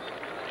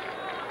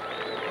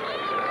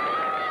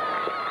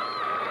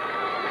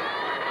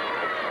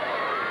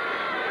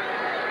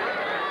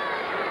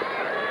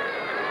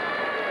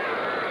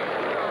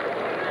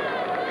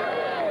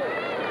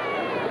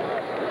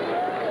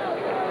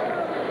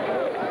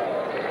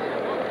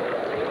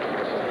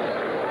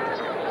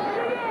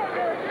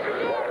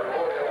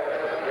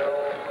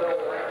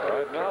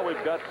 Well,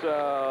 we've got...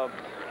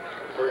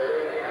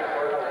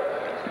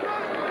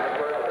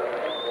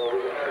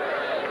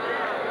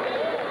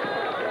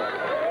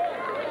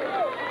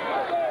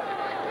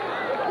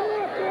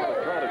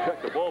 trying to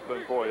check the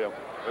bullpen for you.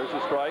 There's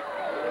a strike.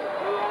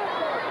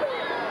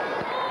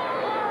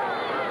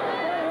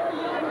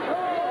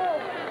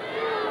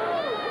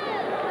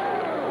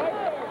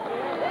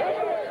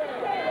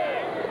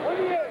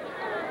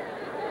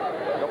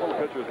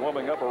 Pitchers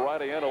warming up, a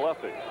righty and a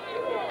lefty.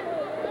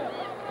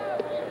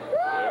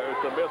 There's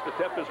the missed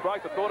attempt to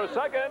strike, the throw to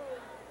second,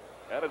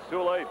 and it's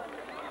too late.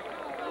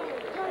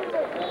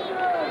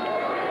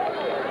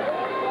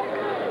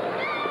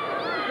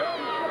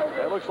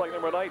 It looks like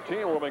number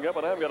 19 warming up,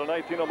 and I've got a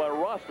 19 on my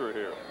roster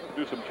here. Let's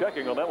do some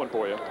checking on that one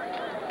for you.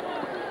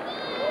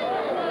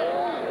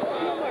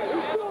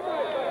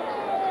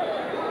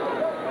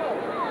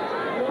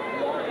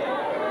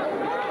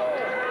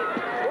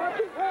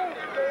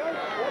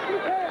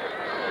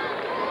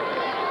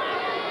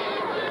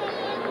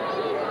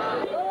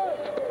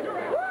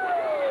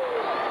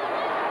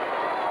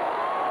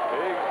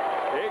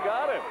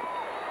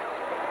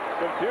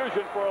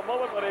 Confusion for a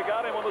moment when he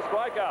got him on the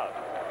strikeout.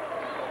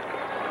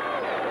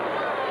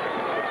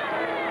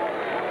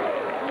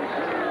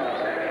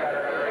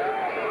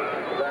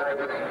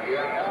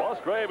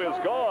 Musgrave is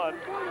gone.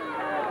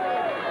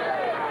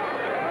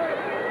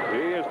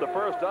 He is the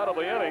first out of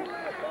the inning.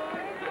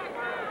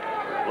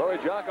 Larry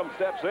Jochum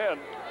steps in.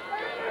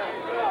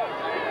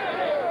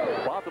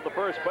 Bob to the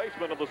first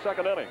baseman of the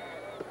second inning.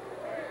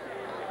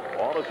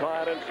 Ball is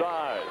high and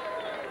inside.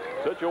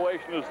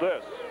 Situation is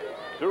this.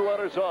 2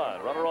 runners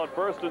on. Runner on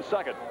first and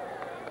second.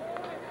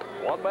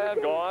 1 man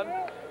gone.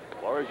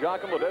 Larry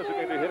Jochum, the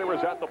designated hitter,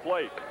 is at the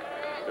plate.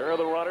 There are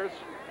the runners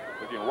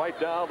looking right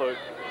down the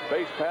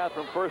base path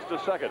from first to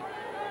second.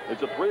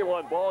 It's a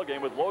 3-1 ball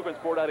game with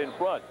Logansport out in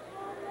front.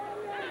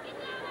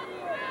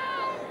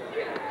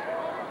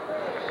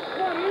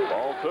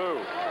 Ball 2.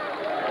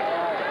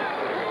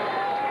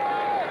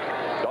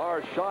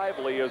 Dar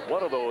Shively is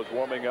one of those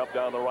warming up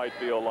down the right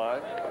field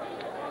line.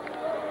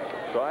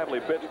 Shively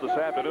pitched this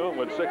afternoon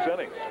with 6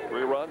 innings.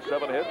 3 runs,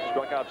 7 hits,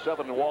 struck out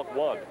 7 and walked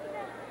 1.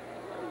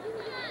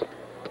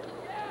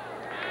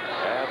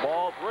 And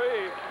ball 3.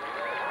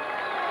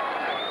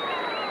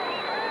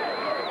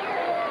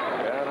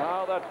 And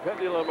how that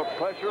pendulum of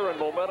pressure and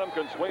momentum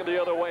can swing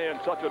the other way in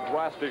such a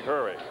drastic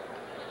hurry.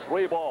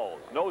 3 balls,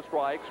 no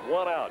strikes,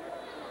 1 out.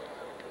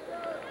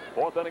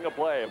 4th inning of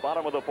play.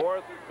 Bottom of the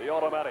 4th, the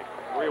automatic,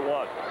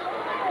 3-1.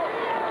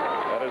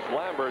 That is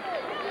Lambert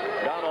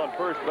down on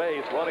first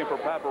base, running for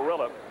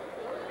Paparilla.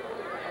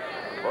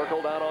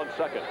 Merkel down on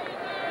second.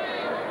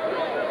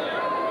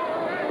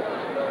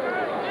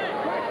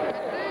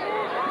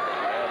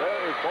 And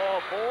there is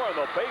ball 4, and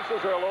the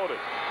bases are loaded.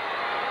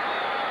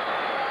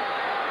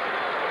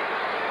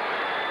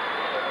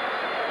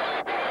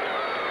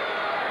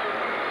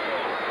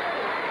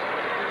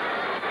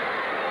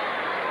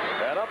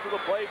 And up to the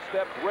plate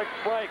steps Rick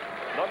Frank,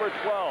 number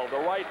 12, the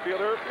right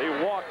fielder. He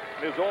walked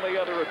his only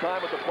other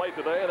time at the plate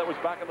today, and that was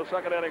back in the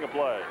second inning of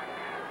play.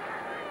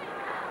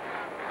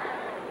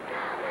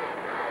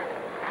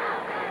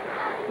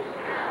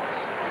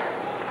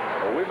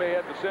 Well, we may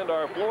have to send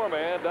our floor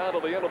man down to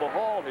the end of the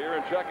hall here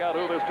and check out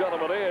who this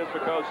gentleman is,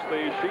 because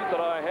the sheet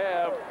that I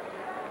have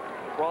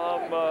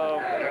from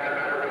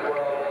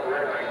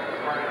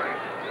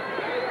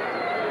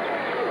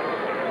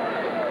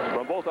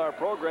both our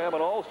program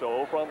and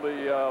also from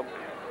the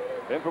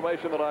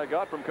information that I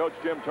got from Coach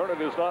Jim Turner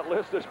does not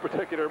list this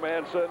particular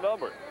man's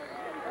number.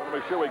 I want to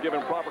make sure we give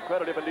him proper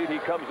credit if indeed he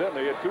comes in.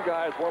 They had 2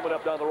 guys warming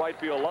up down the right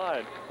field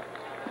line.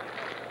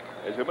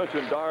 As you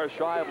mentioned, Dar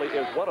Shively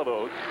is one of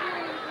those.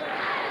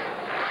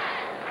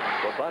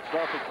 But that's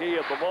not the key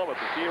at the moment.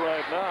 The key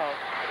right now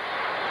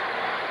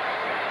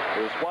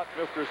is what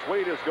Mr.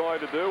 Sweet is going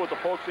to do with the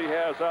folks he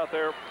has out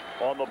there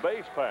on the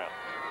base path.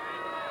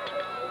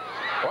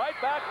 Right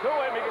back to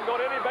him. He can go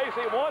to any base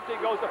he wants. He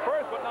goes to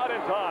first, but not in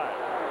time.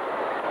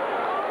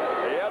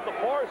 He had the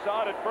force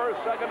out at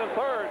first, second, and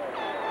third.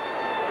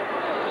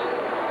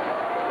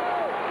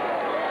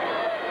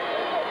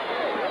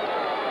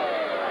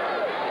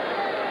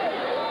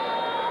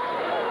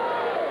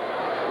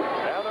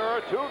 And there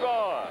are 2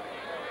 gone.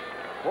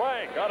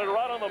 Frank got it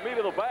right on the meat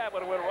of the bat,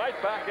 but it went right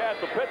back at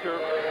the pitcher,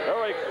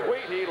 Eric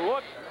Sweet. He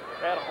looked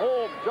at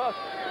home just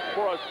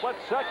for a split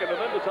second and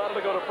then decided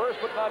to go to first,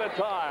 but not in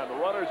time. The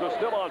runners are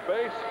still on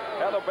base,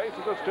 and the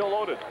bases are still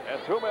loaded,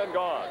 and 2 men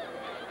gone.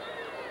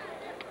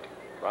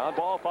 Ground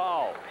ball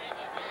foul.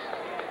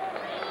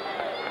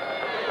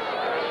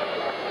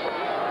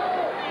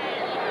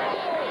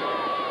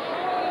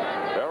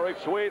 Eric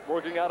Sweet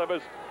working out of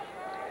his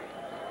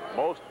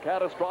most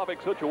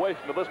catastrophic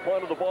situation to this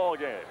point of the ball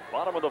game.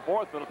 Bottom of the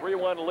 4th, and a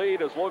 3-1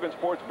 lead as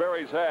Logansport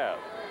Berries have.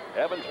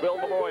 Evansville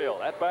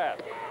Memorial at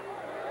bat.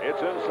 It's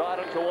inside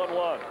into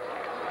 1-1.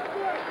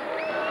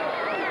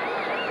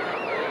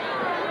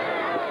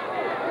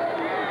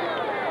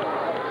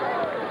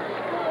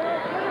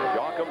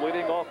 Jochum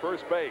leading off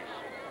first base.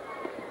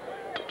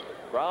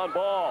 Ground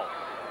ball.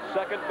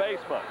 Second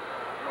baseman.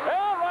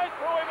 And right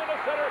through him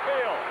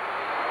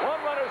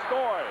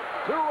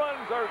 2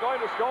 runs are going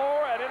to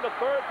score, and into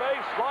third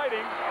base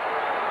sliding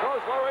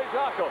goes Larry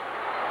Jockum.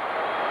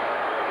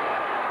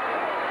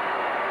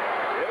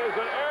 It is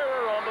an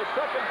error on the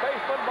second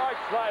baseman, Mike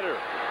Snyder.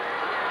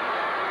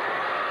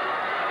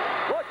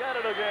 Look at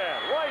it again.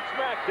 Right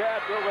smack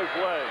dab through his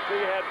legs. He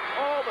had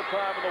all the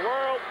time in the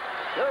world.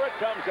 Here it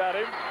comes at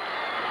him.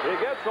 He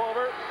gets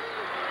over,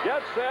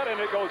 gets set, and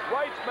it goes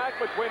right smack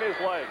between his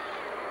legs.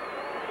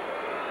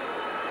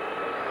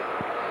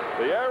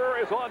 The error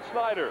is on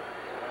Snyder.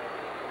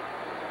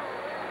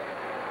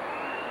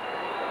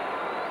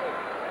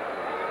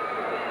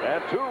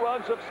 And 2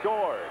 runs have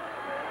scored.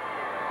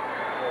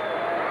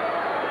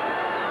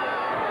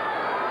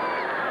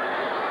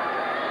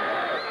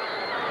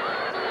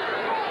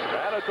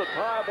 And it's a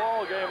tie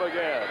ball game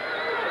again.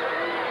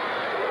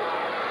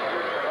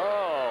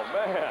 Oh,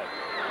 man.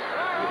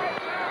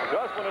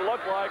 Just when it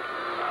looked like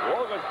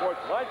Logansport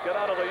might get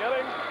out of the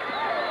inning,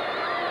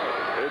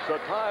 it's a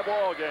tie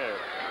ball game.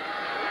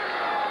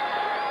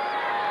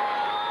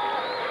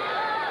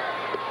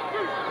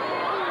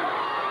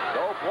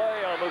 No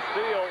play on the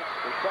steal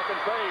to second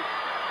base.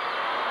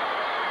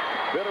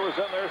 Bitter is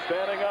in there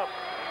standing up.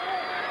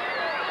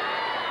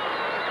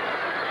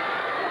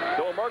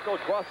 So Merkel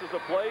crosses the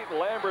plate.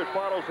 Lambert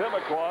follows him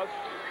across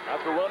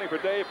after running for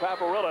Dave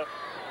Paparilla.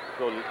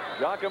 So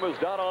Jockum is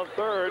down on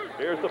third.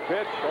 Here's the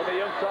pitch on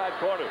the inside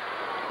corner.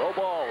 No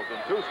balls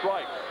and 2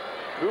 strikes.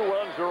 2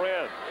 runs are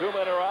in. 2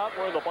 men are out.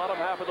 We're in the bottom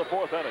half of the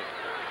 4th inning.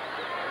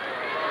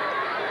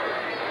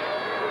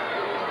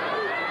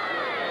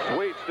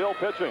 Sweet still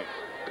pitching.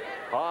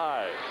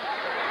 High.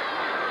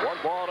 1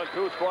 ball and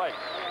 2 strikes.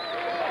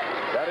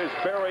 That is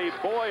Barry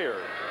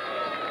Boyer,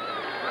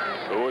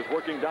 who is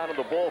working down in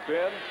the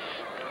bullpen.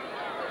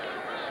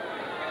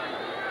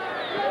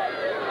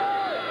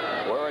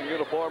 Wearing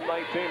uniform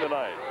 19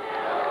 tonight.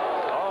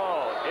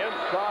 Oh,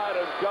 inside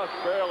and just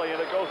barely,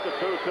 and it goes to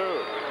 2-2.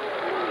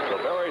 The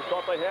Berries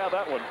thought they had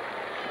that one.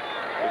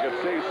 You can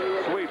see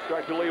Sweet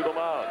start to leave the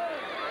mound.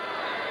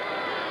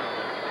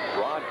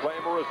 Ron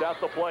Kramer is at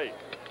the plate.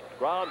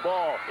 Ground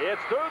ball.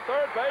 It's to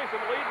third base,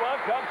 and the lead run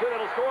comes in.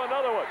 It'll score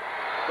another one.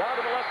 Down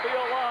to the left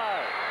field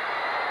line.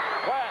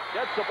 Pratt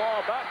gets the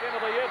ball back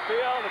into the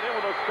infield, and in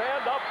with a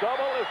stand-up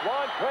double is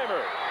Ron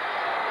Kramer.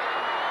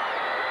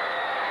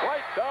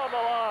 Right down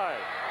the line.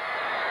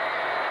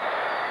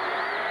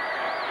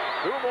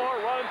 2 more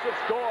runs have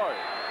scored.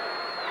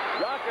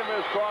 Jockum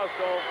has crossed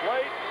home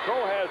plate. So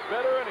has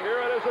Bitter, and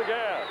here it is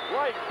again.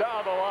 Right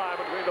down the line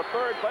between the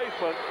third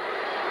baseman,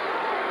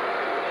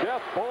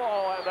 Jeff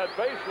Ball, and that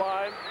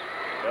baseline.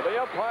 And the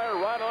umpire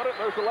right on it.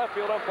 There's the left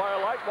field umpire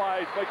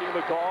likewise making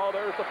the call.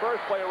 There's the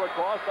first player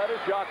across. That is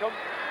Jockum.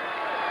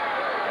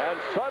 And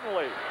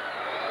suddenly,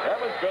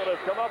 Evansville has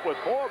come up with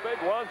 4 big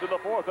runs in the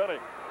 4th inning.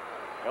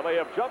 And they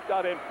have jumped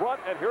out in front,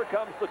 and here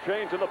comes the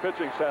change in the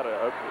pitching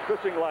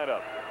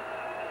lineup.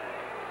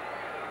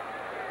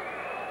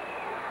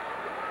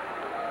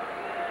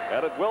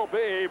 And it will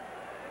be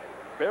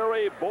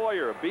Barry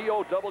Boyer,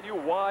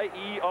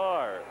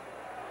 B-O-W-Y-E-R.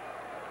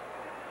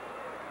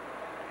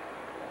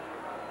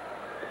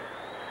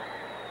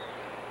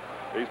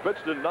 He's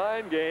pitched in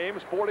 9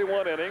 games,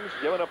 41 innings,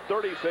 given up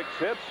 36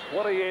 hits,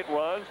 28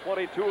 runs,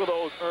 22 of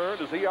those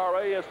earned. His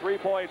ERA is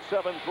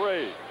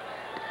 3.73.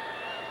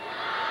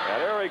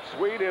 And Eric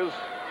Sweet is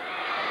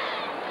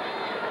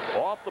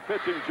off the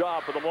pitching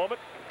job for the moment.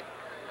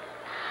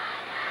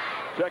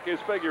 Check his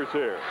figures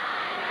here.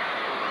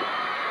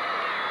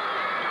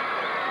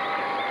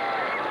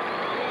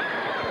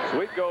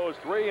 Sweet goes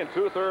 3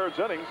 2/3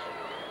 innings.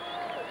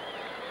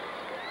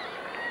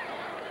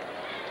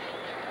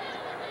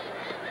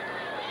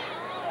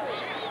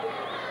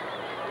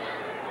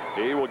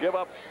 He will give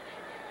up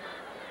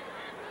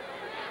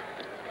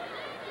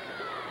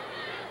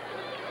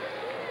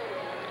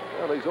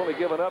well, he's only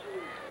given up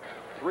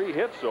 3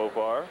 hits so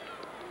far.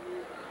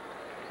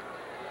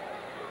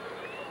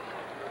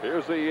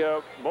 Here's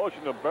the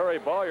motion of Barry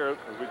Boyer,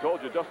 as we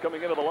told you, just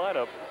coming into the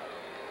lineup.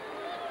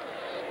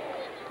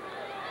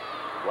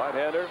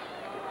 Right-hander,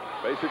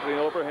 basically an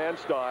overhand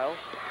style.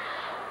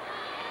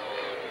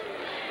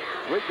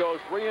 Sweet goes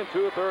 3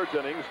 2/3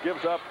 innings,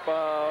 gives up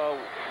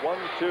 1,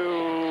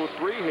 2,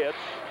 3 hits.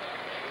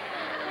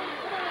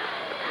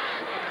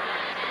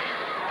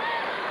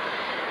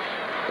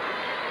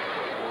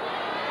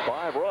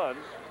 Five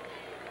runs.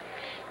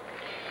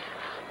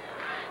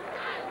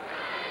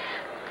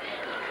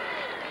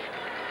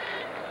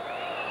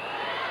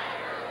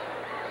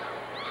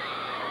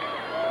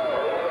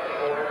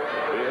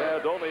 He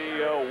had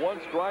only 1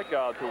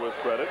 strikeout to his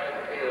credit.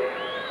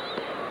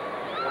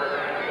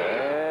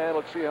 And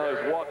let's see how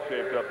his walk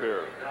shaped up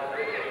here.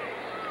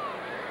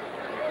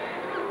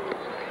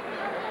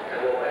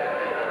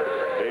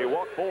 He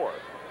walked 4.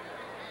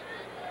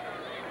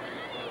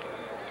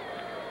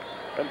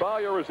 And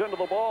Bowyer is into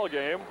the ball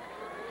game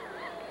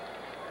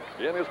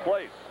in his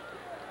place.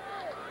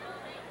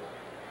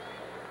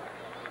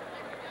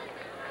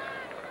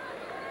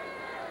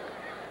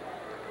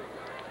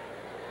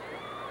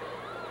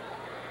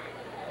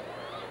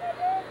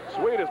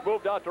 Sweet has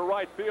moved out to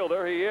right field.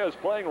 There he is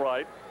playing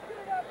right.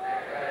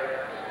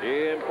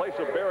 in place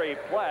of Barry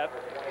Platt,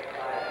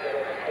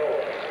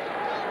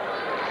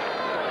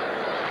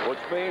 which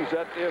means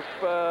that if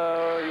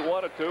he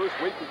wanted to,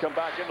 Sweet can come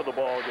back into the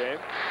ball game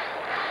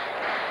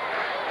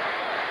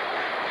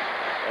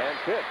and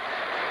pitch.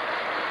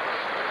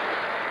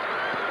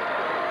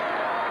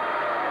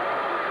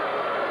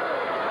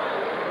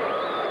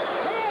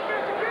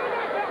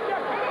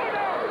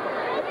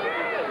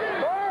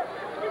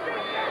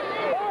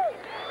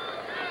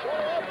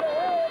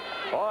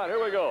 All right,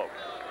 here we go.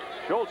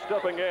 Schultz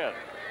stepping in.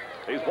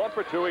 He's 1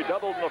 for 2. He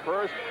doubled in the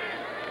first.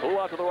 Flew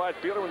out to the right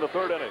fielder in the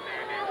third inning.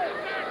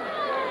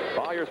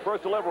 Tyer's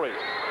first delivery.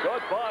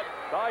 Good bunt.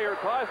 Tyer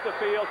tries to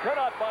field.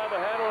 Cannot find the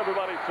handle.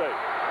 Everybody's safe.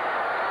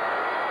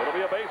 It'll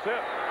be a base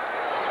hit.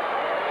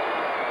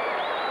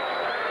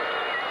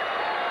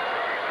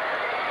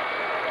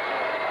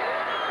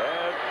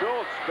 And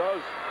Schultz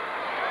does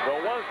the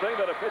one thing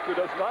that a pitcher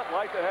does not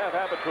like to have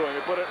happen to him.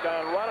 He put it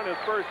down right on his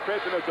first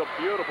pitch, and it's a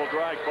beautiful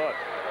drag bunt.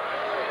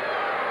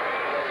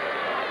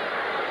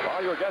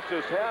 Tyler gets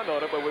his hand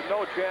on it, but with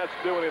no chance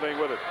to do anything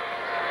with it.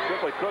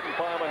 Simply couldn't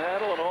find the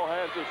handle, and all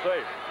hands are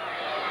safe.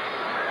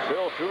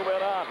 Still 2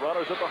 men out.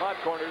 Runners at the hot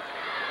corners.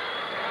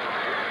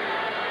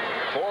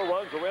 4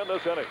 runs are in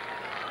this inning.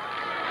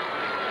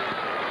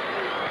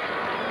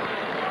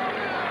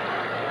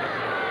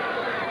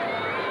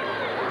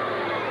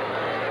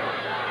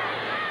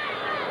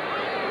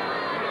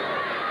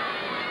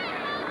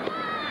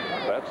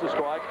 That's the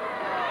strike.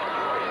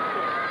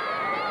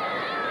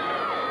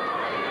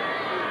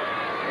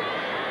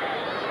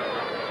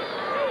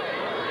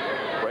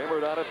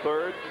 Down at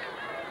third.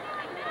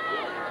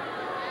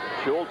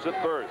 Schultz at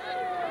first.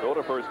 Go to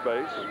first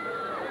base.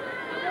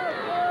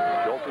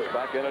 Schultz is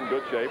back in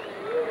good shape.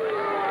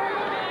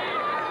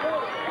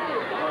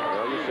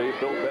 There you see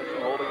Phil Benson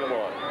holding him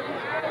on.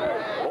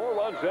 4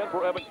 runs in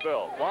for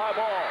Evansville. Fly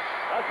ball.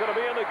 That's going to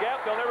be in the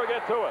gap. They'll never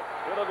get to it.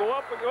 It'll go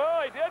up.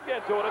 Oh, he did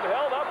get to it and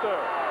held up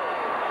there.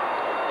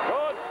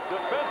 Good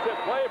defensive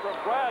play from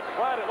Brad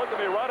Platt. It looked to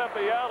be right up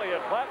the alley,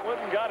 and Platt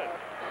wouldn't got it.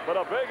 But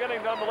a big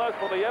inning nonetheless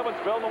for the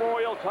Evansville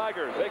Memorial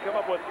Tigers. They come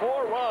up with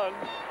 4 runs,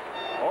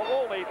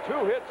 only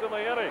 2 hits in the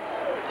inning.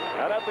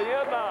 And at the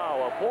end now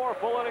of 4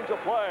 full innings of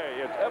play,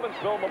 it's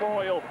Evansville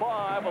Memorial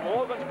 5 and the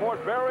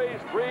Logansport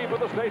Berries 3 for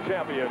the state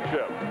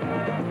championship.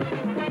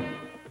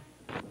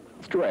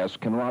 Stress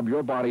can rob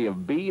your body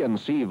of B and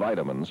C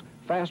vitamins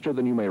faster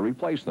than you may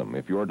replace them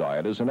if your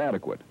diet is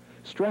inadequate.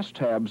 Stress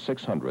Tab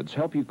 600s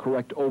help you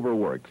correct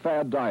overwork,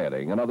 fad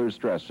dieting, and other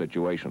stress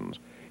situations.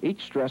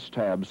 Each Stress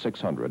Tab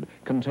 600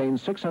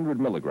 contains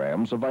 600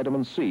 milligrams of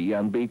vitamin C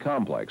and B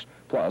complex,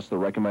 plus the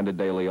recommended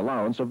daily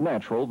allowance of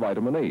natural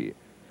vitamin E.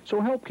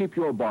 So help keep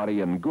your body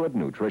in good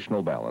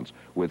nutritional balance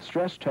with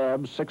Stress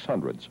Tab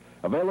 600s,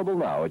 available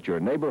now at your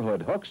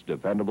neighborhood Hooks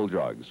Dependable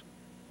Drugs.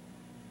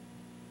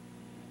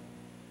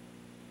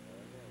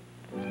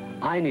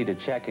 I need a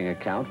checking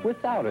account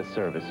without a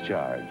service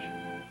charge.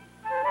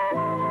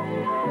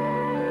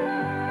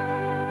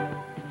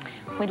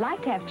 We'd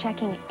like to have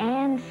checking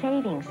and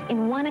savings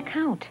in one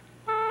account.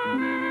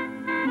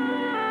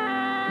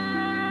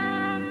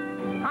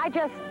 I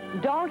just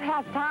don't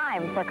have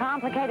time for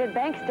complicated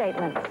bank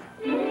statements.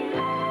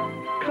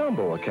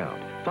 Combo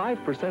account.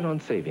 5% on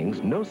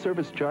savings, no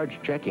service charge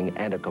checking,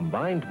 and a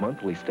combined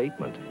monthly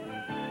statement.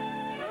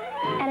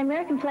 At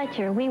American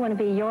Fletcher, we want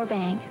to be your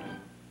bank.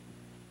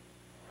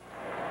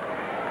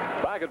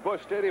 Back at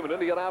Busch Stadium in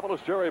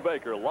Indianapolis, Jerry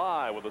Baker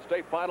live with the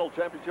state final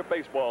championship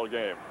baseball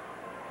game.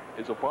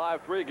 It's a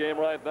 5-3 game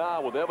right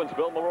now with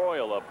Evansville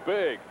Memorial. A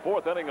big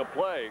 4th inning of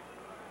play.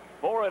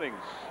 4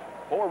 innings,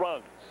 4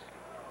 runs.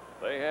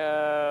 They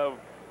have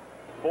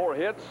 4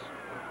 hits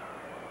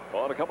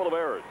on a couple of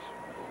errors.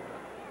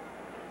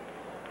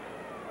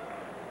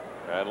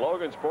 And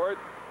Logansport,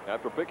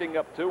 after picking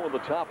up 2 in the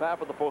top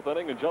half of the 4th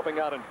inning and jumping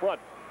out in front,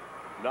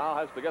 now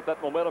has to get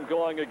that momentum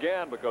going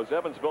again because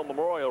Evansville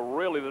Memorial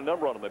really the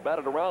number on them. They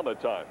batted around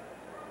that time.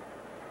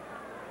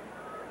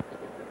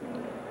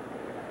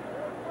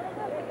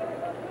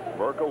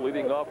 Merkel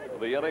leading off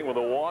the inning with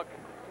a walk.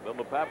 Then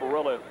the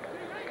Paparilla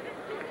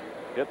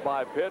hit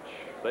by pitch.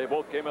 They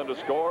both came in to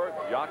score.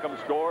 Joachim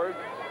scored.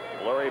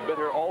 Larry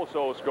Bitter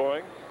also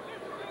scoring.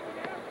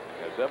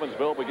 As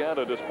Evansville began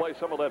to display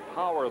some of that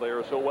power they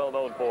are so well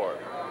known for.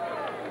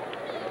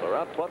 They're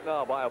out front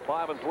now by a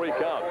 5-3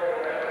 count.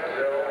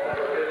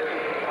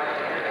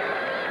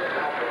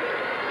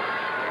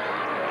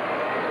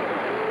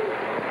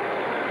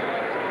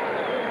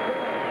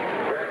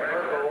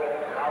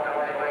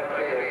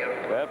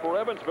 And for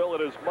Evansville,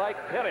 it is Mike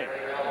Henning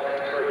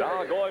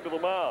now going to the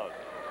mound.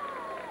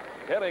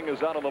 Henning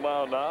is out on the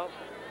mound now.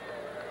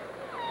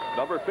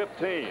 Number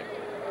 15.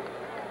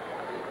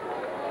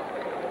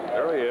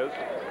 There he is.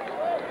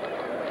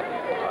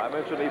 I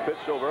mentioned he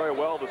pitched so very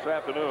well this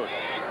afternoon.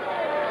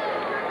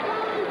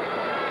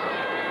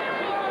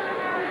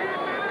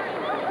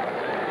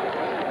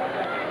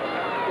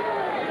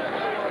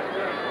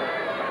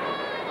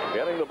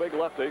 Getting the big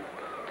lefty.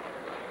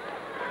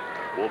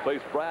 Will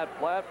face Brad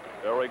Platt,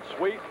 Eric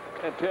Sweet,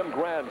 and Tim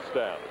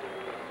Grandstaff.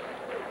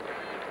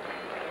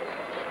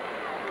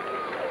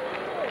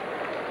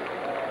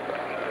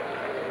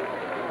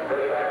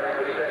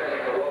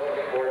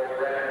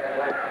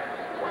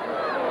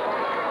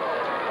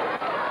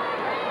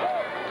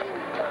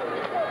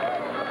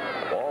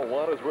 Ball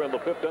one as we're in the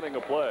 5th inning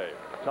of play.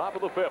 Top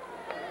of the 5th.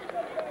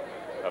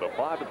 At a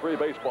 5-3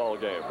 baseball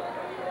game.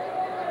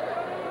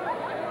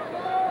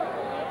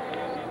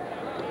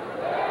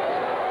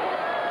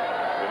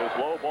 It is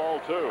low, ball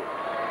 2.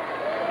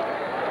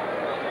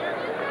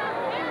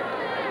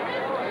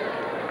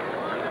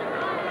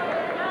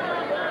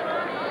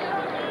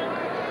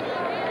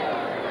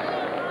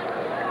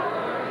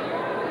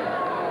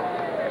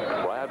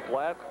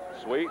 Flat,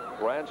 Sweet,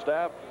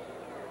 Grandstaff.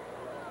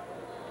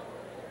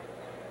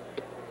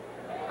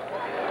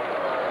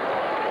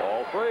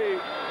 Ball 3.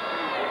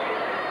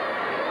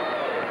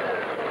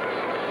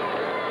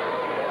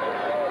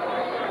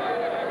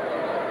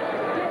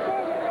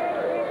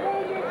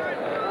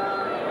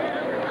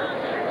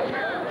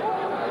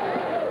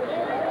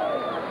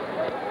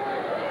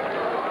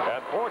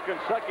 And 4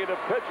 consecutive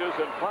pitches,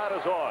 and Platt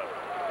is on.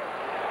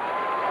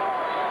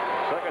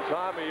 Second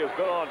time he has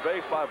been on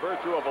base by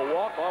virtue of a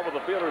walk-on with the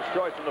fielder's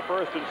choice in the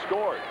 1st and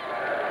scored.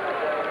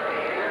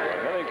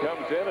 And then he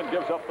comes in and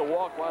gives up the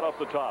walk right off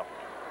the top.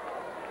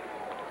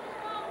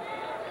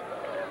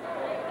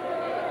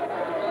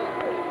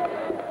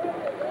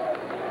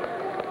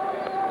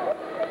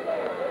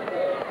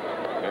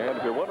 And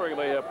if you're wondering,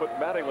 they have put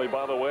Mattingly,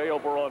 by the way,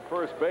 over on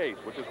first base,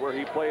 which is where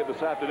he played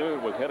this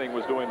afternoon when Henning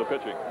was doing the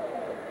pitching.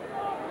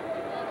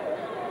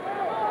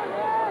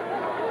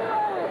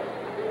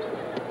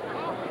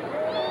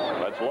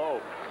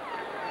 Low.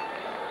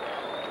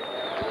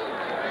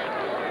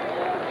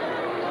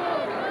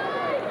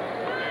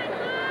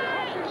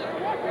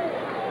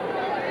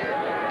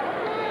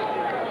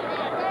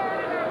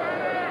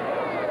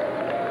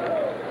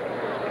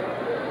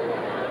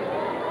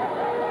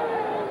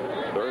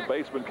 Third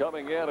baseman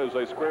coming in as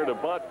they squared a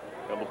bunt,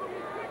 and the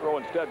throw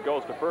instead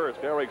goes to first.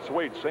 Eric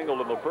Sweet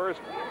singled in the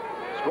 1st,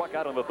 struck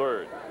out in the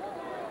 3rd.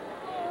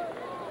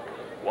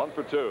 1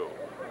 for 2.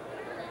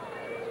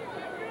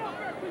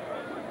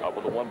 Up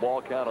with a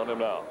 1-ball count on him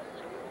now.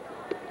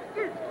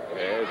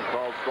 There's a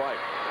called strike.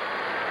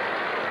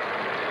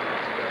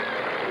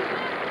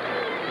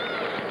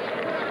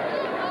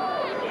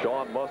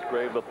 Sean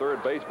Musgrave, the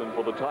 3rd baseman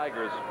for the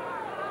Tigers,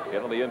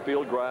 in on the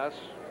infield grass,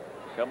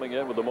 coming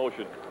in with the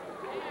motion.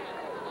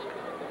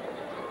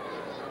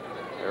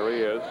 There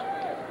he is.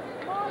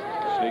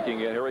 Sneaking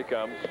in. Here he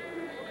comes.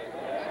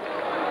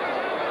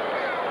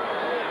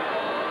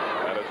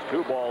 And it's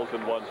 2 balls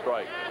and 1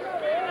 strike.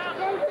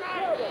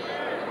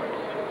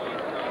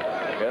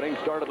 Henning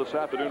started this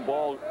afternoon's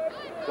ball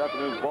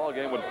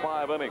game with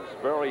 5 innings.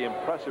 Very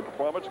impressive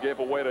performance. Gave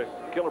away to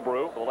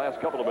Killebrew for the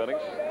last couple of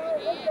innings.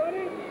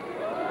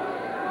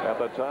 At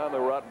that time, they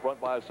were out in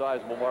front by a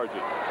sizable margin.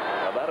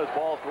 Now that is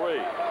ball 3.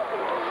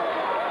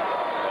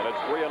 And it's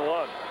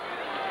 3-1.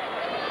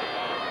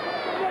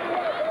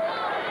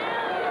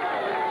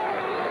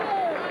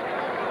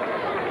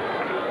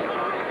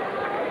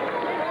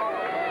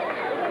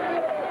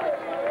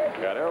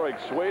 And Eric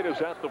Sweet is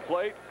at the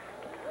plate.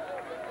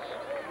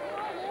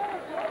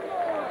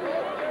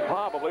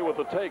 Probably with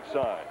the take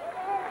sign.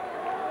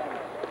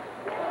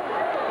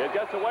 It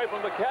gets away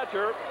from the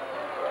catcher.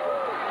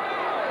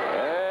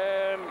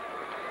 And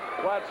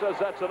Platt says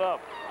that's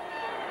enough.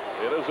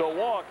 It is a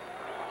walk.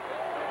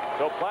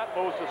 So Platt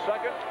moves to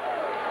second.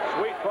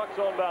 Sweet trucks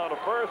on down to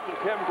first, and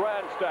Tim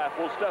Grandstaff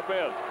will step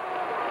in.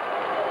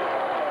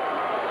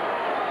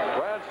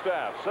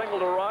 Grandstaff single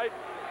to right.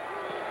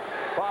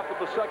 Pop with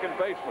the second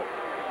baseman.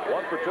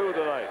 1 for 2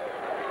 tonight.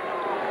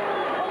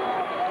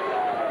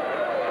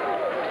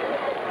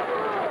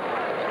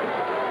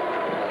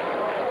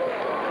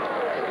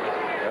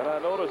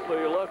 Notice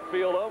the left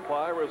field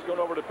umpire is going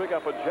over to pick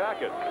up a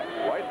jacket.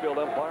 Right field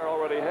umpire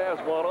already has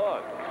one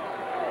on.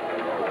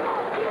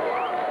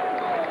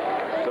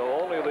 So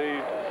only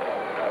the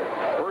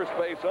first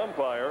base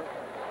umpire,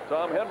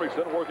 Tom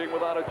Hendrickson, working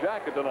without a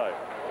jacket tonight.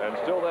 And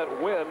still that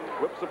wind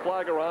whips the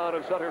flag around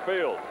in center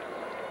field.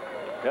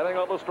 Heading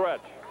on the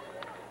stretch.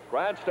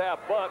 Grandstaff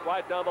bunt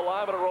right down the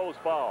line, but it rolls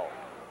foul.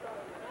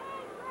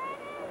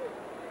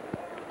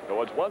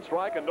 So it's 1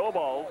 strike and no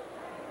balls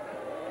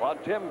on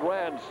Tim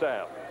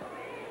Grandstaff.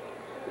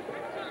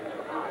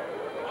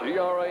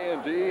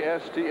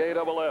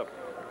 Grandstaff.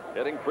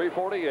 Hitting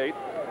 .348.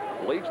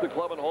 Leads the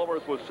club in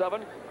homers with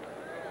 7.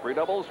 3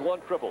 doubles,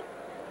 1 triple.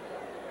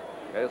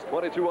 Has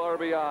 22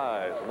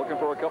 RBIs. Looking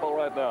for a couple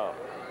right now.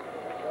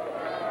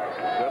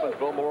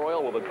 Evansville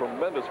Memorial with a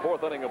tremendous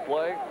 4th inning of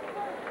play.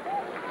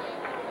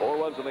 4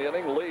 runs in the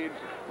inning. Leads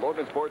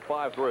Logansport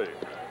 5-3.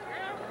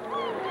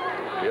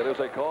 It is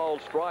a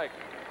called strike.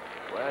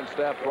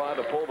 Grandstaff tried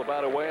to pull the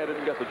bat away and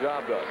didn't get the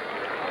job done.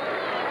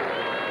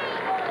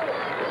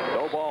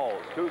 No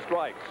balls, 2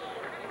 strikes.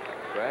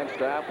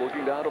 Grandstaff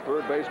looking down to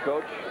third base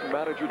coach,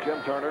 manager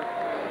Jim Turner.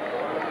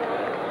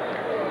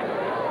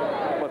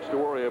 Not much to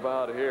worry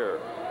about here.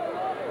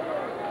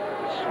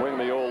 Swing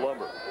the old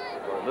lumber,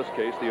 or in this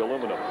case, the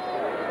aluminum.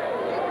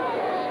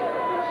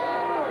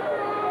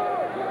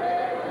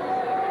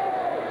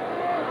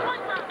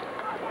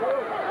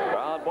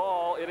 Ground ball.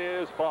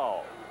 is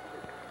foul.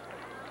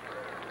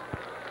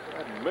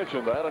 I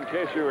mentioned that in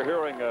case you were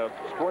hearing a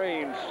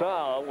strange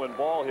sound when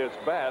ball hits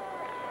bat.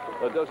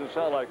 That doesn't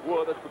sound like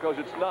wood. That's because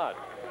it's not.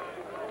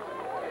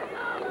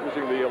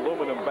 Using the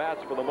aluminum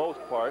bats for the most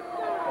part.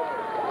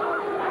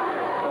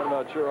 I'm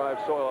not sure I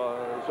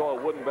saw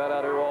a wooden bat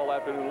out here all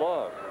afternoon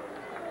long.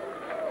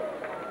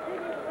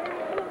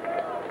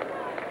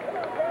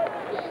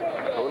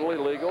 Totally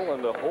legal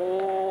and a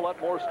whole lot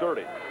more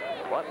sturdy.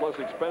 A lot less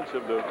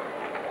expensive to,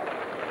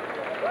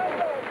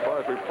 as far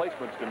as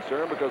replacement's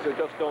concerned, because they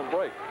just don't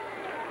break.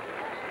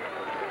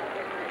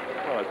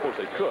 Well, I suppose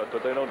they could,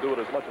 but they don't do it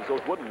as much as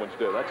those wooden ones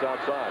do. That's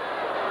outside.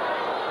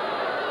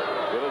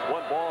 It is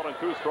 1 ball and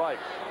 2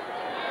 strikes.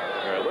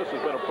 This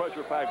has been a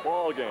pressure-packed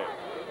ball game.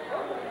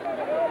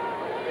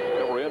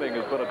 Every inning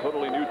has been a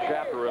totally new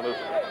chapter in this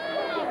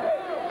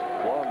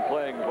long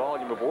playing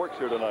volume of works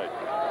here tonight.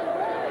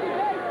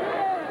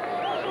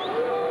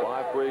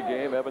 5-3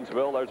 game,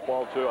 Evansville. There's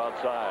ball 2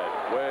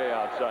 outside, way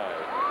outside.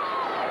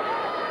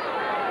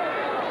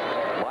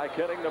 Mike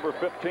Henning, number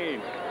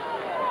 15,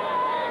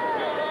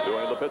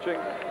 doing the pitching.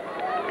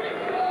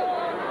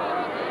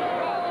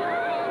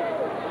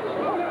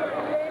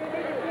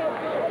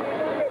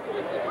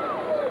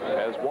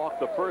 Has walked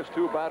the first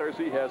 2 batters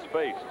he has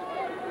faced.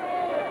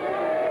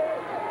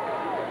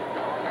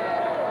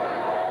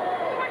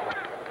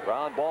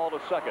 Ground ball to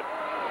second.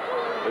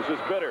 This is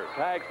Bitter.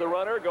 Tags the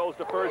runner, goes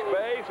to first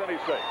base, and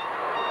he's safe.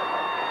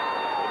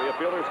 It'll be a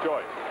fielder's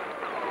choice.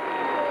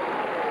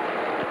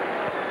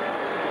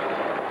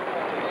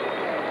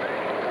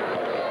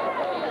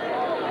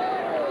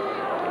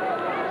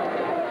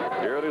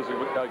 Here it is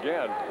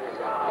again.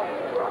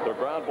 The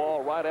ground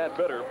ball right at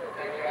Bitter.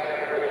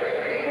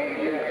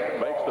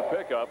 Makes the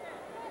pickup.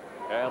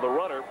 And the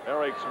runner,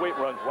 Eric Sweet,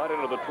 runs right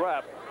into the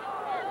trap.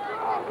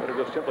 Bitter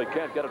just simply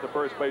can't get it to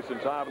first base in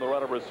time, and the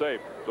runner is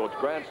safe. So it's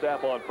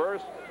Grandstaff on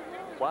first.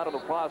 Flat in the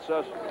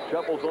process,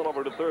 shuffles on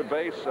over to third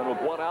base, and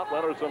with 1 out,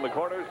 Leonard's in the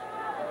corners.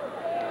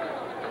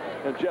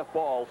 And Jeff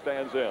Ball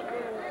stands in.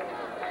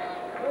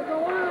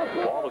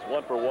 Ball is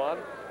 1 for 1.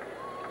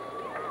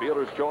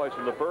 Fielder's choice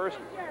in the first.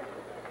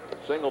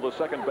 Single to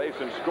second base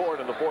and scored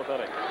in the 4th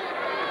inning.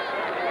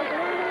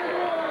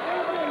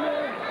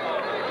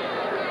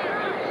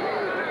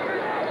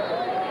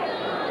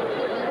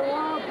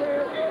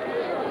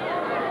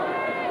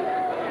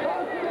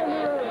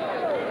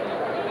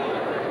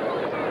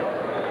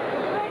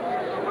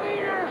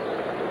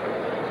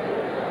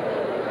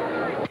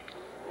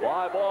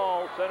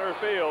 Center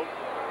field.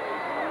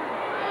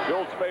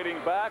 Schultz fading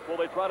back. Will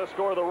they try to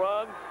score the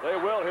run? They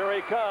will. Here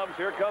he comes.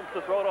 Here comes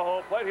the throw to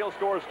home plate. He'll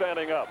score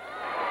standing up.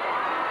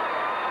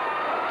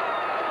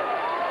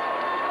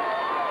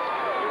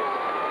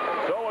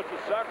 So it's a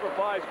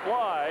sacrifice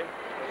fly.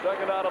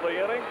 Second out of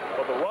the inning,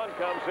 but the run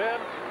comes in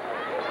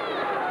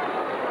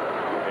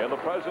the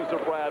presence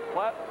of Brad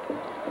Platt,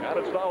 and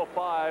it's now a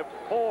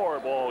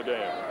 5-4 ball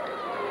game.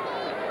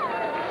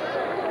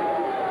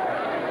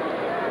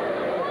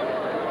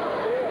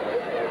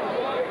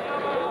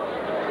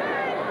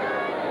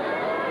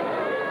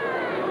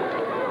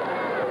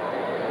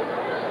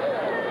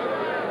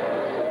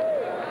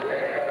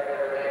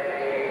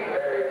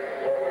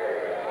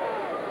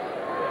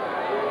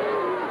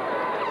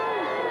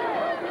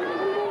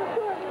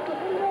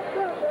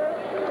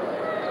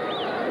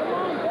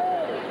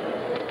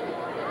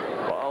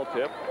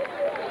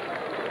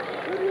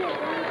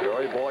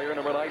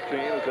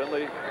 Is in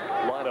the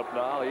lineup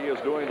now. He is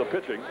doing the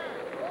pitching.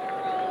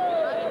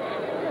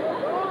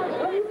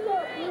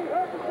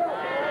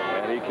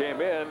 And he came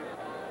in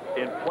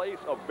place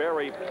of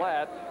Barry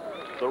Platt,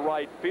 the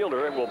right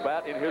fielder, and will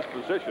bat in his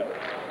position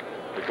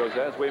because,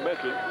 as we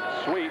mentioned,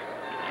 Sweet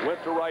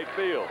went to right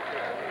field.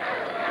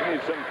 You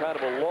need some kind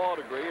of a law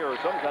degree or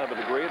some kind of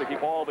a degree to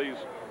keep all these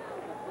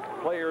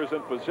players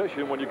in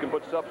position when you can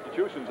put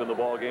substitutions in the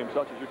ball game,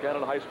 such as you can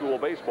in high school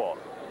baseball.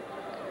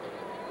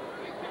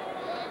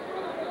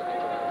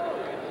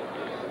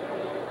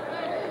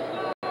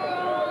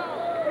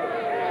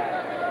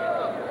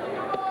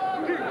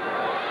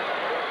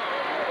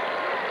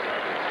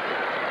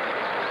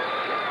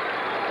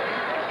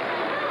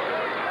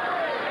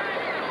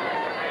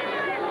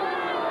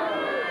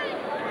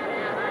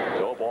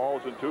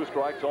 And 2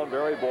 strikes on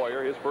Barry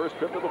Boyer, his first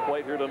trip to the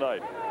plate here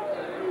tonight.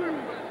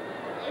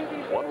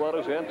 1 run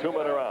is in, 2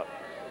 men are out.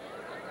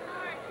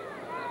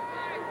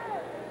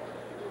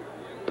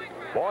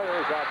 Boyer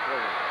is out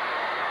swinging.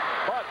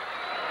 But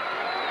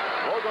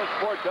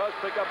Logansport does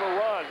pick up a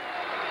run.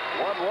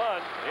 1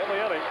 run in the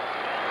inning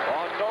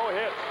on no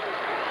hits.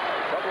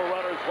 A couple of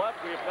runners left.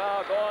 We've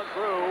now gone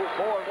through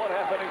 4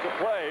 1/2 innings of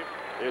play.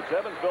 It's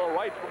Evansville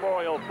Wrights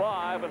Memorial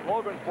 5 and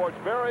Logansport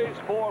Berries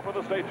 4 for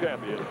the state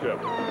championship.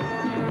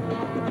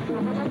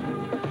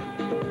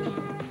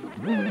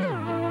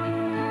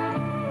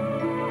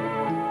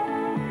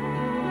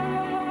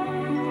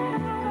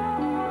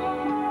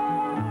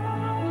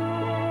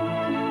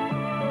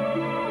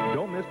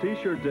 Don't miss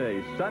T-shirt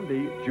Day,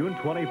 Sunday, June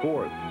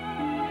 24th.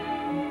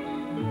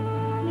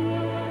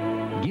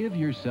 Give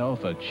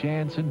yourself a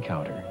chance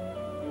encounter.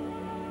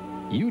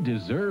 You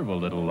deserve a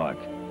little luck.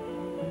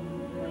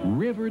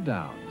 River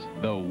Downs,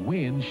 the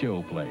Win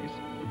Show place.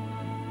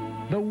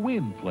 The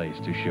Win place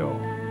to show.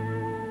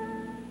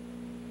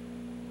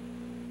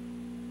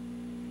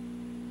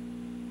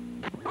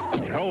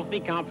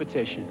 Healthy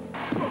competition.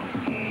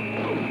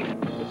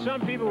 But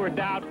some people were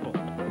doubtful,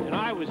 and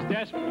I was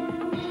desperate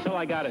until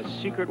I got a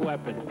secret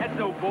weapon. That's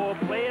no ball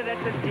player,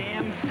 that's a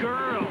damn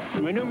girl.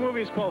 My new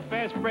movie is called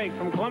Fast Break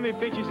from Columbia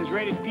Pictures. It's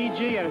rated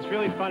PG, and it's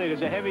really funny.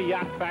 There's a heavy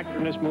yacht factor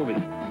in this movie.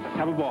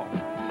 Have a ball.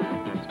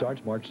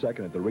 Starts March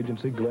 2nd at the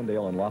Regency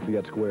Glendale on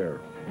Lafayette Square.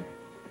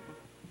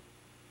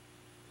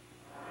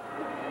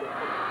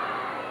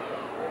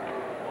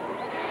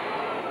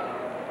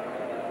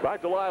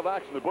 Back to live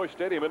action at Busch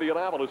Stadium,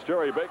 Indianapolis.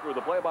 Jerry Baker with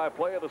the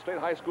play-by-play of the state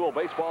high school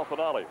baseball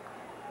finale.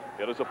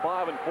 It is a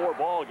 5-4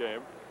 ball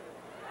game.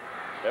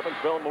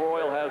 Evansville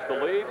Memorial has the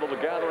lead with the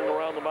gathering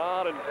around the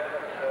mound, and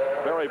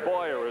Barry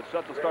Boyer is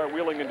set to start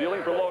wheeling and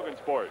dealing for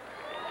Logansport.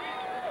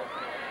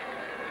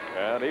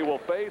 And he will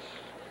face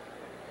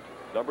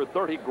number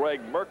 30, Greg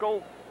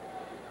Merkel,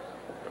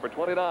 number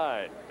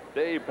 29,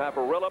 Dave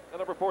Paparilla, and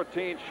number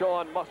 14,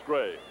 Sean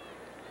Musgrave.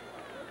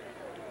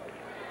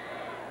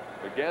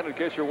 Again, in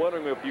case you're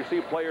wondering if you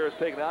see players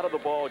taken out of the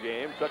ball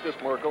game, such as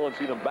Merkel, and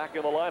see them back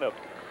in the lineup.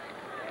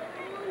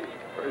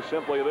 Very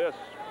simply this,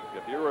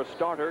 if you're a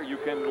starter, you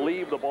can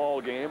leave the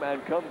ball game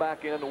and come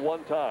back in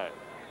one time.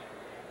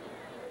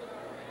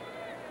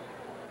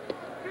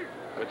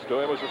 Pitch to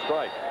him as a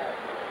strike.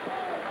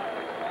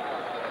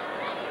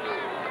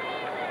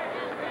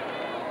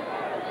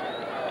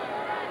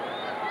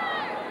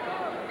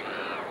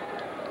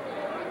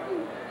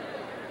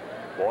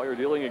 Boyer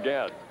dealing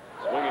again.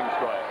 Swinging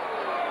strike.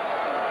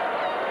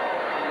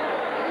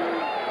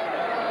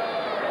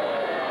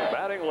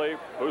 Mattingly,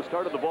 who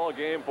started the ball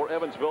game for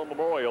Evansville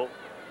Memorial,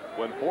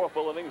 when 4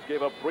 full innings,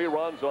 gave up 3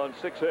 runs on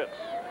 6 hits.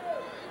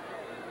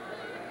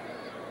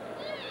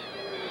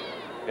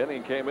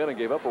 Inning came in and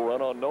gave up a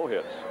run on no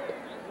hits.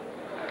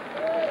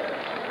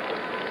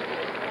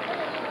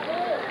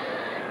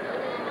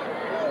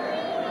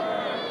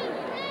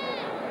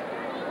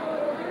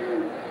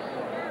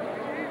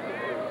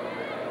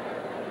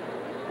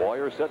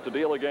 Boyer set to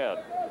deal again.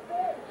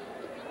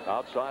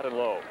 Outside and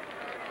low.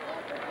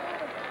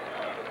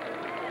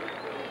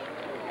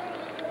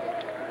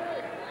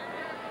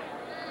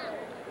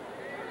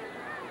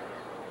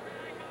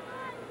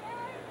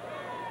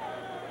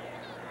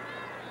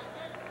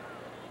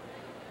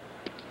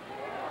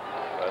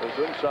 That is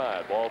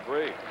inside. Ball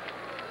 3.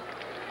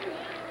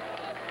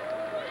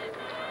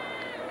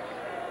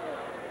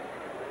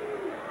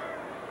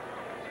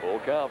 Full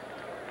count.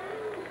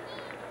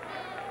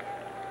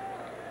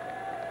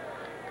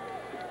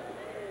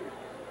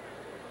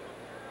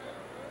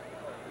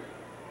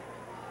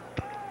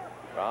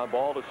 Ground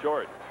ball to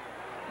short.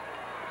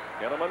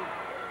 Kinnaman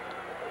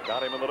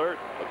got him in the dirt,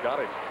 but got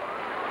him.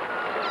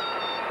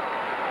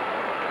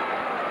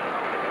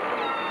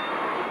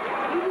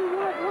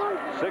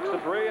 Six to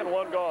 3 and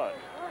 1 gone.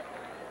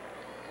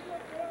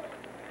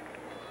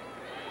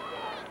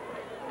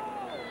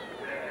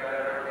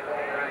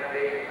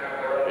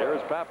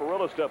 Here's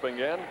Paparilla stepping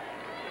in.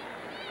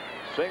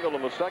 Single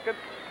in the second.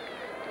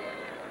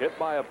 Hit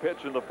by a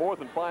pitch in the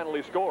fourth and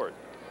finally scored.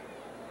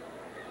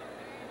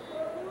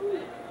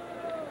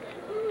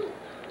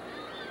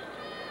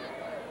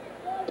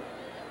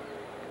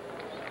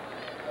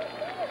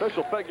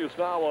 Official figures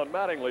now on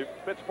Mattingly.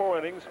 Pitched 4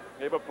 innings,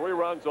 gave up 3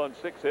 runs on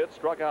 6 hits,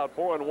 struck out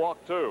 4 and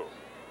walked 2.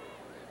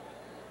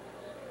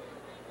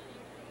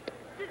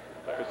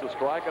 It's a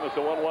strike and it's a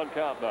 1-1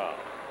 count now.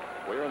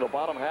 We're in the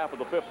bottom half of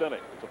the 5th inning.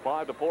 It's a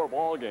 5-4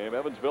 ball game.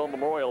 Evansville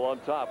Memorial on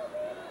top,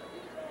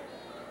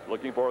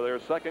 looking for their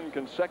 2nd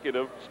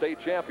consecutive state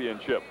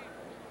championship.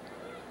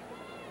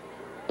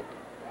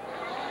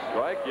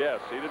 Strike, yes,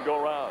 he did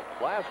go around.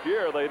 Last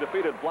year they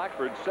defeated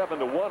Blackford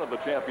 7-1 in the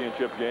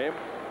championship game.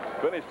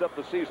 Finished up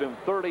the season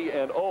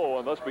 30-0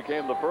 and thus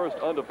became the first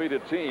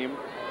undefeated team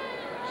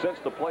since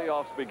the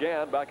playoffs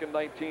began back in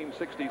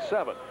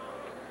 1967.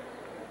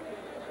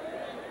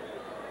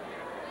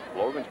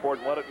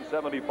 Logansport won it in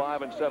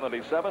 75 and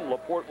 77.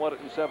 LaPorte won it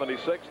in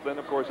 76. Then,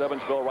 of course,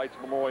 Evansville Wrights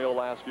Memorial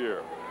last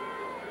year.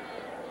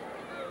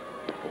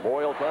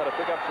 Memorial trying to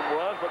pick up some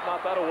runs, but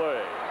not that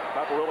away.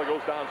 Paparilla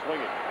goes down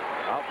swinging.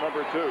 Out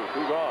number 2.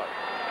 2 gone.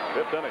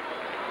 5th inning.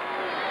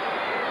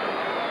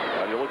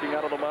 And you're looking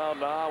out of the mound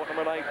now with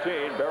number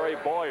 19, Barry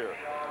Boyer.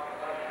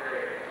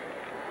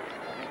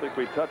 I think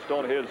we touched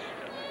on his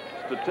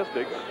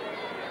statistics.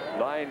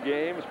 9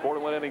 games,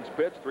 41 innings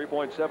pitched,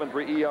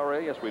 3.73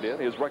 ERA. Yes, we did.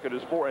 His record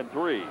is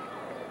 4-3.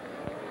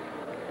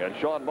 And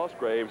Sean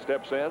Musgrave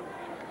steps in.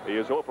 He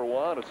is 0 for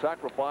 1, a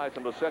sacrifice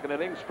in the 2nd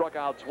inning, struck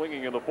out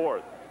swinging in the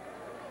 4th.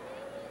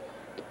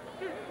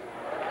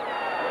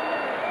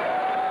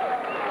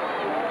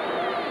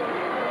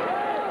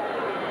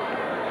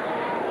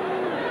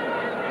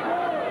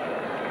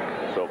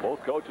 So both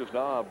Both coaches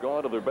now have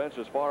gone to their bench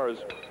as far as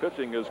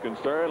pitching is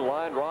concerned.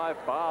 Line drive,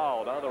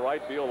 foul down the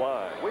right field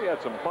line. We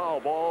had some foul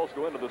balls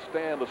go into the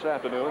stand this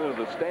afternoon,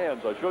 into the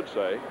stands, I should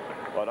say,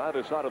 on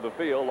either side of the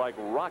field like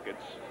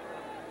rockets.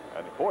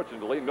 And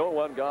fortunately, no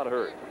one got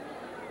hurt.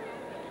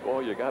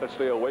 Boy, you got to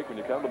stay awake when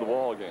you come to the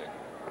ball game.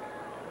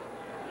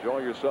 Enjoy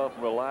yourself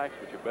and relax,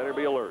 but you better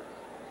be alert.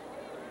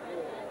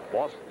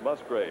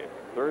 Musgrave,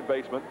 third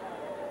baseman.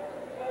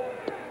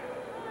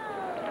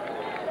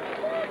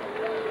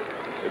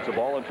 It's a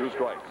ball and 2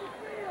 strikes.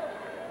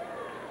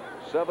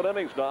 7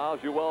 innings now,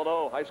 as you well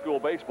know, high school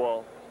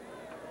baseball.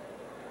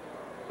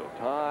 So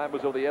time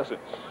is of the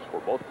essence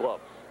for both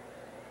clubs.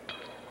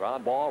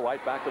 Ground ball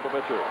right back to the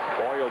pitcher.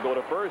 Boy will go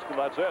to first, and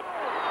that's it.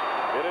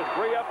 It is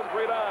 3 up and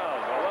 3 down.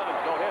 No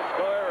runs, no hits,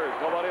 no errors,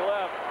 nobody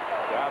left.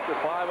 After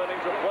 5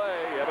 innings of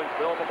play,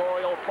 Evansville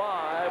Memorial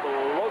 5,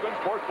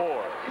 Logansport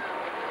 4.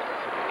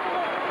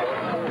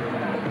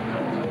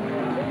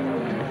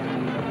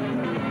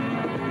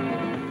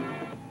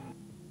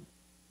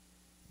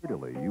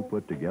 You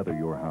put together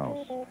your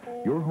house.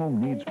 Your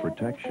home needs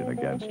protection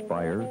against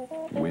fire,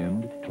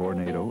 wind,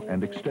 tornado,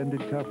 and extended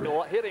coverage.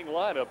 The hitting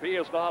lineup, he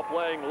is now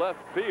playing left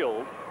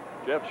field.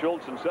 Jeff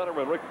Schultz in center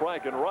and Rick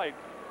Frank in right.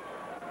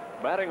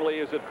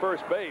 Mattingly is at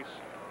first base.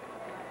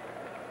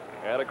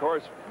 And of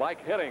course,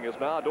 Mike Henning is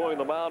now doing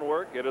the mound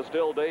work. It is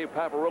still Dave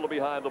Paparilla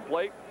behind the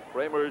plate.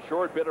 Kramer is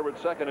short, Bitter at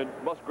second, and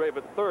Musgrave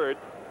at third.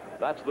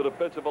 That's the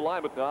defensive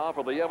alignment now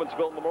for the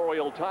Evansville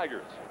Memorial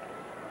Tigers.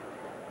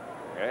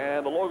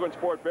 And the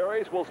Logansport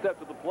Berries will step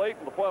to the plate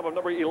in the form of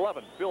number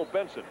 11, Phil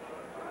Benson.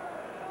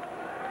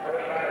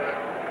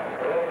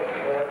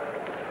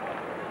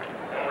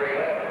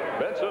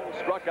 Benson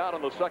struck out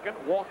in the second,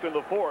 walked in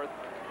the fourth.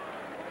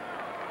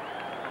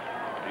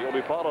 He'll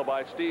be followed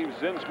by Steve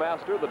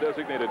Zinsmaster, the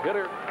designated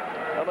hitter,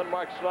 and then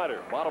Mark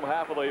Snyder, bottom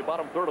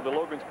third of the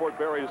Logansport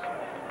Berries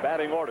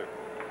batting order.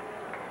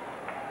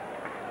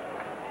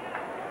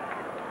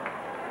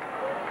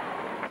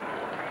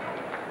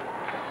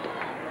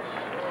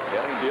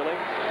 Dealing,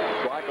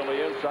 strike on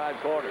the inside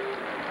corner.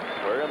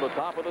 We're in the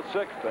top of the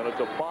 6th, and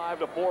it's a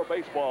 5-4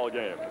 baseball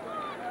game.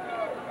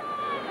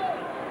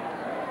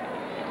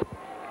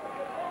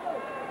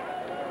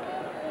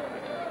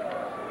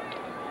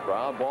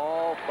 Ground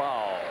ball,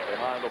 foul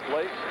behind the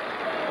plate.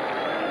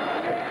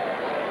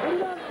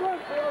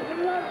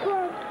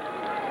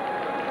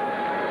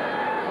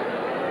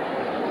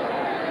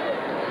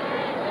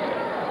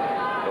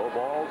 No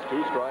balls,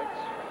 2 strikes.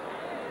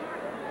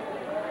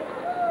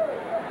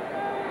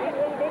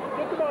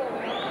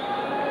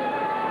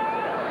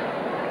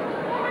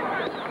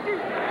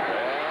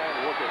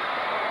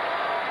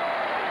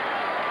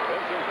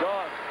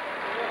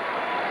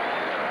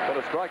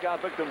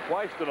 Strikeout victim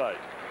twice tonight.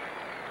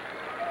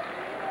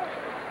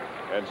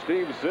 And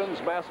Steve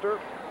Zinsmaster,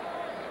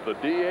 the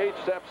DH,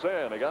 steps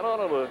in. He got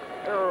on an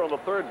error on the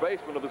third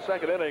baseman of the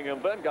second inning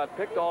and then got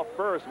picked off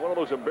first. One of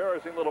those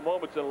embarrassing little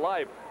moments in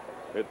life.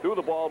 It threw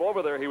the ball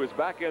over there. He was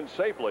back in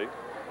safely.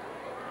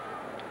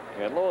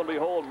 And lo and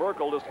behold,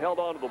 Merkel just held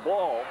on to the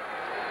ball.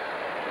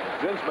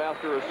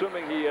 Zinsmaster,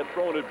 assuming he had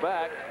thrown it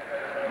back,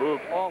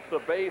 moved off the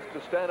base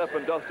to stand up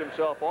and dust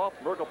himself off.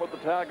 Merkel put the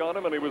tag on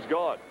him and he was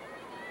gone.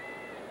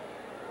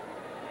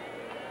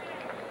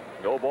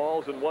 No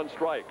balls and 1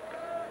 strike.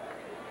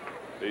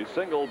 He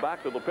singled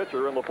back to the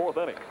pitcher in the 4th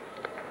inning.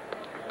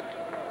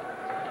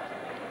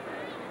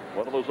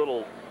 One of those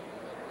little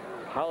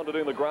pounded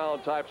in the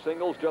ground type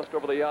singles just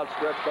over the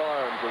outstretched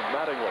arms of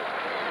Mattingly.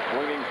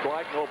 Swinging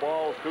strike, no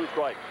balls, 2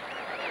 strikes.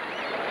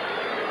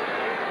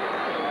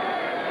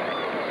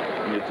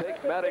 When you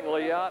take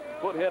Mattingly out and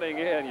put Henning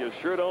in, you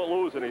sure don't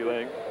lose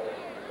anything.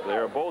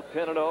 They're both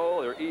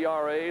 10-0. Their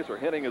ERAs, or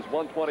Henning is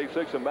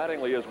 126 and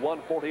Mattingly is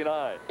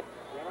 149.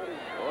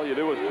 All you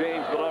do is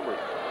change the numbers.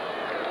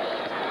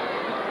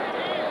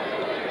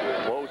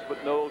 Close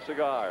but no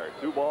cigar.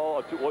 2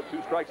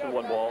 strikes and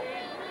 1 ball.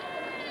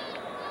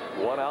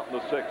 1 out in the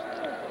 6th.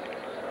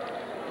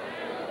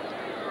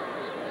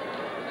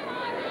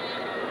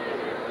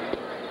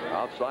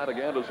 Outside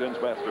again to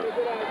Zinsmaster.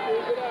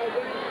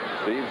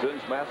 Steve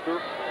Zinsmaster,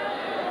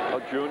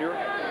 a junior.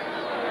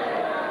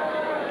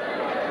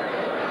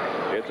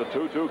 It's a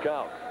 2-2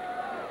 count.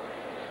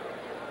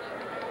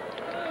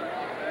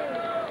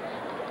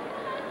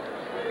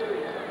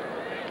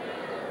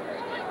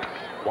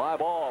 Fly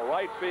ball,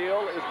 right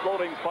field is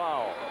floating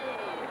foul.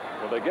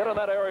 When they get in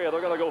that area,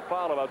 they're going to go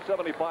foul about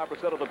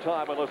 75% of the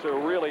time unless they're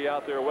really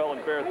out there well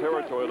in fair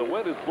territory. The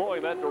wind is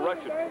blowing that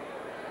direction.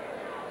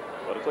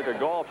 But it's like a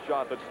golf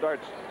shot that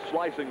starts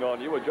slicing on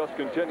you. It just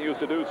continues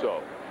to do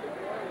so.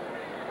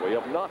 We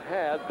have not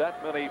had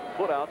that many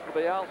putouts for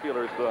the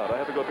outfielders tonight. I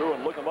have to go through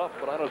and look them up,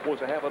 but I don't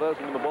suppose a half a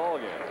dozen in the ball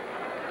game.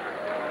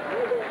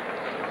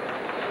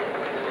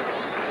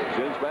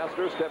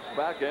 Zinsmaster steps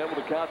back in with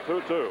a count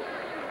 2-2.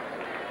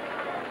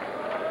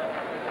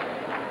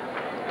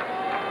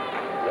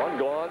 1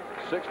 gone,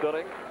 6th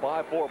inning,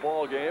 5-4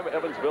 ball game.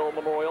 Evansville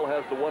Memorial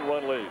has the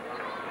 1-run lead.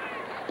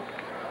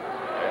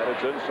 And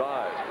it's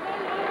inside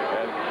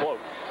and close.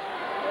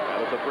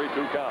 And it's a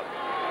 3-2 count.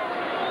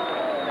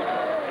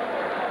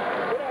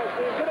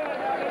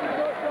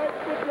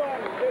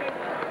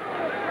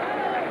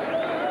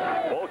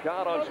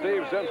 count on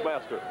Steve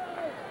Zinsmaster.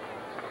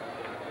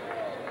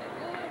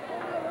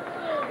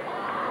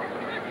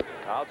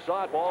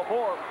 Outside, ball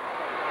 4.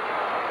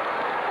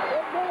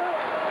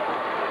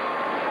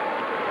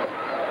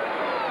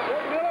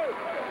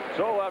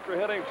 So after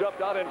hitting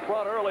jumped out in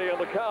front early in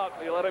the count,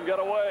 he let him get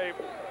away.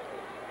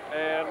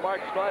 And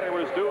Mark Snyder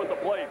was due at the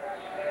plate.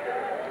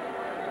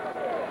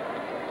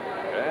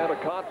 And a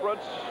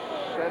conference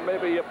and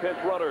maybe a pinch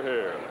runner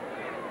here.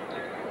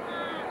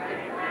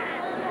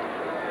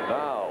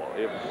 Now,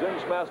 if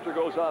Zinsmaster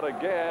goes out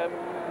again,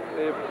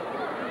 if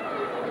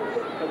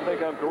I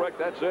think I'm correct,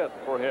 that's it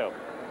for him.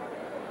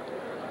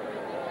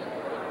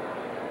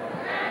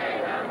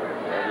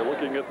 And you're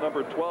looking at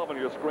number 12 on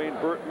your screen,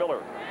 Burt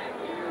Miller.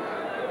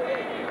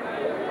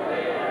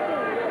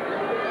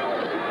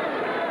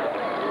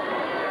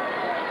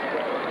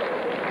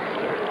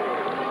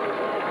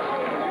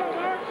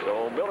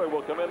 So Miller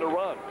will come in to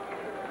run.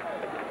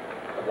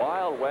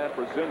 Wild went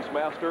for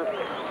Zinsmaster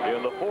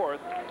in the 4th.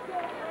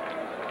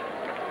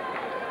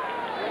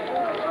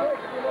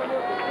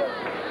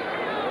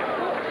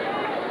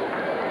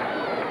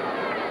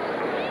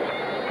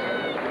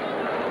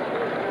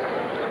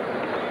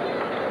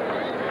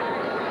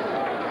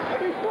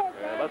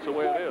 And that's the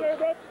way it is.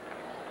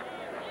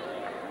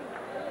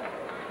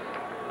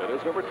 It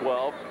is number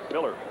 12,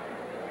 Miller.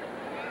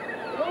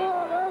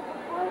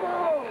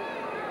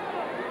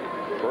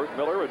 Burt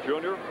Miller, a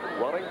junior,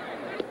 running.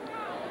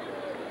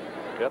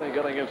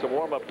 Getting in some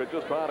warm-up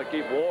pitches, trying to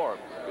keep warm.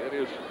 It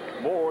is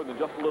more than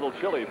just a little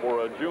chilly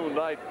for a June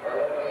night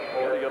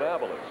in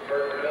Indianapolis.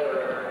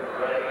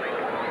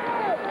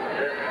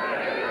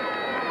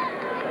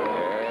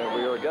 And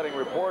we are getting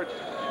reports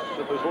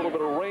that there's a little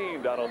bit of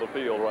rain down on the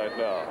field right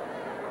now.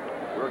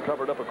 We're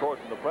covered up, of course,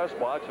 in the press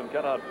box and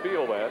cannot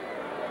feel that.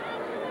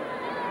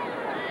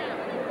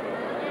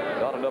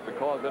 Not enough to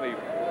cause any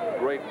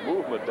great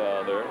movement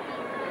down there.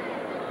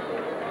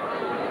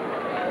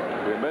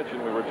 We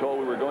mentioned, we were told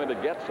we were going to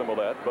get some of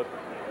that, but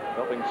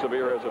nothing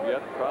severe as of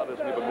yet. The crowd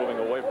isn't even moving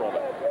away from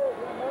it.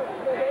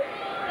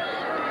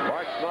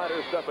 Mark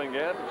Snyder stepping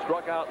in,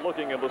 struck out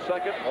looking in the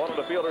 2nd, wanted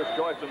a fielder's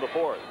choice in the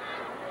 4th.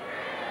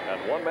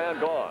 And one man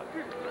gone.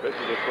 Pitch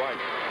is a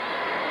strike.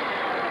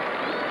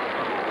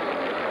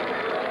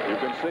 You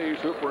can see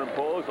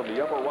superimposed on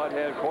the upper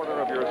right-hand corner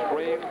of your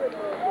screen,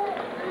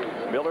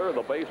 Miller,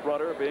 the base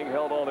runner, being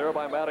held on there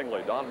by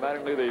Mattingly. Don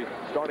Mattingly, the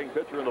starting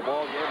pitcher in the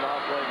ball game, now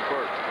playing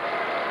first.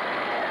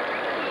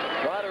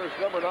 Snyder is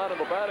number 9 in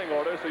the batting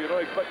order, so you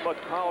don't expect much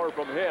power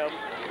from him.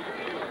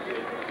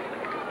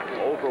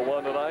 0 for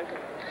 1 tonight.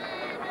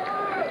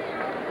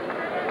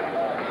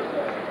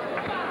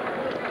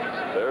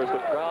 There's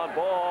the ground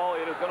ball.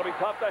 It is going to be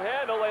tough to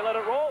handle. They let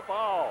it roll.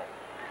 Foul.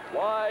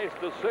 Wise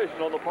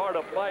decision on the part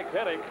of Mike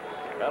Henning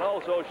and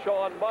also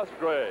Sean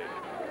Musgrave.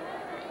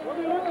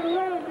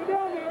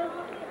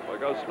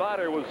 Because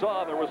Snyder was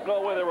on, there was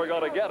no way they were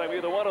going to get him,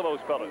 either one of those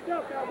fellas.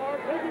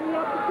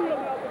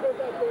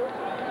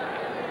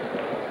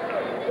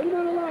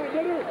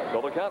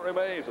 So the count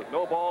remains with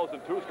no balls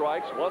and 2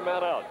 strikes, 1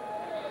 man out.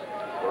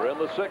 We're in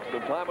the 6th,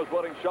 and time is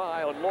running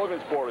shy on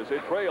Logansport as they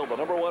trail the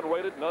number 1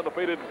 rated and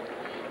undefeated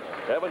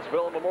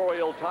Evansville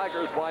Memorial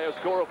Tigers by a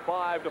score of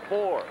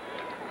 5-4.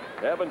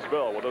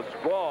 Evansville with a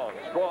strong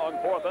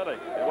 4th inning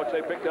in which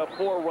they picked up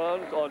 4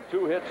 runs on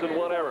 2 hits and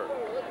 1 error.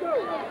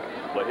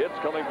 The hits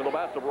coming from the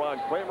bats of Ron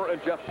Kramer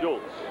and Jeff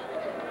Schultz.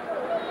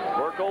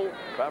 Merkel,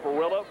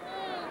 Paparilla,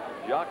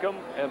 Joachim,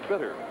 and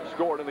Bitter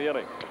scored in the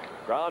inning.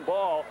 Ground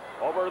ball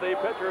over the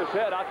pitcher's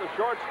head out to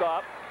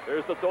shortstop.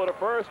 There's the throw to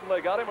first, and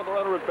they got him, and the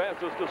runner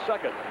advances to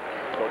 2nd.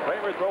 So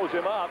Kramer throws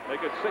him out.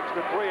 Make it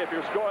 6-3 if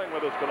you're scoring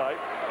with us tonight.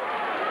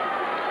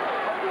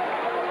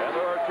 And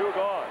there are 2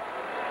 gone.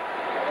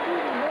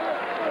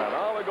 And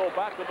now we go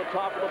back to the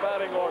top of the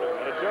batting order,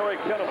 and it's Jerry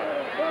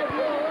Kinnaman.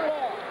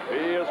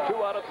 He is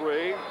 2 out of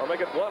 3, or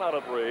make it 1 out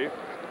of 3.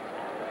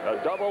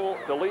 A double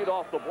to lead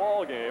off the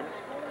ball game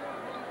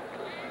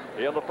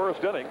in the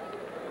 1st inning.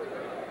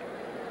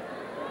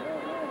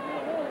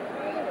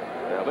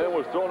 And then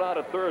was thrown out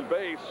at 3rd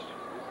base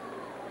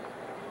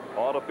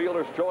on a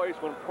fielder's choice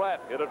when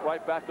Pratt hit it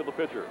right back to the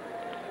pitcher.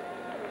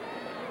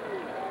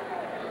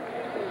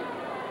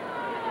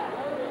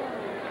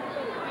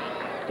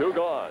 Two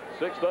gone,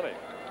 6th inning.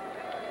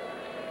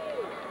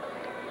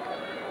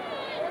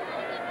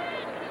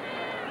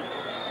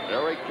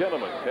 Eric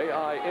Kinnaman,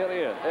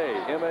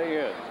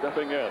 K-I-N-N-A-M-A-N,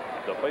 stepping in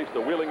to face the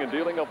wheeling and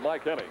dealing of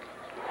Mike Henning.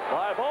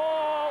 Fly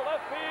ball,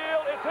 left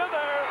field, it's in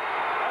there.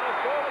 And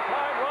it's going to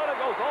time run. It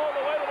goes all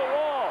the way to the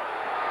wall.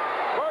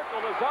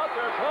 Merkel is out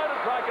there trying to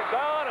track it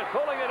down and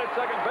pulling it at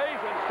 2nd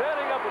base and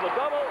standing up with a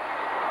double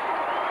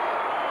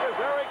is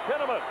Eric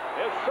Kinnaman,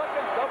 his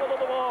 2nd double of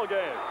the ball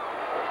game.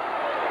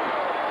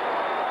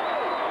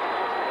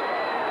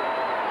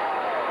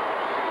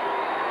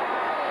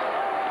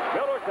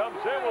 Miller comes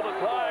in with a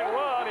tying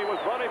run. He was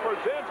running for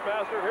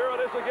Zinsmaster. Here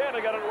it is again.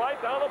 He got it right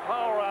down the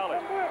power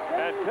alley.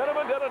 And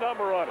Kinnaman did a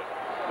number on it.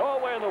 No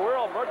way in the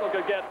world Merkel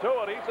could get to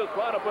it. He's just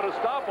trying to put a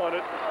stop on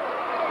it.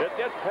 It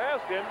gets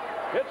past him.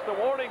 hits the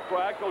warning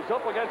track, goes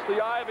up against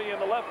the ivy in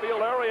the left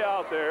field area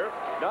out there.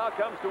 Now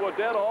comes to a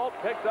dead halt,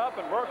 picked up,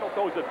 and Merkel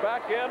throws it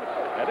back in.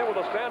 And then with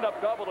a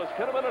stand-up double, it's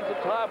 10 minutes to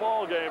tie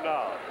ball game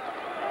now.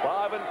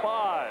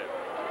 5-5.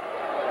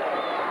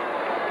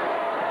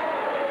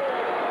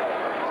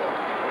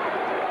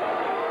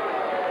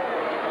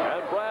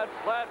 And Brad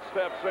Platt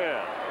steps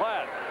in.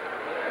 Platt.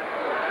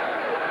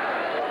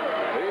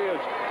 He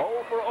is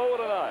 0 for 0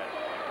 tonight.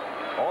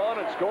 On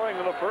and scoring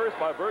in the first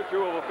by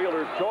virtue of a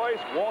fielder's choice,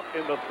 walked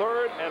in the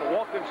third, and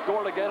walked and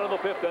scored again in the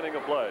 5th inning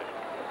of play.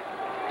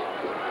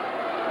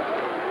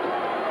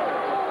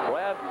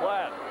 Brad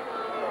Platt,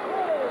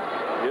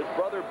 his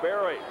brother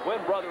Barry,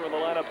 twin brother in the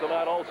lineup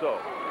tonight also.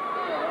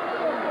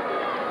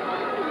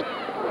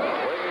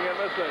 Swinging and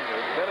missing.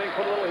 Henning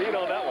put a little heat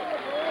on that one.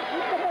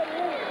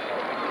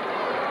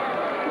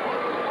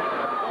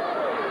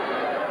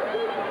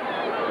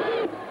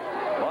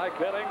 Mike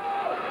Henning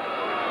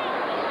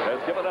has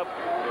given up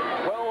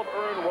 12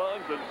 earned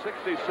runs and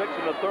 66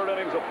 in the 3rd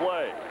innings of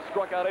play.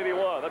 Struck out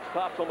 81. That's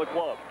tops on the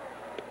club.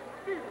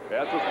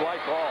 That's a strike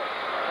call.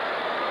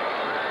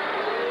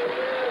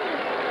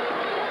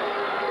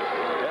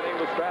 Henning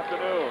this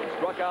afternoon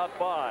struck out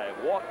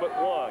 5, walked but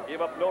 1,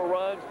 gave up no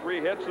runs,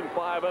 3 hits in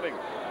 5 innings.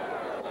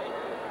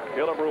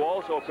 Killebrew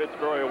also pitched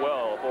very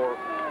well for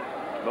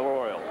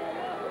Memorial.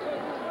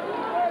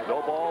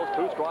 No balls,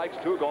 2 strikes,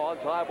 2 gone,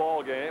 tie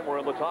ball game. We're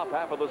in the top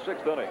half of the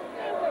 6th inning.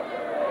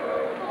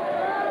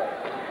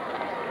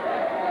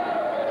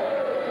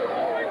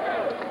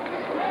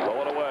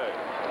 Going away.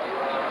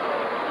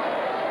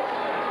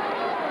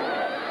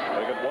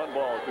 They get 1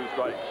 ball, 2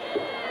 strikes.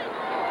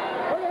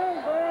 Well,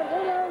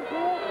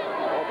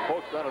 the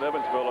folks down in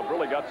Evansville have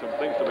really got some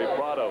things to be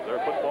proud of. Their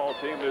football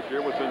team this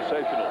year was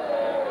sensational.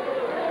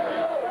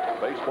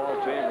 Baseball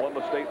team won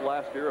the state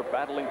last year,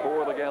 battling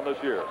for it again this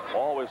year.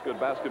 Always good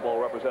basketball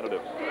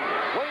representatives.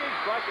 Swinging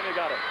strike, and he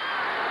got it.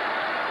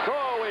 So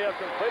we have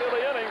completed the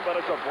inning, but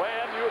it's a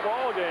brand new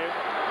ball game.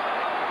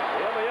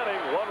 In the inning,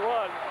 1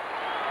 run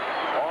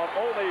on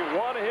only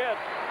 1 hit.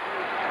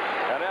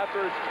 And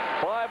after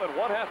 5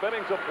 1/2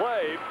 innings of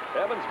play,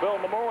 Evansville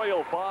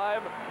Memorial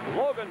 5,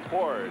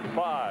 Logansport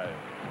 5.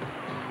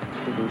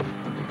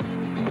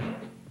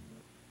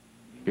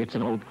 It's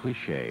an old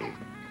cliche.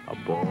 A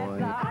boy.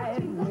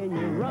 When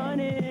you're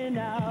running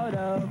out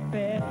of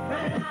bed,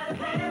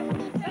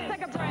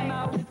 take a time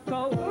out with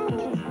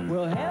cold.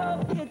 We'll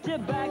help get you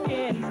back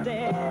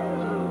instead.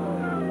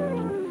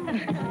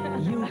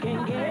 You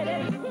can get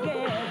it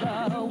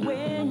together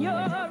when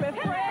you're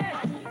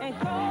refreshed, and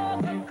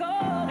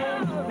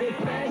Coca-Cola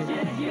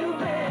refreshes you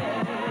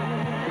best.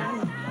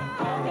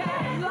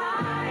 Coca-Cola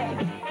Life,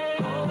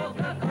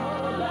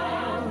 Coca-Cola,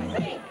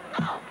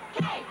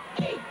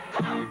 C-O-K-E,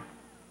 Coke.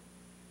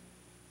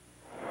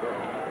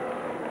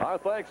 Our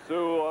thanks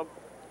to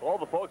all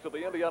the folks at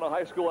the Indiana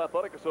High School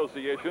Athletic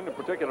Association, in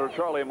particular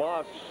Charlie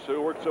Moss,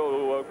 who worked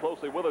so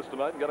closely with us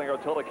tonight in getting our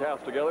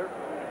telecast together.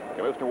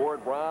 Commissioner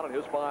Ward Brown and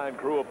his fine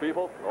crew of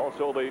people.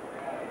 Also the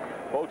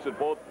folks at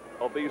both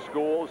of these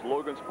schools,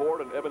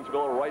 Logansport and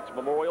Evansville Rights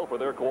Memorial, for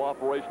their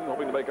cooperation,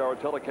 helping to make our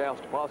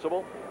telecast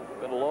possible.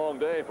 It's been a long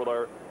day for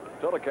our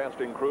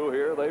telecasting crew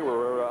here. They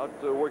were out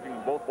working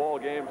both ball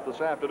games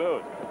this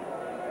afternoon.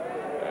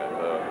 And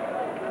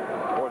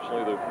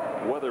fortunately, the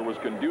weather was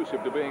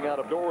conducive to being out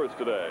of doors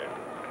today.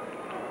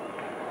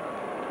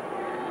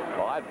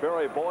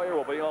 Barry Boyer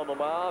will be on the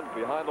mound.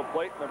 Behind the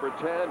plate, number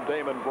 10,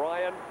 Damon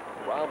Bryan.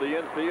 Around the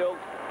infield,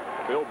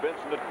 Bill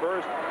Benson at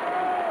first.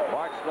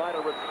 Mark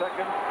Snyder at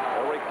second.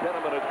 Eric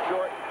Kenneman at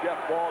short.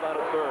 Jeff Ball down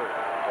at third.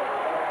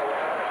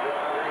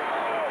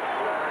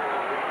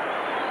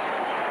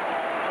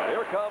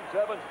 Here comes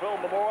Evansville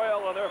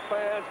Memorial, and their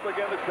fans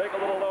begin to take a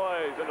little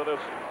noise into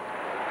this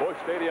Busch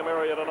Stadium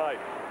area tonight.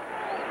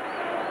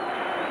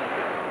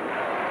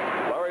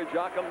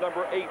 Jocham,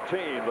 number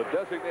 18, the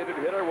designated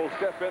hitter, will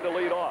step in to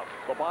lead off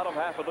the bottom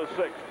half of the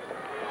 6th.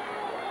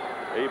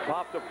 He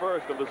popped the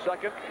first of the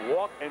 2nd,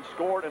 walked and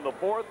scored in the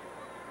 4th,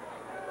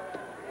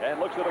 and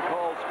looks at a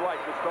called strike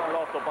to start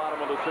off the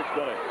bottom of the 6th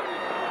inning.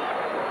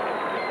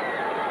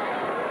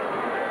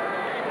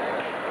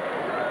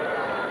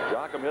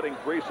 Jocham hitting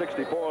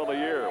 .364 on the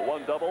year,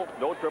 1 double,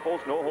 no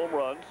triples, no home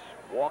runs,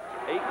 walked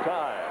 8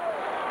 times.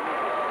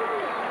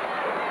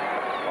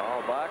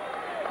 Foul back.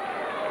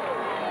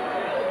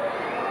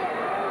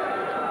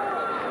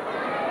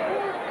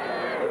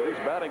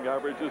 Batting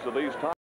averages of these top